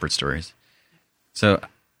together, like separate stories. So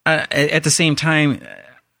at the same time,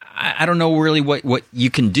 I don't know really what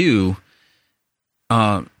you can do,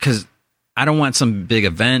 because I don't want some big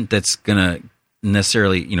event that's gonna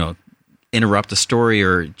necessarily interrupt the story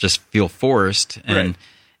or just feel forced,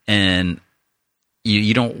 and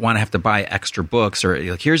you don't want to have to buy extra books or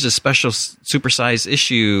like here's a special supersized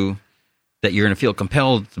issue that you're going to feel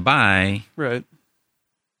compelled to buy. Right.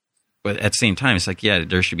 But at the same time, it's like,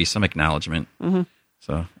 there should be some acknowledgement.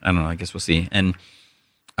 So I don't know. I guess we'll see. And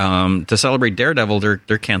to celebrate Daredevil, they're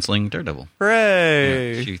canceling Daredevil.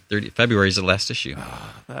 Hooray! Yeah, February is the last issue.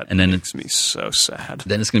 That makes me so sad.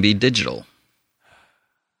 Then it's going to be digital.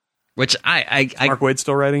 Which Mark Waid's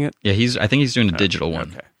still writing it? Yeah, I think he's doing a digital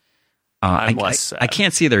one. Okay. I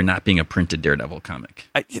can't see there not being a printed Daredevil comic.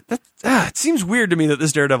 It seems weird to me that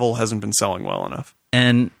this Daredevil hasn't been selling well enough.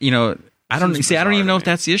 And, I don't Seems see. I don't bizarre even know to if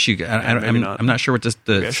me. that's the issue. maybe not. I'm not sure what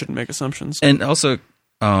Maybe I shouldn't make assumptions. And also,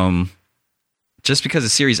 just because the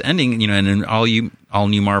series ending, and in all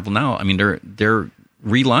new Marvel now, I mean, they're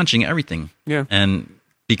relaunching everything. Yeah. And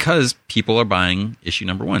because people are buying issue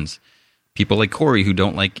number 1s, people like Corey who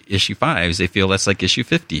don't like issue 5s, they feel that's like issue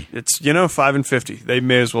 50. It's 5 and 50. They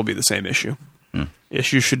may as well be the same issue.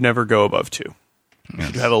 Issues should never go above 2. You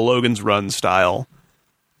should have a Logan's Run style.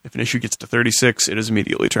 If an issue gets to 36, it is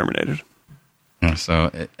immediately terminated. So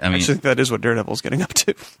I think that is what Daredevil's getting up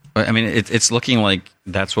to. I mean, it's looking like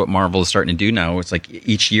that's what Marvel is starting to do now. It's like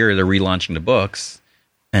each year they're relaunching the books,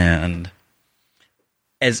 and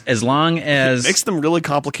as long as It makes them really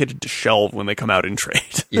complicated to shelve when they come out in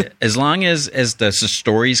trade. yeah, as long as the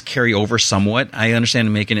stories carry over somewhat, I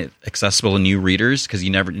understand making it accessible to new readers because you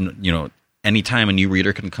never, anytime a new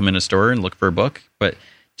reader can come in a store and look for a book, but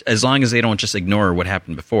as long as they don't just ignore what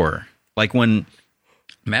happened before, like when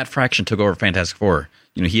Matt Fraction took over Fantastic Four,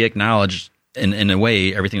 he acknowledged in a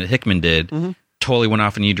way everything that Hickman did. Totally went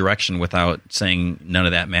off in a new direction without saying none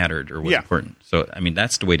of that mattered or was important. So, I mean,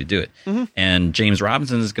 that's the way to do it. And James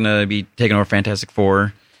Robinson is going to be taking over Fantastic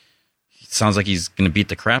Four. It sounds like he's going to beat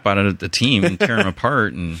the crap out of the team and tear them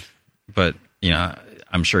apart. But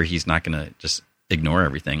I'm sure he's not going to just ignore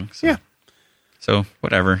everything. So. Yeah. So,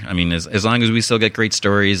 whatever. I mean, as long as we still get great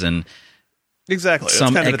stories and Exactly. That's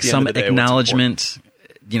some kind of at the end of the day what's acknowledgement,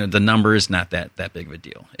 the number is not that big of a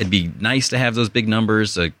deal. It'd be nice to have those big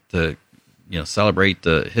numbers to celebrate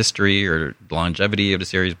the history or the longevity of the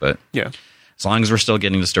series, but as long as we're still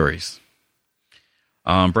getting the stories.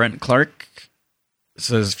 Brent Clark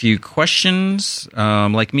says a few questions.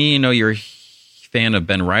 Like me, you're a fan of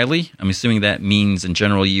Ben Reilly. I'm assuming that means in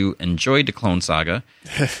general you enjoyed the Clone Saga,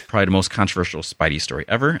 probably the most controversial Spidey story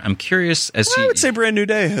ever. I'm curious as to... I would say Brand New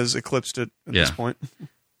Day has eclipsed it at this point.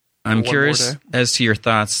 I'm curious as to your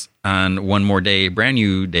thoughts on One More Day, Brand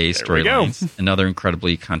New Day storylines, another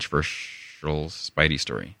incredibly controversial Spidey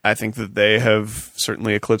story. I think that they have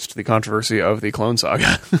certainly eclipsed the controversy of the Clone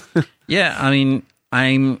Saga. Yeah, I mean,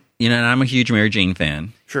 I'm a huge Mary Jane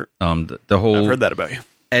fan. Sure. The whole I've heard that about you.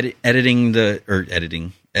 Editing the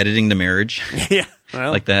marriage. Yeah.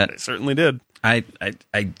 Well, like that. It certainly did. I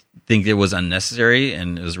think it was unnecessary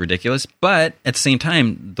and it was ridiculous. But at the same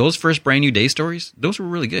time, those first Brand New Day stories, those were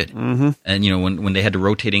really good. Mm-hmm. And when they had the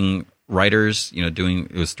rotating writers, doing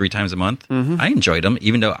it was 3 times a month, I enjoyed them.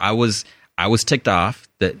 Even though I was ticked off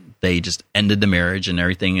that they just ended the marriage and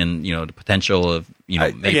everything, and the potential of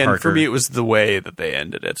May again, Parker. for me, it was the way that they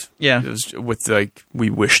ended it. Yeah, it was with we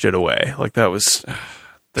wished it away. Like that was.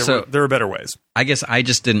 There were better ways. I guess I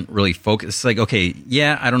just didn't really focus. It's like, okay,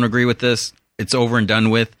 yeah, I don't agree with this. It's over and done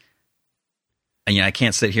with. And I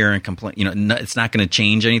can't sit here and complain. It's not going to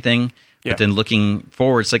change anything. Yeah. But then looking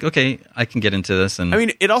forward, it's like, okay, I can get into this. And I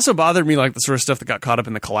mean, it also bothered me, like the sort of stuff that got caught up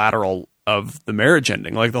in the collateral of the marriage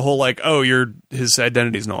ending, like the whole his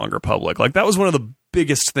identity is no longer public. Like that was one of the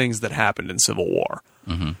biggest things that happened in Civil War.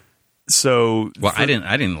 Mm-hmm. So, I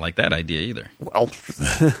didn't like that idea either. Well,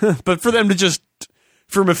 but for them to just.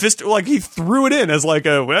 For Mephisto, he threw it in as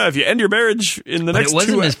if you end your marriage in the next 2 But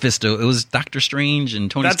it wasn't Mephisto. It was Doctor Strange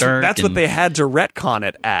and Tony Stark. That's what they had to retcon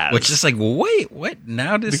it as. Which is wait, what?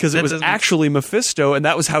 Now because it was actually Mephisto, and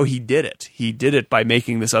that was how he did it. He did it by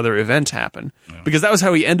making this other event happen. Yeah. Because that was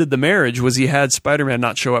how he ended the marriage. Was he had Spider-Man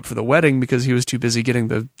not show up for the wedding because he was too busy getting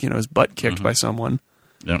his butt kicked by someone.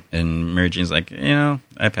 Yeah, and Mary Jane's like,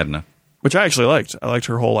 I've had enough. Which I actually liked. I liked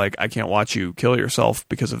her whole I can't watch you kill yourself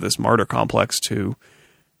because of this martyr complex to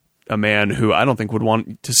a man who I don't think would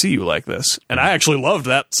want to see you like this. And I actually loved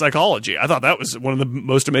that psychology. I thought that was one of the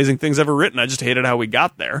most amazing things ever written. I just hated how we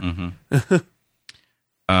got there. Mm-hmm.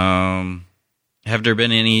 Have there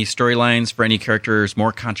been any storylines for any characters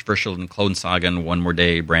more controversial than Clone Saga and One More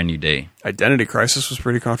Day, Brand New Day? Identity Crisis was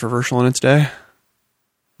pretty controversial in its day.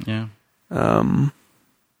 Yeah. I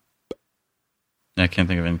can't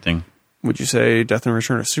think of anything. Would you say Death and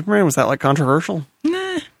Return of Superman? Was that controversial?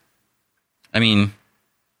 Nah. I mean...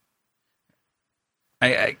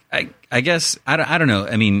 I guess I don't know.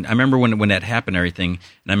 I mean, I remember when that happened, and everything,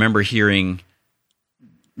 and I remember hearing,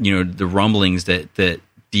 the rumblings that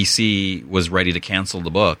DC was ready to cancel the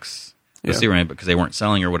books, Superman, because they weren't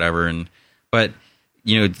selling or whatever. But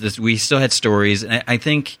we still had stories, and I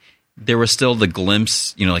think there was still the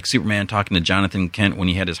glimpse, like Superman talking to Jonathan Kent when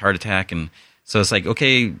he had his heart attack, and so it's like,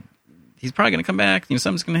 okay, he's probably going to come back.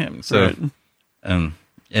 Something's going to happen. So, right.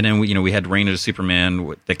 And then we had Reign of the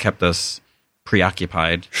Superman that kept us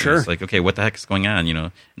preoccupied. Sure. It's like, okay, what the heck is going on?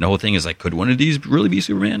 And the whole thing is like, could one of these really be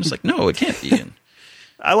Superman? It's like, no, it can't be.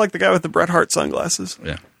 I like the guy with the Bret Hart sunglasses.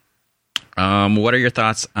 Yeah. What are your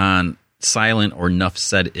thoughts on silent or enough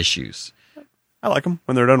said issues? I like them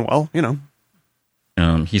when they're done well. You know.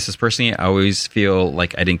 He says, personally, I always feel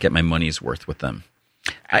like I didn't get my money's worth with them.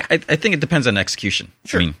 I think it depends on execution.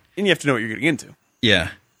 Sure. I mean, and you have to know what you're getting into.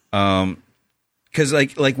 yeah. Because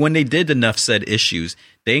like when they did the Enough Said issues,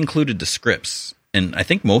 they included the scripts, and I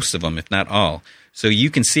think most of them, if not all. So you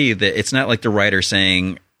can see that it's not like the writer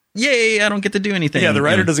saying, "Yay, I don't get to do anything." Yeah, the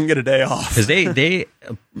writer doesn't get a day off. Because they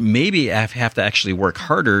maybe have to actually work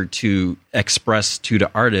harder to express to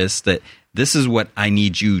the artist that this is what I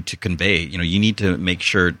need you to convey. You know, you need to make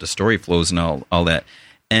sure the story flows and all that.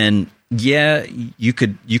 And yeah, you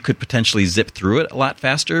could potentially zip through it a lot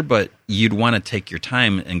faster, but you'd want to take your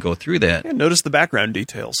time and go through that. Yeah, notice the background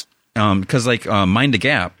details. Because like Mind the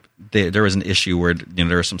Gap, there was an issue where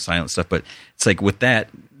there was some silent stuff, but it's like with that,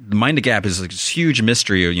 Mind the Gap is like this huge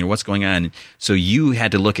mystery of what's going on. So you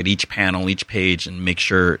had to look at each panel, each page, and make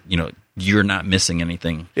sure you're not missing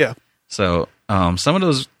anything. Yeah. So some of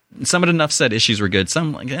the Enough Said issues were good.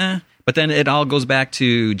 Some like but then it all goes back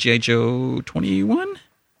to G.I. Joe 21.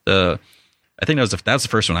 I think that was the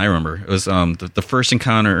first one I remember. It was the first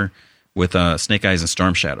encounter with Snake Eyes and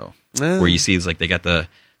Storm Shadow, where you see it's like they got the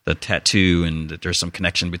tattoo and that there's some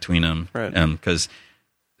connection between them. Right. Because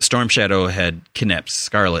Storm Shadow had kidnapped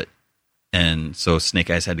Scarlet, and so Snake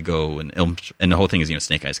Eyes had to go, and the whole thing is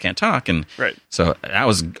Snake Eyes can't talk, and right. So that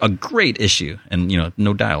was a great issue, and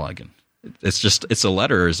no dialogue, and it's the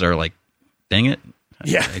letters that are like, dang it,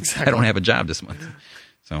 yeah, exactly. I don't have a job this month,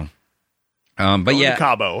 so. But yeah,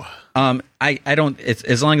 Cabo. I don't. It's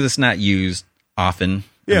as long as it's not used often.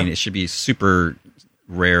 Yeah. I mean, it should be super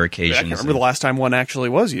rare I occasions. can't remember the last time one actually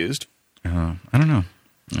was used. I don't know.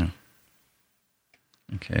 No.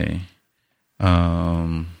 Okay. It's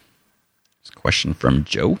a question from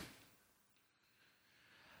Joe.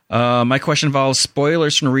 My question involves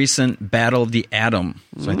spoilers from the recent Battle of the Atom,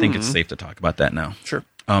 so I think it's safe to talk about that now. Sure.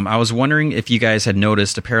 I was wondering if you guys had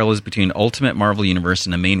noticed the parallels between Ultimate Marvel Universe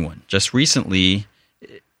and the main one. Just recently,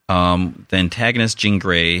 the antagonist Jean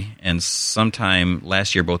Grey, and sometime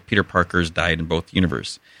last year, both Peter Parkers died in both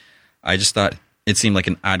universes. I just thought it seemed like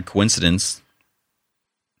an odd coincidence.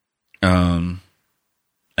 Wait,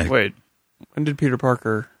 when did Peter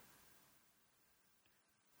Parker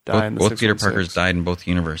die in the both Peter 616? Parkers died in both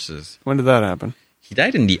universes. When did that happen? He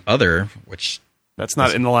died in the other, which... That's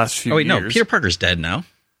not in the last few years. Oh, wait, no. Peter Parker's dead now.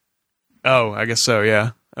 Oh, I guess so,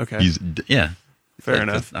 yeah. Okay. Yeah. Fair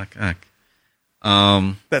enough.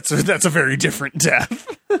 That's a very different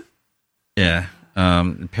death. Yeah.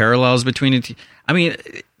 Parallels between the two. I mean,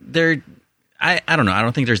 I don't know. I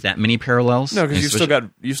don't think there's that many parallels. No, because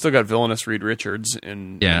you've still got villainous Reed Richards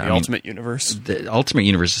in the Ultimate Universe. The Ultimate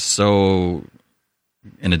Universe is so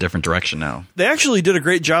in a different direction now. They actually did a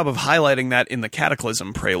great job of highlighting that in the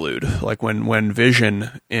Cataclysm prelude. Like when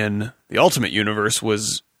Vision in the Ultimate Universe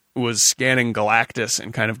was scanning Galactus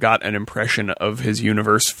and kind of got an impression of his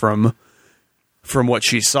universe from what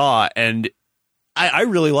she saw. And I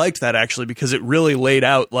really liked that, actually, because it really laid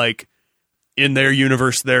out, like, in their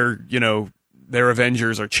universe, their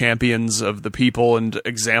Avengers are champions of the people and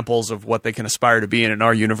examples of what they can aspire to be. And in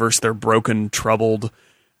our universe, they're broken, troubled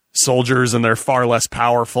soldiers, and they're far less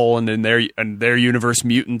powerful. And in their universe,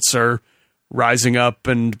 mutants are rising up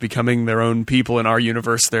and becoming their own people. In our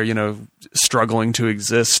universe, they're struggling to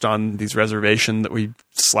exist on these reservations that we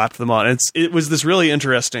slapped them on. It was this really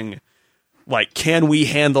interesting, like, can we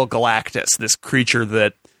handle Galactus, this creature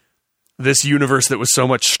that this universe that was so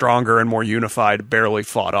much stronger and more unified barely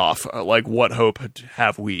fought off? Like, what hope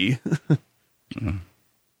have we?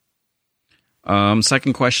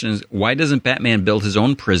 Second question is, why doesn't Batman build his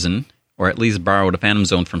own prison, or at least borrow the Phantom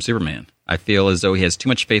Zone from Superman? I feel as though he has too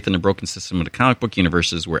much faith in the broken system of the comic book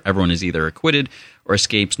universes where everyone is either acquitted or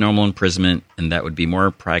escapes normal imprisonment, and that would be a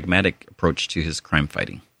more pragmatic approach to his crime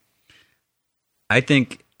fighting. I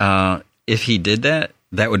think if he did that,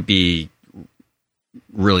 that would be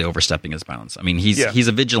really overstepping his bounds. I mean, he's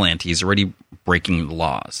a vigilante. He's already breaking the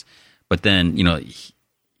laws. But then,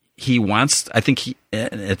 he wants, I think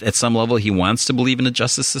at some level, he wants to believe in the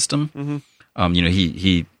justice system. Mm-hmm.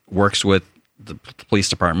 He works with the police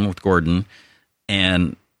department, with Gordon,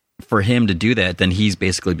 and for him to do that, then he's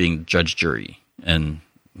basically being judge, jury, and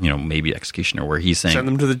maybe executioner, where he's saying, send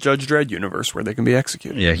them to the Judge Dredd universe where they can be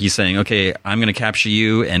executed. Yeah, he's saying, okay, I'm going to capture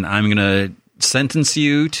you, and I'm going to sentence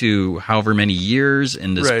you to however many years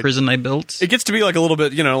in this prison I built. It gets to be like a little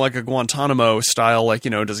bit, like a Guantanamo style, like,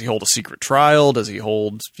 does he hold a secret trial? Does he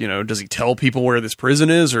hold, does he tell people where this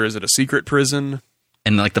prison is, or is it a secret prison?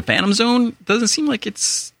 And like the Phantom Zone doesn't seem like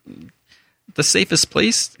it's the safest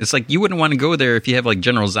place? It's like you wouldn't want to go there if you have like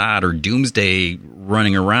General Zod or Doomsday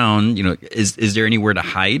running around. You know, is there anywhere to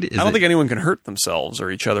hide? I don't think anyone can hurt themselves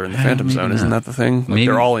or each other in the Phantom Zone. Isn't that the thing? Like Maybe,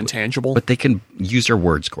 they're all intangible. but they can use their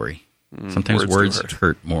words, Corey. Sometimes words words do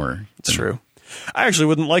hurt more. It's true. I actually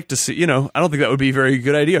wouldn't like to see. I don't think that would be a very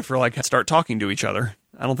good idea for like start talking to each other.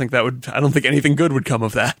 I don't think anything good would come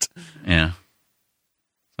of that. Yeah.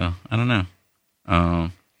 So I don't know.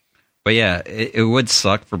 But yeah, it would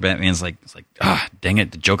suck for Batman's like, it's like, dang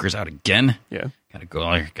it, the Joker's out again. Yeah. Gotta go,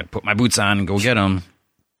 gotta put my boots on and go get him.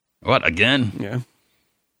 What, again? Yeah.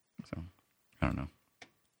 So, I don't know.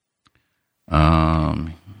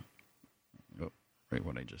 Right,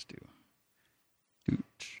 what I just do.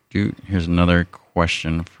 Here's another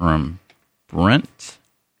question from Brent.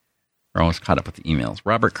 We're almost caught up with the emails.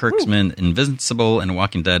 Robert Kirkman, Invincible and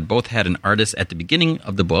Walking Dead both had an artist at the beginning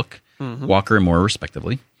of the book, Walker and Moore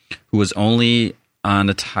respectively, who was only on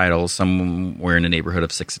the title somewhere in the neighborhood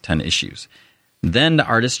of 6 to 10 issues. Then the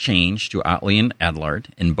artist changed to Otley and Adlard.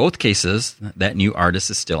 In both cases, that new artist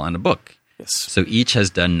is still on the book. Yes. So each has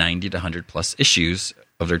done 90 to 100 plus issues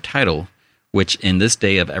of their title, which in this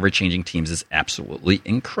day of ever-changing teams is absolutely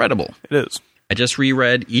incredible. It is. I just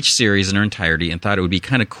reread each series in their entirety and thought it would be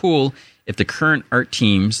kind of cool if the current art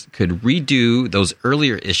teams could redo those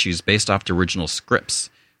earlier issues based off the original scripts.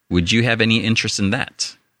 Would you have any interest in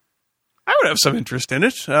that? I would have some interest in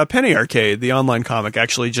it. Penny Arcade, the online comic,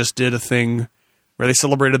 actually just did a thing where they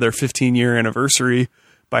celebrated their 15-year anniversary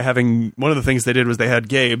by having, one of the things they did was they had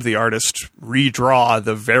Gabe, the artist, redraw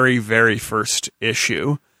the very, very first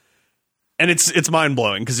issue. And it's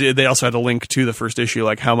mind-blowing because they also had a link to the first issue,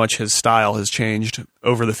 like how much his style has changed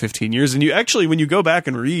over the 15 years. And you actually, when you go back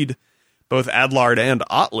and read both Adlard and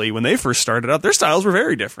Otley, when they first started out, their styles were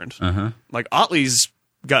very different. Like Otley's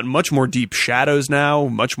got much more deep shadows now,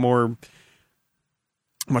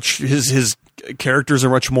 his characters are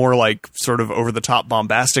much more like sort of over-the-top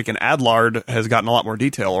bombastic, and Adlard has gotten a lot more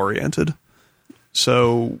detail-oriented.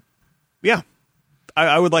 So, yeah.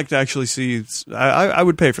 I would like to actually see... I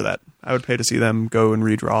would pay for that. I would pay to see them go and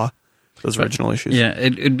redraw those original issues. Yeah,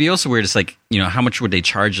 it'd be also weird. It's like, how much would they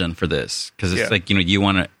charge them for this? Because it's like, you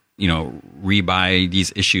want to, rebuy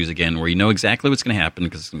these issues again where you know exactly what's going to happen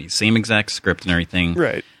because it's going to be the same exact script and everything.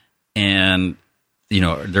 Right. And,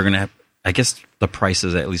 they're going to have... I guess the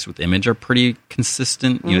prices, at least with Image, are pretty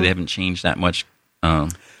consistent. They haven't changed that much. I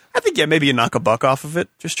think, maybe you knock $1 off of it.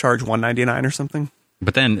 Just charge $1.99 or something.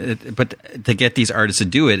 But then, to get these artists to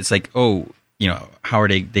do it, it's like, how are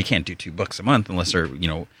they? They can't do $2 a month unless they're,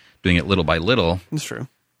 doing it little by little. That's true.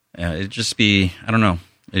 It'd just be, I don't know.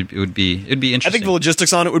 It'd be interesting. I think the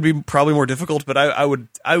logistics on it would be probably more difficult, but I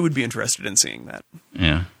would be interested in seeing that.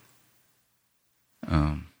 Yeah.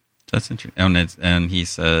 That's interesting. And he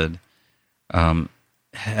said,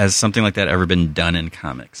 has something like that ever been done in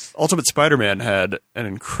comics? Ultimate Spider-Man had an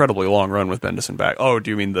incredibly long run with Bendis and back. Oh,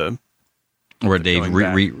 do you mean where they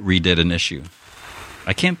redid an issue?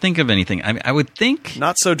 I can't think of anything. I would think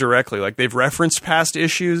not so directly. Like they've referenced past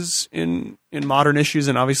issues in modern issues,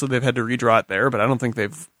 and obviously they've had to redraw it there. But I don't think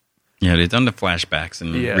they've. Yeah, they've done the flashbacks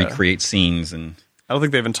and recreate scenes, and I don't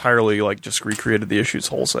think they've entirely just recreated the issues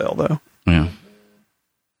wholesale, though. Yeah.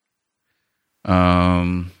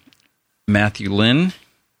 Matthew Lynn,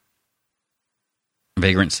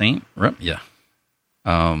 Vagrant Saint. Yeah.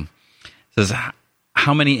 Says,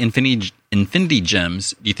 how many Infinity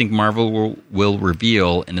Gems do you think Marvel will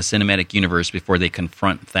reveal in the cinematic universe before they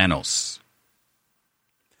confront Thanos?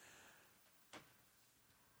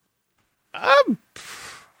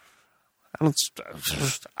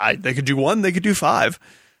 They could do 1. They could do 5.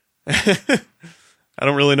 I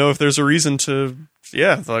don't really know if there's a reason to.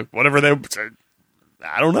 Yeah, like whatever they.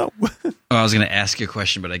 I don't know. I was going to ask you a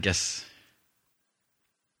question, but I guess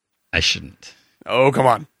I shouldn't. Oh, come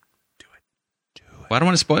on. Do it. Well, I don't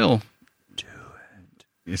want to spoil. Do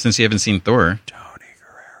it. Since you haven't seen Thor. Tony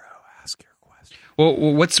Guerrero, ask your question.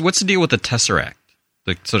 Well, what's the deal with the Tesseract?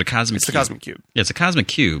 The cosmic. It's the cosmic cube. Yeah, it's a cosmic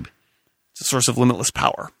cube. It's a source of limitless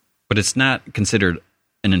power. But it's not considered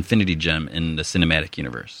an Infinity Gem in the cinematic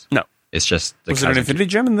universe. No. It's just the Was it an Infinity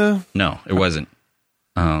Gem in the... No, it wasn't.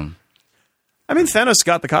 I mean, Thanos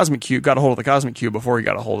got a hold of the Cosmic Cube before he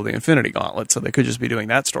got a hold of the Infinity Gauntlet, so they could just be doing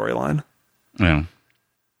that storyline. Yeah.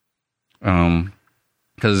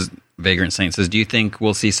 Because Vagrant Saint says, do you think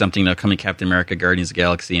we'll see something in upcoming Captain America, Guardians of the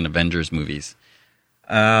Galaxy, and Avengers movies?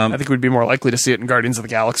 I think we'd be more likely to see it in Guardians of the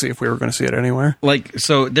Galaxy if we were going to see it anywhere.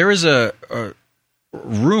 So there is a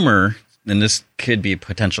rumor, and this could be a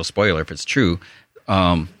potential spoiler if it's true,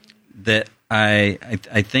 that I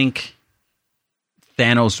think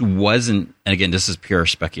Thanos wasn't, and again, this is pure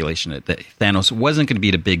speculation, that Thanos wasn't going to be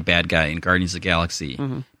the big bad guy in Guardians of the Galaxy,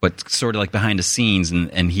 but sort of like behind the scenes,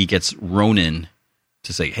 and he gets Ronan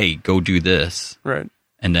to say, hey, go do this. Right.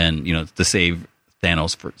 And then, to save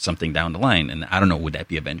Thanos for something down the line. And I don't know, would that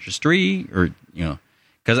be Avengers 3? Or,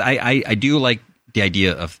 because I do like the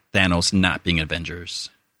idea of Thanos not being Avengers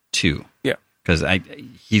 2. Yeah. Because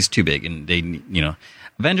he's too big, and they,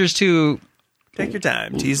 Avengers 2... Take your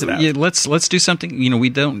time, tease it out. Yeah, let's do something. We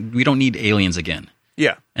don't need aliens again.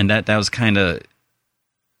 Yeah, and that was kind of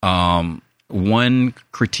one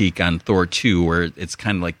critique on Thor 2, where it's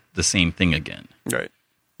kind of like the same thing again. Right.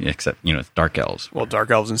 Except it's dark elves. Well, dark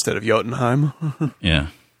elves instead of Jotunheim. Yeah.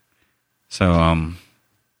 So I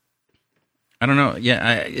don't know.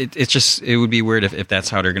 Yeah, it would be weird if that's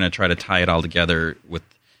how they're going to try to tie it all together with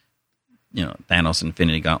Thanos,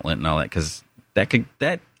 Infinity Gauntlet, and all that, because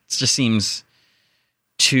that just seems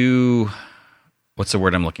too, what's the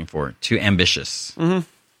word I'm looking for? Too ambitious to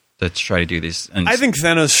try to do this. And I think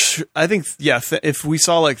Thanos. If we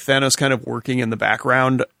saw like Thanos kind of working in the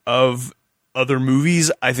background of other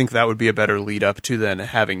movies, I think that would be a better lead up to then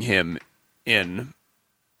having him in,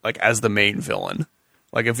 like, as the main villain.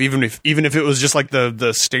 Like even if it was just like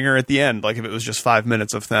the stinger at the end, like if it was just 5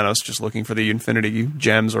 minutes of Thanos just looking for the Infinity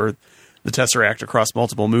Gems or the Tesseract across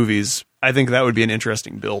multiple movies, I think that would be an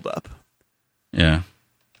interesting build up. Yeah.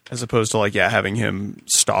 As opposed to like, having him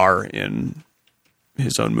star in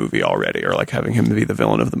his own movie already, or like having him be the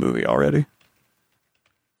villain of the movie already.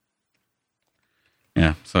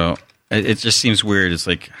 Yeah. So it just seems weird. It's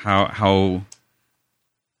like how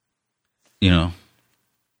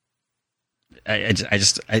it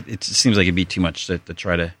just seems like it'd be too much to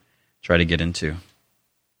try to get into.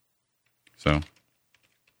 So,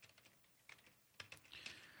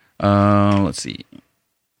 let's see.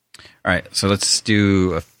 All right, so let's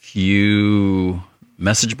do a few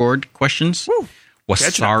message board questions. Woo.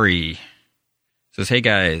 Wasari says, "Hey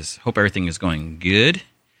guys, hope everything is going good.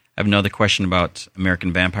 I have another question about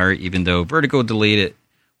American Vampire, even though Vertigo delayed it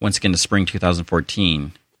once again to spring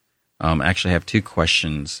 2014. I actually have two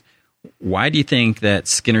questions. Why do you think that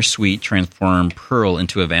Skinner Sweet transformed Pearl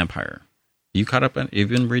into a vampire? You caught up? Have you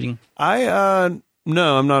been reading?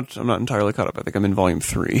 No, I'm not entirely caught up. I think I'm in volume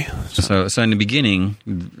 3. So in the beginning,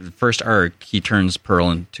 the first arc, he turns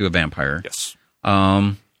Pearl into a vampire. Yes.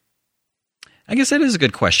 I guess that is a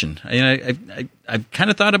good question. I've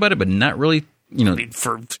kind of thought about it, but not really. I mean,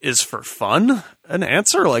 for fun an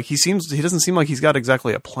answer? Like he doesn't seem like he's got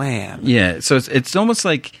exactly a plan. Yeah. So it's almost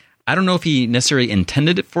like, I don't know if he necessarily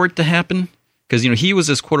intended for it to happen, because he was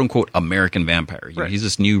this quote unquote American vampire. Right. He's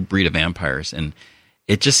this new breed of vampires, and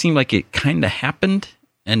it just seemed like it kind of happened,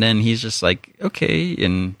 and then he's just like, okay,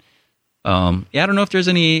 and I don't know if there's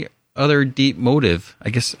any other deep motive. I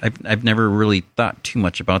guess I've never really thought too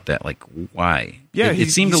much about that. Like, why? Yeah, it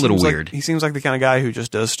seemed a little weird. He seems like the kind of guy who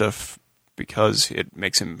just does stuff because it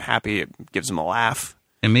makes him happy. It gives him a laugh.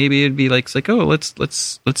 And maybe it'd be like, it's like, oh,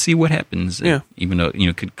 let's see what happens. Yeah. Even though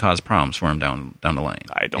could cause problems for him down the line.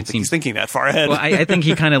 I don't think he's thinking that far ahead. Well, I think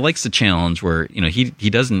he kind of likes the challenge where he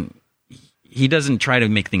doesn't try to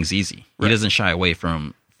make things easy. Right. He doesn't shy away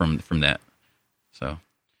from that. So,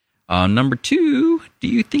 number 2, do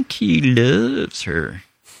you think he loves her?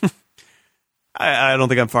 I don't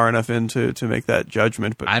think I'm far enough in to make that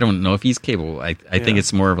judgment. But I don't know if he's capable. I think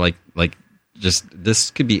it's more of like just,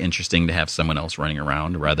 this could be interesting to have someone else running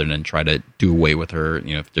around rather than try to do away with her,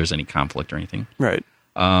 if there's any conflict or anything. Right.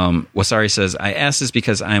 Wasari says, I ask this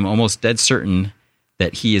because I'm almost dead certain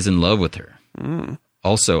that he is in love with her. Mm.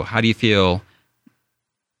 Also, how do you feel?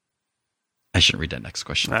 I shouldn't read that next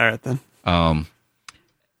question. All right, then.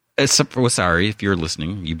 Except for Wasari, if you're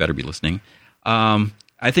listening, you better be listening.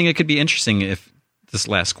 I think it could be interesting if this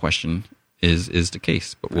last question is the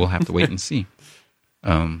case, but we'll have to wait and see.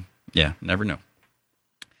 Yeah, never know.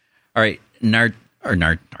 All right,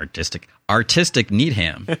 Artistic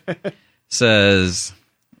Needham says,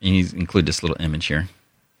 and he's included this little image here.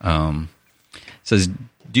 Says,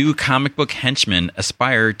 do comic book henchmen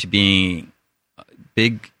aspire to being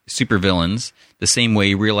big supervillains the same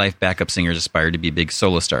way real life backup singers aspire to be big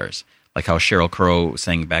solo stars, like how Sheryl Crow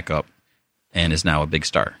sang backup and is now a big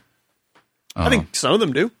star? I think some of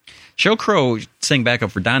them do. Sheryl Crow sang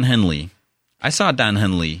backup for Don Henley. I saw Don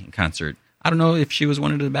Henley in concert. I don't know if she was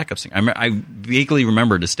one of the backup singers. I vaguely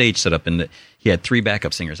remember the stage set up, and he had 3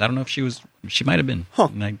 backup singers. I don't know if she was. She might have been. Huh.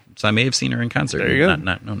 So I may have seen her in concert. There you go.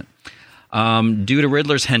 Not known it. Do the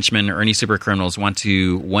Riddler's henchmen or any super criminals want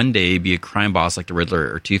to one day be a crime boss like the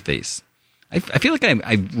Riddler or Two-Face? I feel like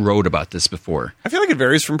I wrote about this before. I feel like it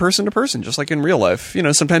varies from person to person, just like in real life.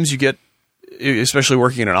 Sometimes you get, especially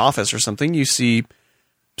working in an office or something, you see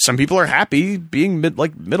some people are happy being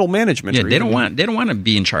middle management. Yeah, they don't want to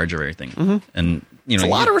be in charge of everything. And it's a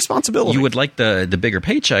lot of responsibility. You would like the bigger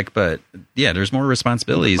paycheck, but yeah, there's more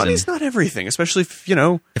responsibilities. Money's not everything, especially if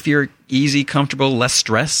if you're easy, comfortable, less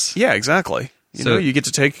stress. Yeah, exactly. You get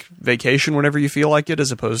to take vacation whenever you feel like it,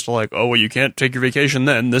 as opposed to like, oh, well, you can't take your vacation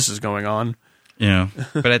then. This is going on. Yeah,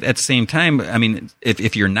 but at the same time, I mean,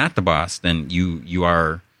 if you're not the boss, then you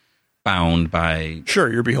are bound by.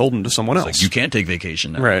 Sure, you're beholden to someone else. Like, you can't take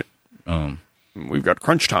vacation now. Right. We've got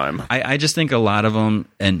crunch time. I just think a lot of them,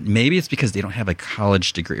 and maybe it's because they don't have a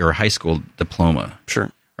college degree or a high school diploma. Sure.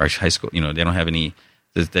 Or high school, they don't have any.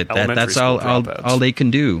 That's school all they can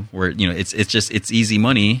do. Where it's easy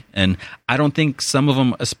money, and I don't think some of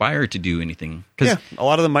them aspire to do anything. Yeah, a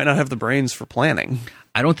lot of them might not have the brains for planning.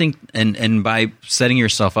 I don't think, and by setting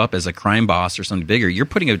yourself up as a crime boss or something bigger, you're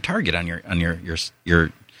putting a target on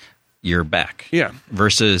your back. Yeah.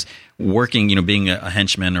 Versus working, being a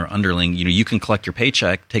henchman or underling, you can collect your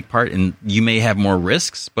paycheck, take part, and you may have more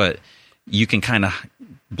risks, but you can kind of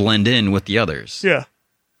blend in with the others. Yeah.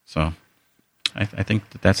 So I think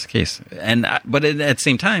that's the case. But at the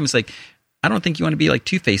same time, it's like, I don't think you want to be like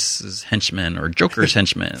Two-Face's henchman or Joker's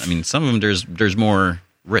henchman. I mean, some of them there's more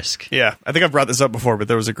risk. Yeah, I think I've brought this up before, but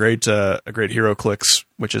there was a great HeroClix,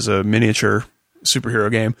 which is a miniature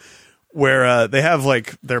superhero game, where they have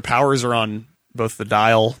like their powers are on both the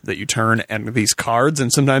dial that you turn and these cards,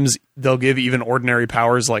 and sometimes they'll give even ordinary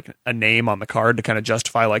powers like a name on the card to kind of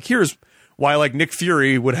justify like, here's why like Nick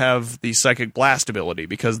Fury would have the psychic blast ability,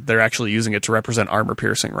 because they're actually using it to represent armor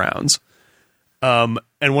piercing rounds. And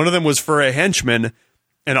one of them was for a henchman,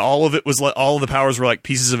 and all of it was like, all of the powers were like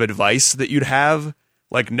pieces of advice that you'd have.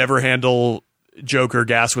 Like, never handle Joker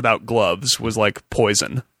gas without gloves was like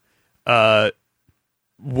poison.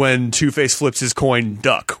 When Two-Face flips his coin,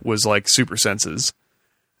 duck was like super senses.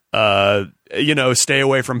 Stay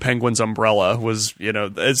away from Penguin's umbrella was,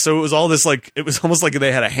 so it was all this like, it was almost like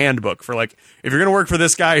they had a handbook for like, if you're going to work for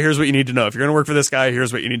this guy, here's what you need to know. If you're going to work for this guy,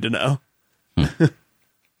 here's what you need to know.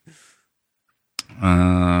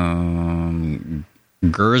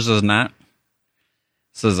 Gers is not.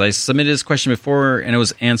 Says, I submitted this question before, and it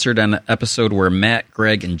was answered on an episode where Matt,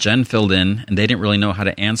 Greg, and Jen filled in, and they didn't really know how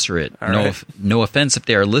to answer it. No offense if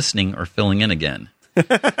they are listening or filling in again.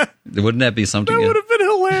 Wouldn't that be something? That would have been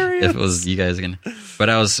hilarious. If it was you guys again. But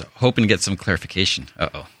I was hoping to get some clarification.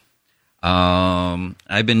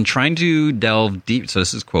 I've been trying to delve deep. So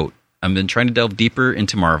this is quote. I've been trying to delve deeper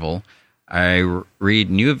into Marvel. I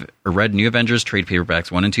read New Avengers trade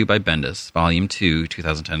paperbacks 1 and 2 by Bendis, Volume 2,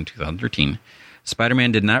 2010-2013.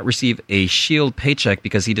 Spider-Man did not receive a S.H.I.E.L.D. paycheck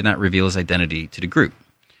because he did not reveal his identity to the group.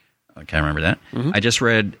 Okay, I remember that. Mm-hmm. I just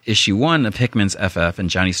read issue 1 of Hickman's FF, and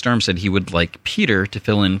Johnny Storm said he would like Peter to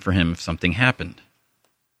fill in for him if something happened.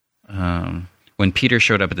 When Peter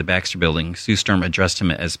showed up at the Baxter Building, Sue Storm addressed him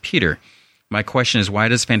as Peter. My question is, why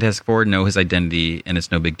does Fantastic Four know his identity and it's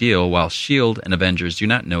no big deal, while S.H.I.E.L.D. and Avengers do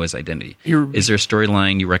not know his identity? Is there a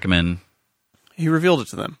storyline you recommend? He revealed it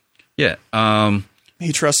to them. Yeah.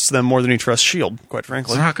 He trusts them more than he trusts S.H.I.E.L.D., quite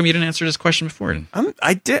frankly. So how come you didn't answer this question before?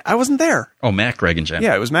 I did. I wasn't there. Oh, Matt, Greg, and Jen.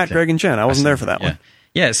 Yeah, it was Matt, Greg, and Jen. I wasn't there for that one.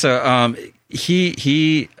 Yeah, so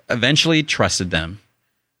he eventually trusted them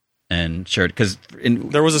and shared, because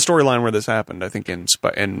there was a storyline where this happened, I think, in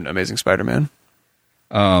Amazing Spider-Man,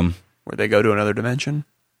 where they go to another dimension.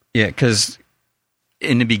 Yeah, because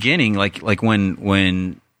in the beginning, like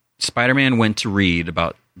when Spider-Man went to read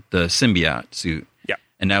about the symbiote suit,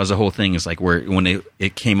 and that was the whole thing. Is like when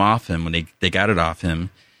it came off him, when they got it off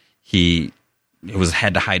him,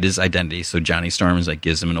 had to hide his identity. So Johnny Storm is like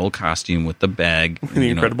gives him an old costume with the bag,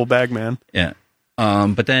 the Incredible Bag Man. Yeah,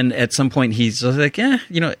 but then at some point he's like, and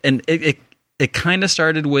it kind of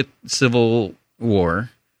started with Civil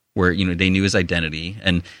War, where they knew his identity,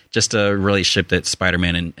 and just a relationship that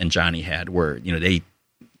Spider-Man and Johnny had, where they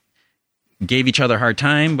gave each other a hard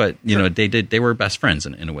time, but they were best friends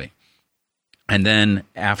in a way. And then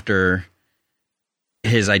after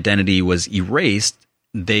his identity was erased,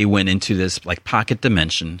 they went into this like pocket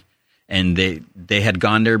dimension, and they had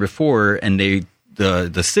gone there before, and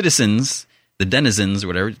the citizens, the denizens or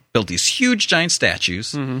whatever, built these huge giant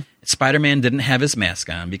statues. Mm-hmm. Spider-Man didn't have his mask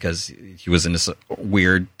on because he was in this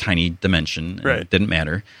weird tiny dimension. And it didn't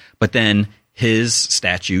matter. But then his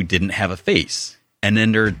statue didn't have a face. And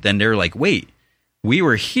then they're like, wait, we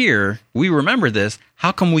were here. We remember this.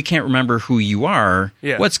 How come we can't remember who you are?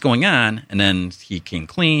 Yeah. What's going on? And then he came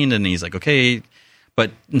clean, and he's like, okay.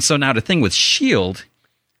 And so now the thing with S.H.I.E.L.D.,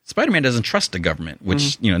 Spider-Man doesn't trust the government,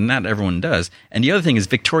 which, not everyone does. And the other thing is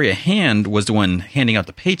Victoria Hand was the one handing out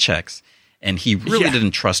the paychecks. and he really Yeah.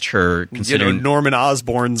 didn't trust her, considering Norman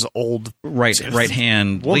Osborn's old right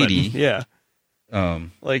hand woman. lady. Yeah.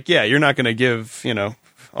 You're not going to give,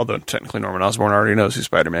 although technically Norman Osborn already knows who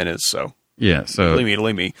Spider-Man is, so Yeah, so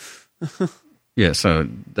believe me. yeah, so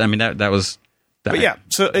I mean that was. But yeah,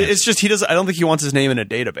 so it's just I don't think he wants his name in a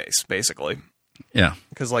database, basically. Yeah.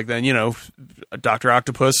 Because then, Dr.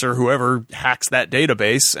 Octopus or whoever hacks that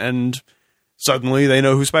database and suddenly they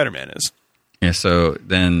know who Spider-Man is. Yeah, so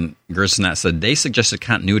then Gersnat said they suggested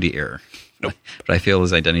continuity error. Nope. But I feel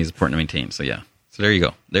his identity is important to maintain. So yeah. So there you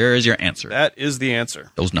go. There is your answer. That is the answer.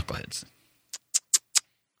 Those knuckleheads.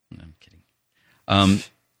 No, I'm kidding.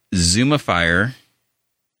 Zoomifier.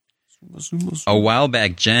 A while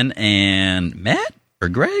back, Jen and Matt or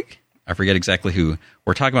Greg, I forget exactly who,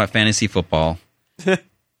 were talking about fantasy football.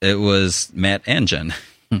 It was Matt and Jen.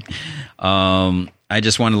 I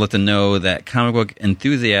just want to let them know that comic book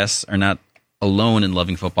enthusiasts are not alone in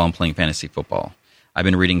loving football and playing fantasy football. I've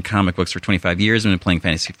been reading comic books for 25 years and been playing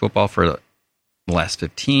fantasy football for the last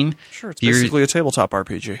 15. Sure, it's basically a tabletop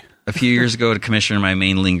RPG. A few years ago, the commissioner in my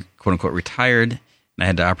main league, quote unquote, retired, and I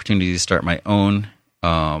had the opportunity to start my own.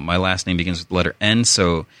 My last name begins with the letter N,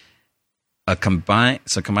 so combined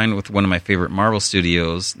with one of my favorite Marvel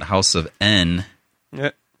studios, the House of N,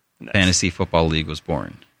 Yeah. Nice. Fantasy Football League was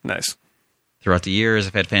born. Nice. Throughout the years,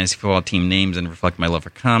 I've had fantasy football team names and reflect my love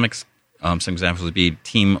for comics. Some examples would be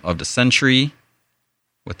Team of the Century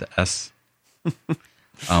with the S,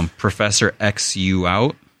 Professor X You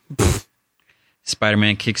Out,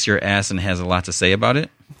 Spider-Man kicks your ass and has a lot to say about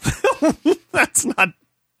it. That's not...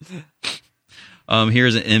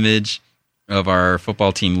 Here's an image of our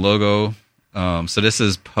football team logo. So this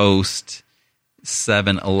is post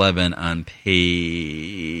 7-11 on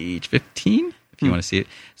page 15, if you want to see it.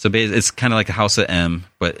 So it's kind of like a House of M,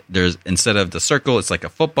 but there's instead of the circle, it's like a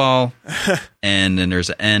football, and then there's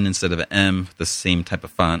an N instead of an M, the same type of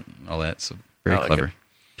font, all that. So very clever.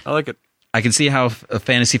 I like it. I can see how a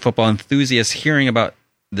fantasy football enthusiast hearing about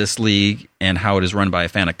this league and how it is run by a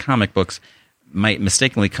fan of comic books might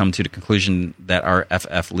mistakenly come to the conclusion that our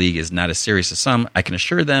FF league is not as serious as some. I can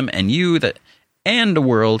assure them and you and the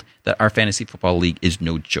world that our fantasy football league is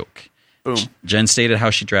no joke. Boom. Jen stated how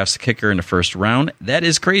she drafts a kicker in the first round. That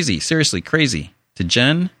is crazy. Seriously, crazy. To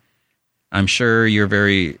Jen, I'm sure you're a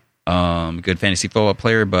very good fantasy football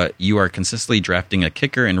player, but you are consistently drafting a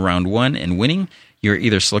kicker in round 1 and winning. You're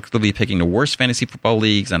either selectively picking the worst fantasy football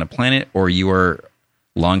leagues on a planet, or you are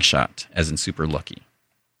long shot, as in super lucky.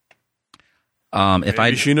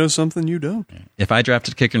 Maybe she knows something you don't. If I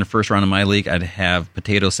drafted a kicker in the first round of my league, I'd have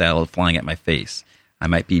potato salad flying at my face. I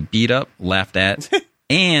might be beat up, laughed at,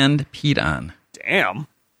 and peed on. Damn.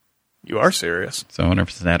 You are serious. So I wonder if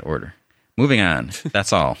it's in that order. Moving on.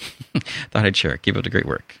 That's all. Thought I'd share. Keep up the great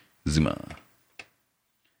work. Zuma.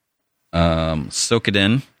 Soak it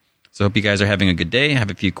in. So hope you guys are having a good day. I have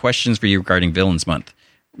a few questions for you regarding Villains Month.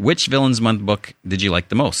 Which Villains Month book did you like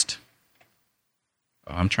the most?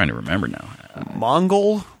 Oh, I'm trying to remember now.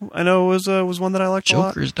 Mongol, I know, was one that I liked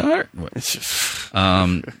Joker's Daughter. a lot. It's just...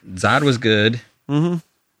 Zod was good. Mm-hmm.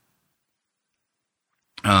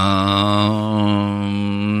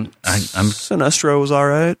 I'm Sinestro was all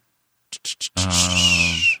right.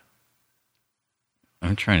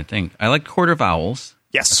 I'm trying to think. I like Court of Owls.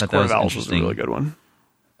 Yes, I thought Court that of Owls was a interesting. really good one.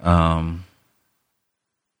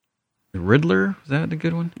 The Riddler, was that a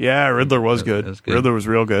good one? Yeah, Riddler was good. That was good. Riddler was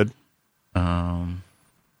real good. I'm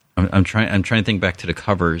trying to think back to the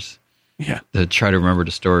covers Yeah. to try to remember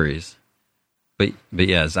the stories. But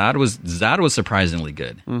yeah, Zod was surprisingly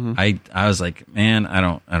good. Mm-hmm. I was like, man, I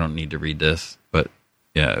don't need to read this, but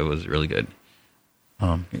yeah, it was really good.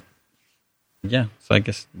 Yeah, so I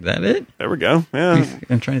guess that it. There we go. Yeah.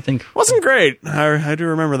 I'm trying to think. Wasn't great. I do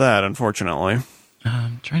remember that, unfortunately.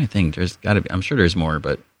 I'm trying to think. There's got to be. I'm sure there's more,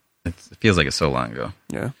 but it feels like it's so long ago.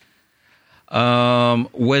 Yeah.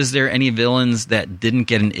 Was there any villains that didn't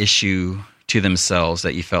get an issue to themselves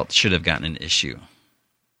that you felt should have gotten an issue?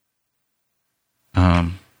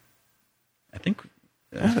 I think.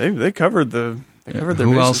 Yeah, they covered their Who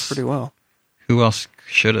bases else? pretty well. Who else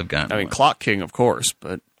should have gotten? I mean, one? Clock King, of course,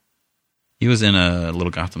 but He was in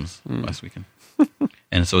Little Gotham's last weekend,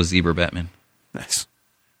 and so is Zebra Batman. nice.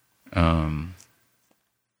 Yeah,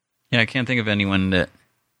 I can't think of anyone that,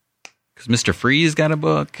 because Mr. Freeze got a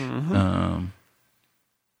book.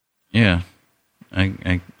 Yeah,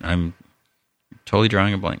 I'm totally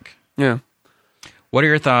drawing a blank. Yeah. What are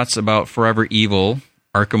your thoughts about Forever Evil,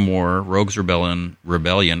 Arkham War, Rogues Rebellion,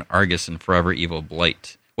 Argus, and Forever Evil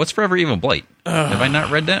Blight? What's Forever Evil Blight? Have I not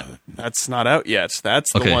read that? That's not out yet.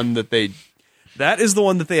 That's the Okay. one that they That is the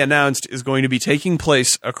one that they announced is going to be taking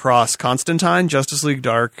place across Constantine, Justice League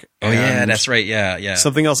Dark. Oh, yeah, and that's right. Yeah.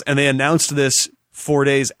 something else. And they announced this 4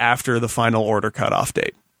 days after the final order cutoff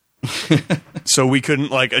date. So we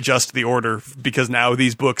couldn't adjust the order because now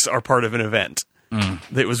these books are part of an event.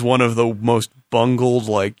 It was one of the most bungled,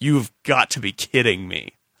 you've got to be kidding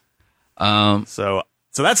me. So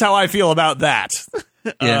that's how I feel about that.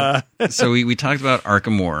 Yeah. So we talked about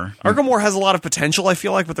Arkham War. Arkham War has a lot of potential, I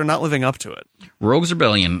feel like, but they're not living up to it. Rogues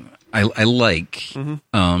Rebellion, I like.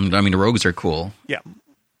 The Rogues are cool. Yeah.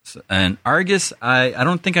 And Argus, I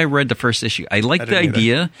don't think I read the first issue. I like the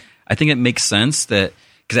idea. I think it makes sense that,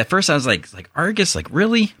 because at first I was like Argus,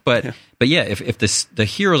 really? But yeah, if the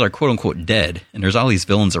heroes are quote unquote dead and there's all these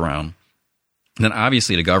villains around, then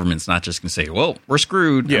obviously the government's not just going to say, well, we're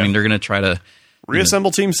screwed. Yeah. I mean, they're going to try to reassemble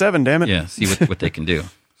Team 7, damn it. Yeah, see what they can do.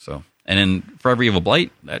 So, and then Forever Evil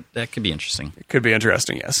Blight, that could be interesting. It could be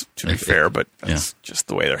interesting, yes, to be fair, but that's just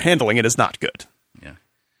the way they're handling it is not good. Yeah.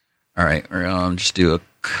 All right, just do a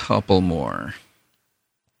couple more.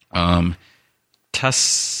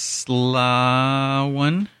 Tesla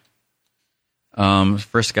one.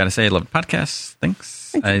 First, got to say, I love the podcast. Thanks.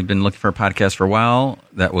 I've been looking for a podcast for a while.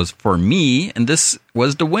 That was for me, and this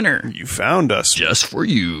was the winner. You found us. Just for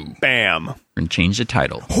you. Bam. We're going to change the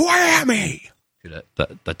title. Whammy! To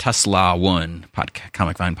the Tesla One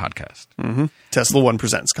Comic Vine podcast. Mm-hmm. Tesla One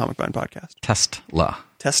presents Comic Vine podcast.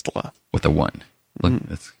 Tesla. With a 1. Look,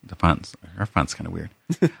 the font's, our font's kind of weird.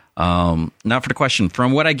 Now for the question.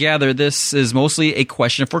 From what I gather, this is mostly a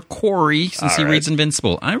question for Corey, since he reads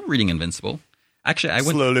Invincible. I'm reading Invincible. Actually, I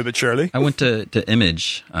went slowly but surely. I went to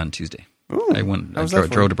Image on Tuesday. Ooh, I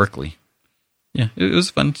drove to Berkeley. Yeah, it was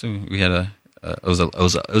fun. So we had it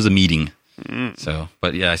was a meeting. So,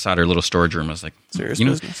 but yeah, I saw their little storage room. I was like, serious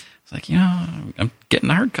business. It's like, I'm getting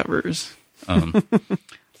the hardcovers.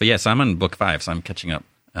 But yeah, so I'm on book 5, so I'm catching up.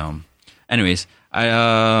 Anyways,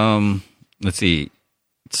 let's see.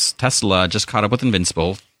 Tesla just caught up with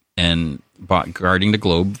Invincible and bought Guarding the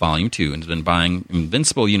Globe Volume 2 and has been buying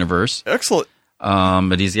Invincible Universe. Excellent.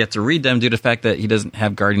 But he's yet to read them due to the fact that he doesn't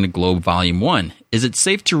have Guarding the Globe Volume 1. Is it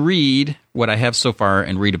safe to read what I have so far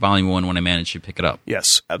and read Volume 1 when I manage to pick it up?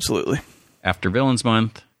 Yes, absolutely. After Villains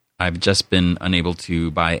Month, I've just been unable to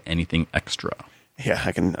buy anything extra. Yeah,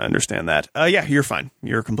 I can understand that. Yeah, you're fine.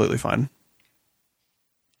 You're completely fine.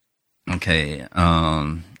 Okay.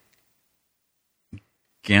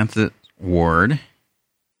 Ganthet Ward.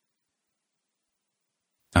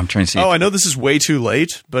 I'm trying to see. Oh, I know this is way too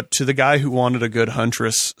late, but to the guy who wanted a good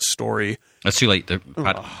Huntress story. That's too late.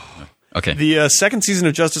 Okay. The second season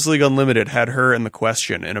of Justice League Unlimited had her and the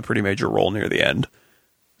Question in a pretty major role near the end.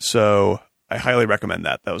 So I highly recommend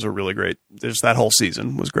that. That was a really great. Just that whole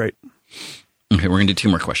season was great. Okay, we're going to do 2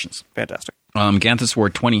 more questions. Fantastic. Ganthet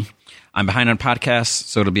Ward 20. I'm behind on podcasts,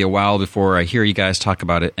 so it'll be a while before I hear you guys talk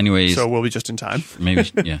about it. Anyways. So we'll be just in time.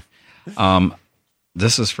 Maybe, yeah.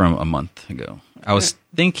 This is from a month ago. I was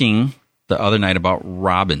thinking the other night about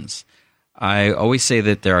Robins. I always say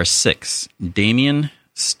that there are 6. Damian,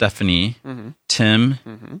 Stephanie,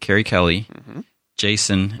 Tim, Carrie Kelly,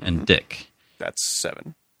 Jason, and Dick. That's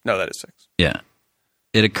 7. No, that is 6. Yeah.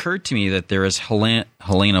 It occurred to me that there is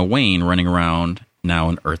Helena Wayne running around now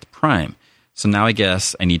in Earth Prime. So now I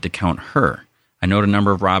guess I need to count her. I know the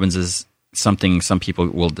number of Robins is something some people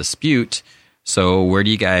will dispute. So where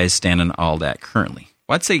do you guys stand on all that currently?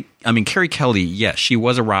 Well, I'd say, Carrie Kelly, yes, she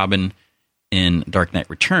was a Robin in Dark Knight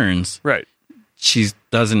Returns. Right. She's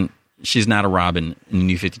not a Robin in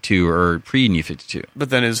New 52 or pre-New 52. But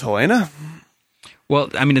then is Helena? Well,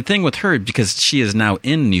 the thing with her, because she is now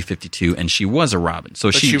in New 52 and she was a Robin. So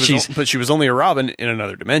but she was only a Robin in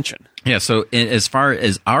another dimension. Yeah, so as far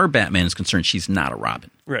as our Batman is concerned, she's not a Robin.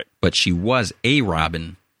 Right. But she was a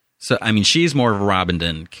Robin. So, she's more of a Robin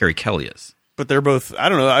than Carrie Kelly is. But they're both, I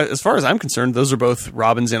don't know, as far as I'm concerned, those are both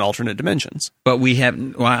Robins in alternate dimensions. But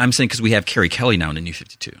I'm saying because we have Carrie Kelly now in the New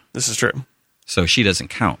 52. This is true. So she doesn't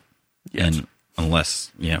count. Yes. And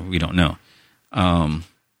unless, we don't know.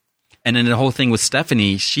 And then the whole thing with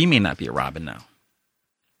Stephanie, she may not be a Robin now.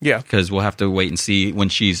 Yeah. Because we'll have to wait and see when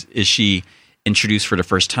is she introduced for the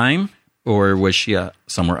first time or was she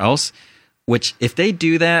somewhere else? Which, if they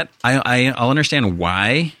do that, I'll understand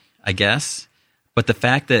why, I guess. But the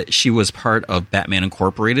fact that she was part of Batman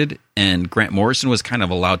Incorporated and Grant Morrison was kind of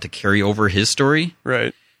allowed to carry over his story.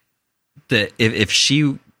 Right. That if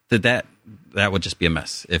she did that would just be a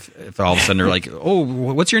mess. If all of a sudden they're like, oh,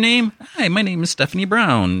 what's your name? Hi, my name is Stephanie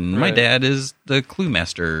Brown. My dad is the Clue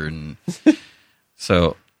Master. And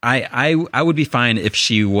so I would be fine if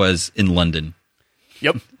she was in London.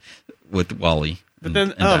 Yep. With Wally. But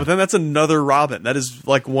then that's another Robin. That is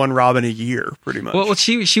like one Robin a year, pretty much. Well,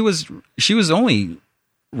 she was only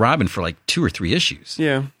Robin for like 2 or 3 issues.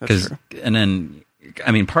 Yeah, that's true. And then,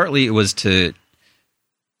 I mean, partly it was to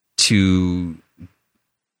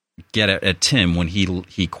get at Tim when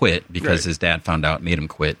he quit because his dad found out, made him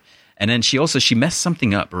quit. And then she messed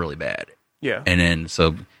something up really bad. Yeah. And then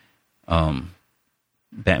so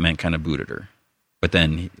Batman kind of booted her. But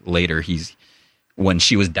then later when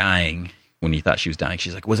she was dying, when he thought she was dying,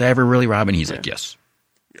 she's like, "Was I ever really Robin?" He's like, "Yes."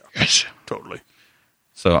 Yeah. Yes. Totally.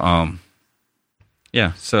 So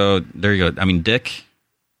yeah, so there you go. I mean, Dick,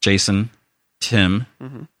 Jason, Tim,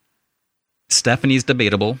 Stephanie's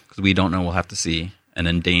debatable because we don't know. We'll have to see. And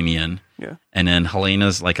then Damian. Yeah. And then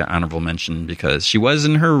Helena's like an honorable mention because she was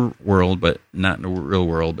in her world, but not in the real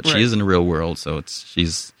world. But she is in the real world, so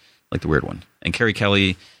she's like the weird one. And Carrie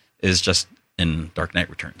Kelly is just in Dark Knight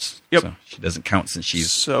Returns. Yep. So she doesn't count since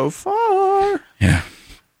she's so far. Yeah.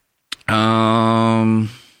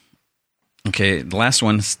 Okay, the last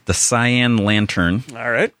one, the Cyan Lantern.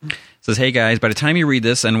 All right. Says, "Hey guys, by the time you read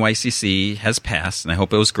this, NYCC has passed, and I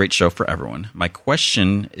hope it was a great show for everyone. My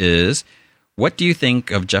question is, what do you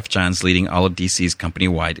think of Jeff Johns leading all of DC's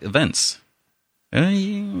company-wide events?"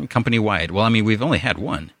 Company-wide. Well, I mean, we've only had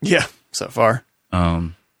one. Yeah, so far.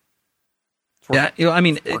 Yeah, I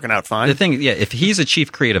mean, working out fine. The thing, if he's a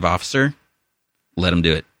chief creative officer, let him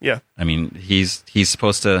do it. Yeah. I mean, he's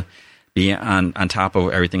supposed to be on top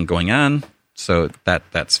of everything going on, so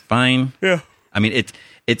that's fine. Yeah. I mean,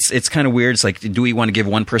 it's kind of weird. It's like, do we want to give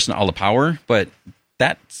one person all the power? But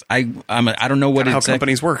that's I don't know what how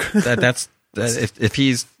companies work. If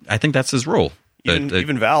he's, I think that's his role.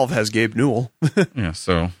 Even Valve has Gabe Newell. Yeah.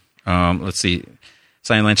 So let's see.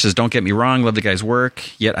 Cyan Lynch says, "Don't get me wrong, love the guy's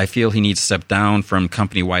work, yet I feel he needs to step down from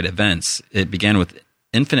company-wide events. It began with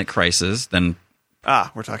Infinite Crisis, then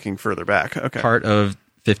we're talking further back. Okay. part of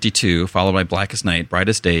 52, followed by Blackest Night,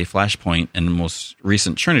 Brightest Day, Flashpoint, and the most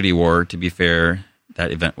recent Trinity War. To be fair,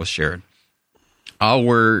 that event was shared. All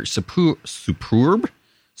were superb.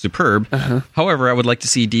 However, I would like to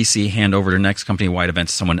see DC hand over their next company-wide event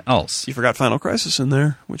to someone else." You forgot Final Crisis in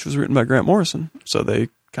there, which was written by Grant Morrison. So they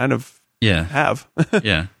kind of have.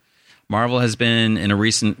 Yeah. Marvel has been in a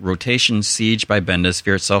recent rotation: Siege by Bendis,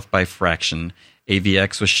 Fear Itself by Fraction,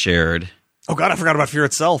 AVX was shared. Oh God, I forgot about Fear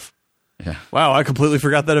Itself. Yeah. Wow, I completely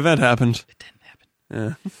forgot that event happened. It didn't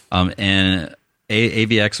happen. Yeah. And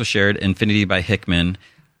AVX was shared, Infinity by Hickman.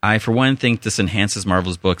 I, for one, think this enhances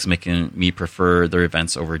Marvel's books, making me prefer their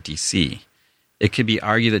events over DC. It could be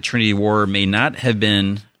argued that Trinity War may not have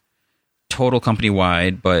been total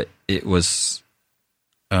company-wide, but it was,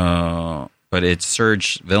 but it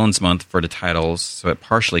surged Villains Month for the titles, so it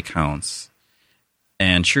partially counts.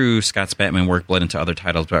 And true, Scott's Batman work bled into other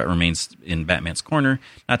titles, but it remains in Batman's corner.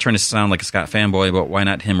 Not trying to sound like a Scott fanboy, but why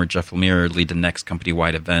not him or Jeff Lemire lead the next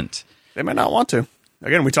company-wide event? They might not want to.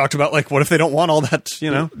 Again, we talked about, like, what if they don't want all that,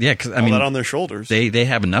 Yeah, because, I mean, that on their shoulders. They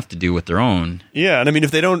have enough to do with their own. Yeah, and I mean, if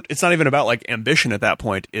they don't, it's not even about, like, ambition at that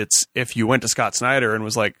point. It's if you went to Scott Snyder and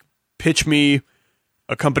was like, pitch me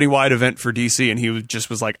a company-wide event for DC, and he just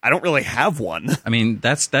was like, I don't really have one. I mean,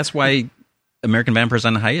 that's why American Vampire's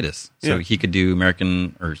on hiatus. So he could do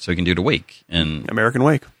so he can do The Wake. And American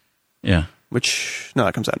Wake. Yeah.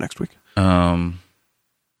 That comes out next week. An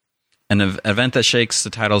event that shakes the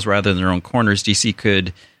titles rather than their own corners, DC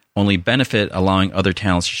could only benefit allowing other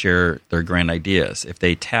talents to share their grand ideas. If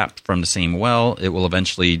they tap from the same well, it will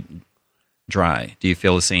eventually dry. Do you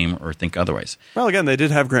feel the same or think otherwise? Well, again, they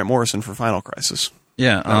did have Grant Morrison for Final Crisis.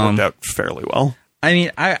 Yeah. That worked out fairly well. I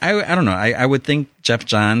mean, I don't know. I would think Jeff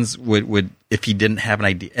Johns would, if he didn't have an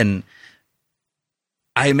idea, and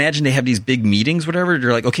I imagine they have these big meetings, whatever.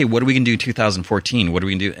 They're like, okay, what are we going to do 2014? What are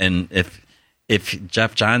we going to do? And if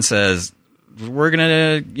Jeff Johns says, we're going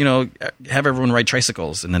to, have everyone ride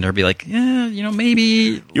tricycles, and then they'll be like, yeah,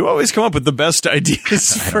 maybe. You always come up with the best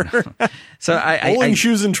ideas for so bowling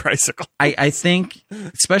shoes and tricycle. I think,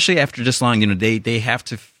 especially after this long, they have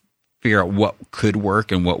to figure out what could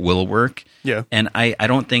work and what will work. Yeah. And I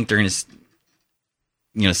don't think they're going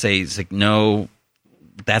to, say, it's like, no,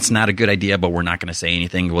 that's not a good idea, but we're not going to say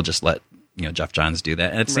anything. We'll just let, Jeff Johns do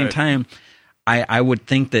that. And at the same time, I would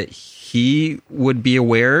think that he would be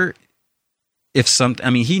aware if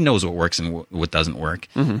he knows what works and what doesn't work.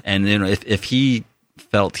 Mm-hmm. And if he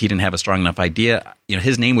felt he didn't have a strong enough idea,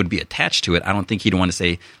 his name would be attached to it. I don't think he'd want to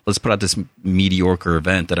say, let's put out this mediocre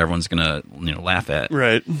event that everyone's going to, laugh at.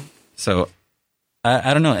 Right. So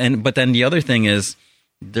I don't know. But then the other thing is,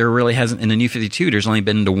 there really hasn't, in the New 52, there's only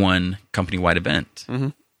been the one company-wide event. Mm-hmm.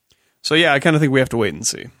 So yeah, I kind of think we have to wait and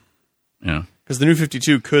see. Yeah. Because the New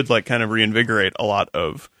 52 could kind of reinvigorate a lot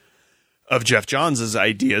of of Jeff Johns'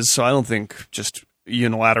 ideas. So I don't think just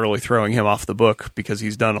unilaterally throwing him off the book because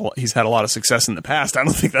he's had a lot of success in the past. I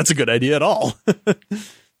don't think that's a good idea at all.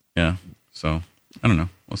 Yeah. So I don't know.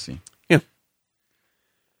 We'll see. Yeah.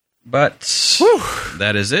 But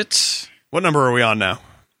that is it. What number are we on now?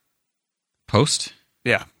 Post?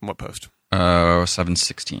 Yeah. What post?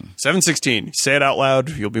 716. 716. Say it out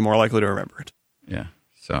loud. You'll be more likely to remember it. Yeah.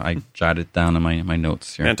 So I jotted it down in my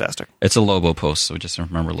notes here. Fantastic. It's a Lobo post, so just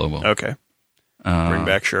remember Lobo. Okay. Bring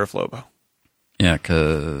back Sheriff Lobo. Yeah,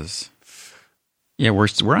 because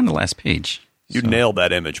we're on the last page. You nailed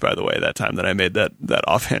that image, by the way, that time that I made that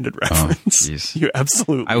offhanded reference. Jeez. You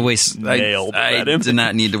absolutely nailed that image. I did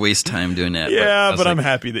not need to waste time doing that. Yeah, but I'm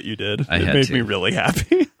happy that you did. It made me really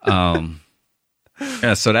happy.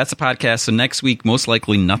 Yeah, so that's a podcast. So next week, most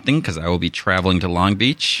likely nothing because I will be traveling to Long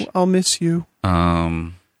Beach. I'll miss you.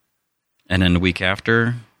 And then the week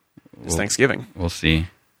after, It's Thanksgiving. We'll see.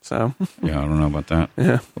 So yeah, I don't know about that.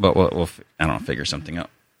 Yeah, but we'll I don't know, figure something out.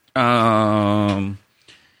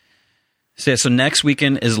 So next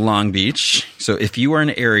weekend is Long Beach. So if you are in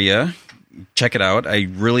an area, check it out. I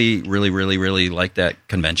really, really, really, really like that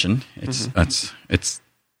convention. It's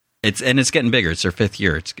getting bigger. It's their 5th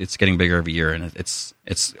year. It's getting bigger every year, and it's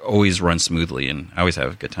always run smoothly, and I always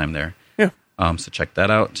have a good time there. Yeah. So check that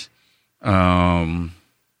out.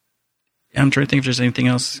 I'm trying to think if there's anything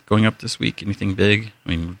else going up this week. Anything big? I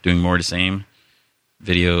mean, doing more of the same.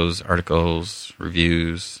 Videos, articles,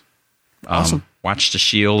 reviews. Awesome. Watch The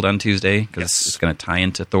Shield on Tuesday because it's going to tie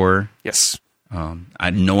into Thor. Yes.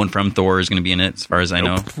 No one from Thor is going to be in it, as far as I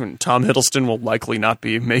know. Tom Hiddleston will likely not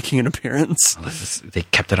be making an appearance. They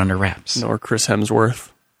kept it under wraps. Nor Chris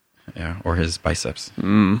Hemsworth. Yeah, or his biceps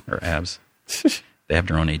or abs. They have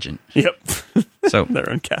their own agent. Yep. So their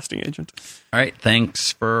own casting agent. All right.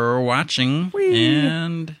 Thanks for watching. Whee!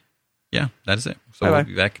 And yeah, that is it. So Bye-bye. we'll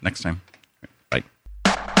be back next time. Bye.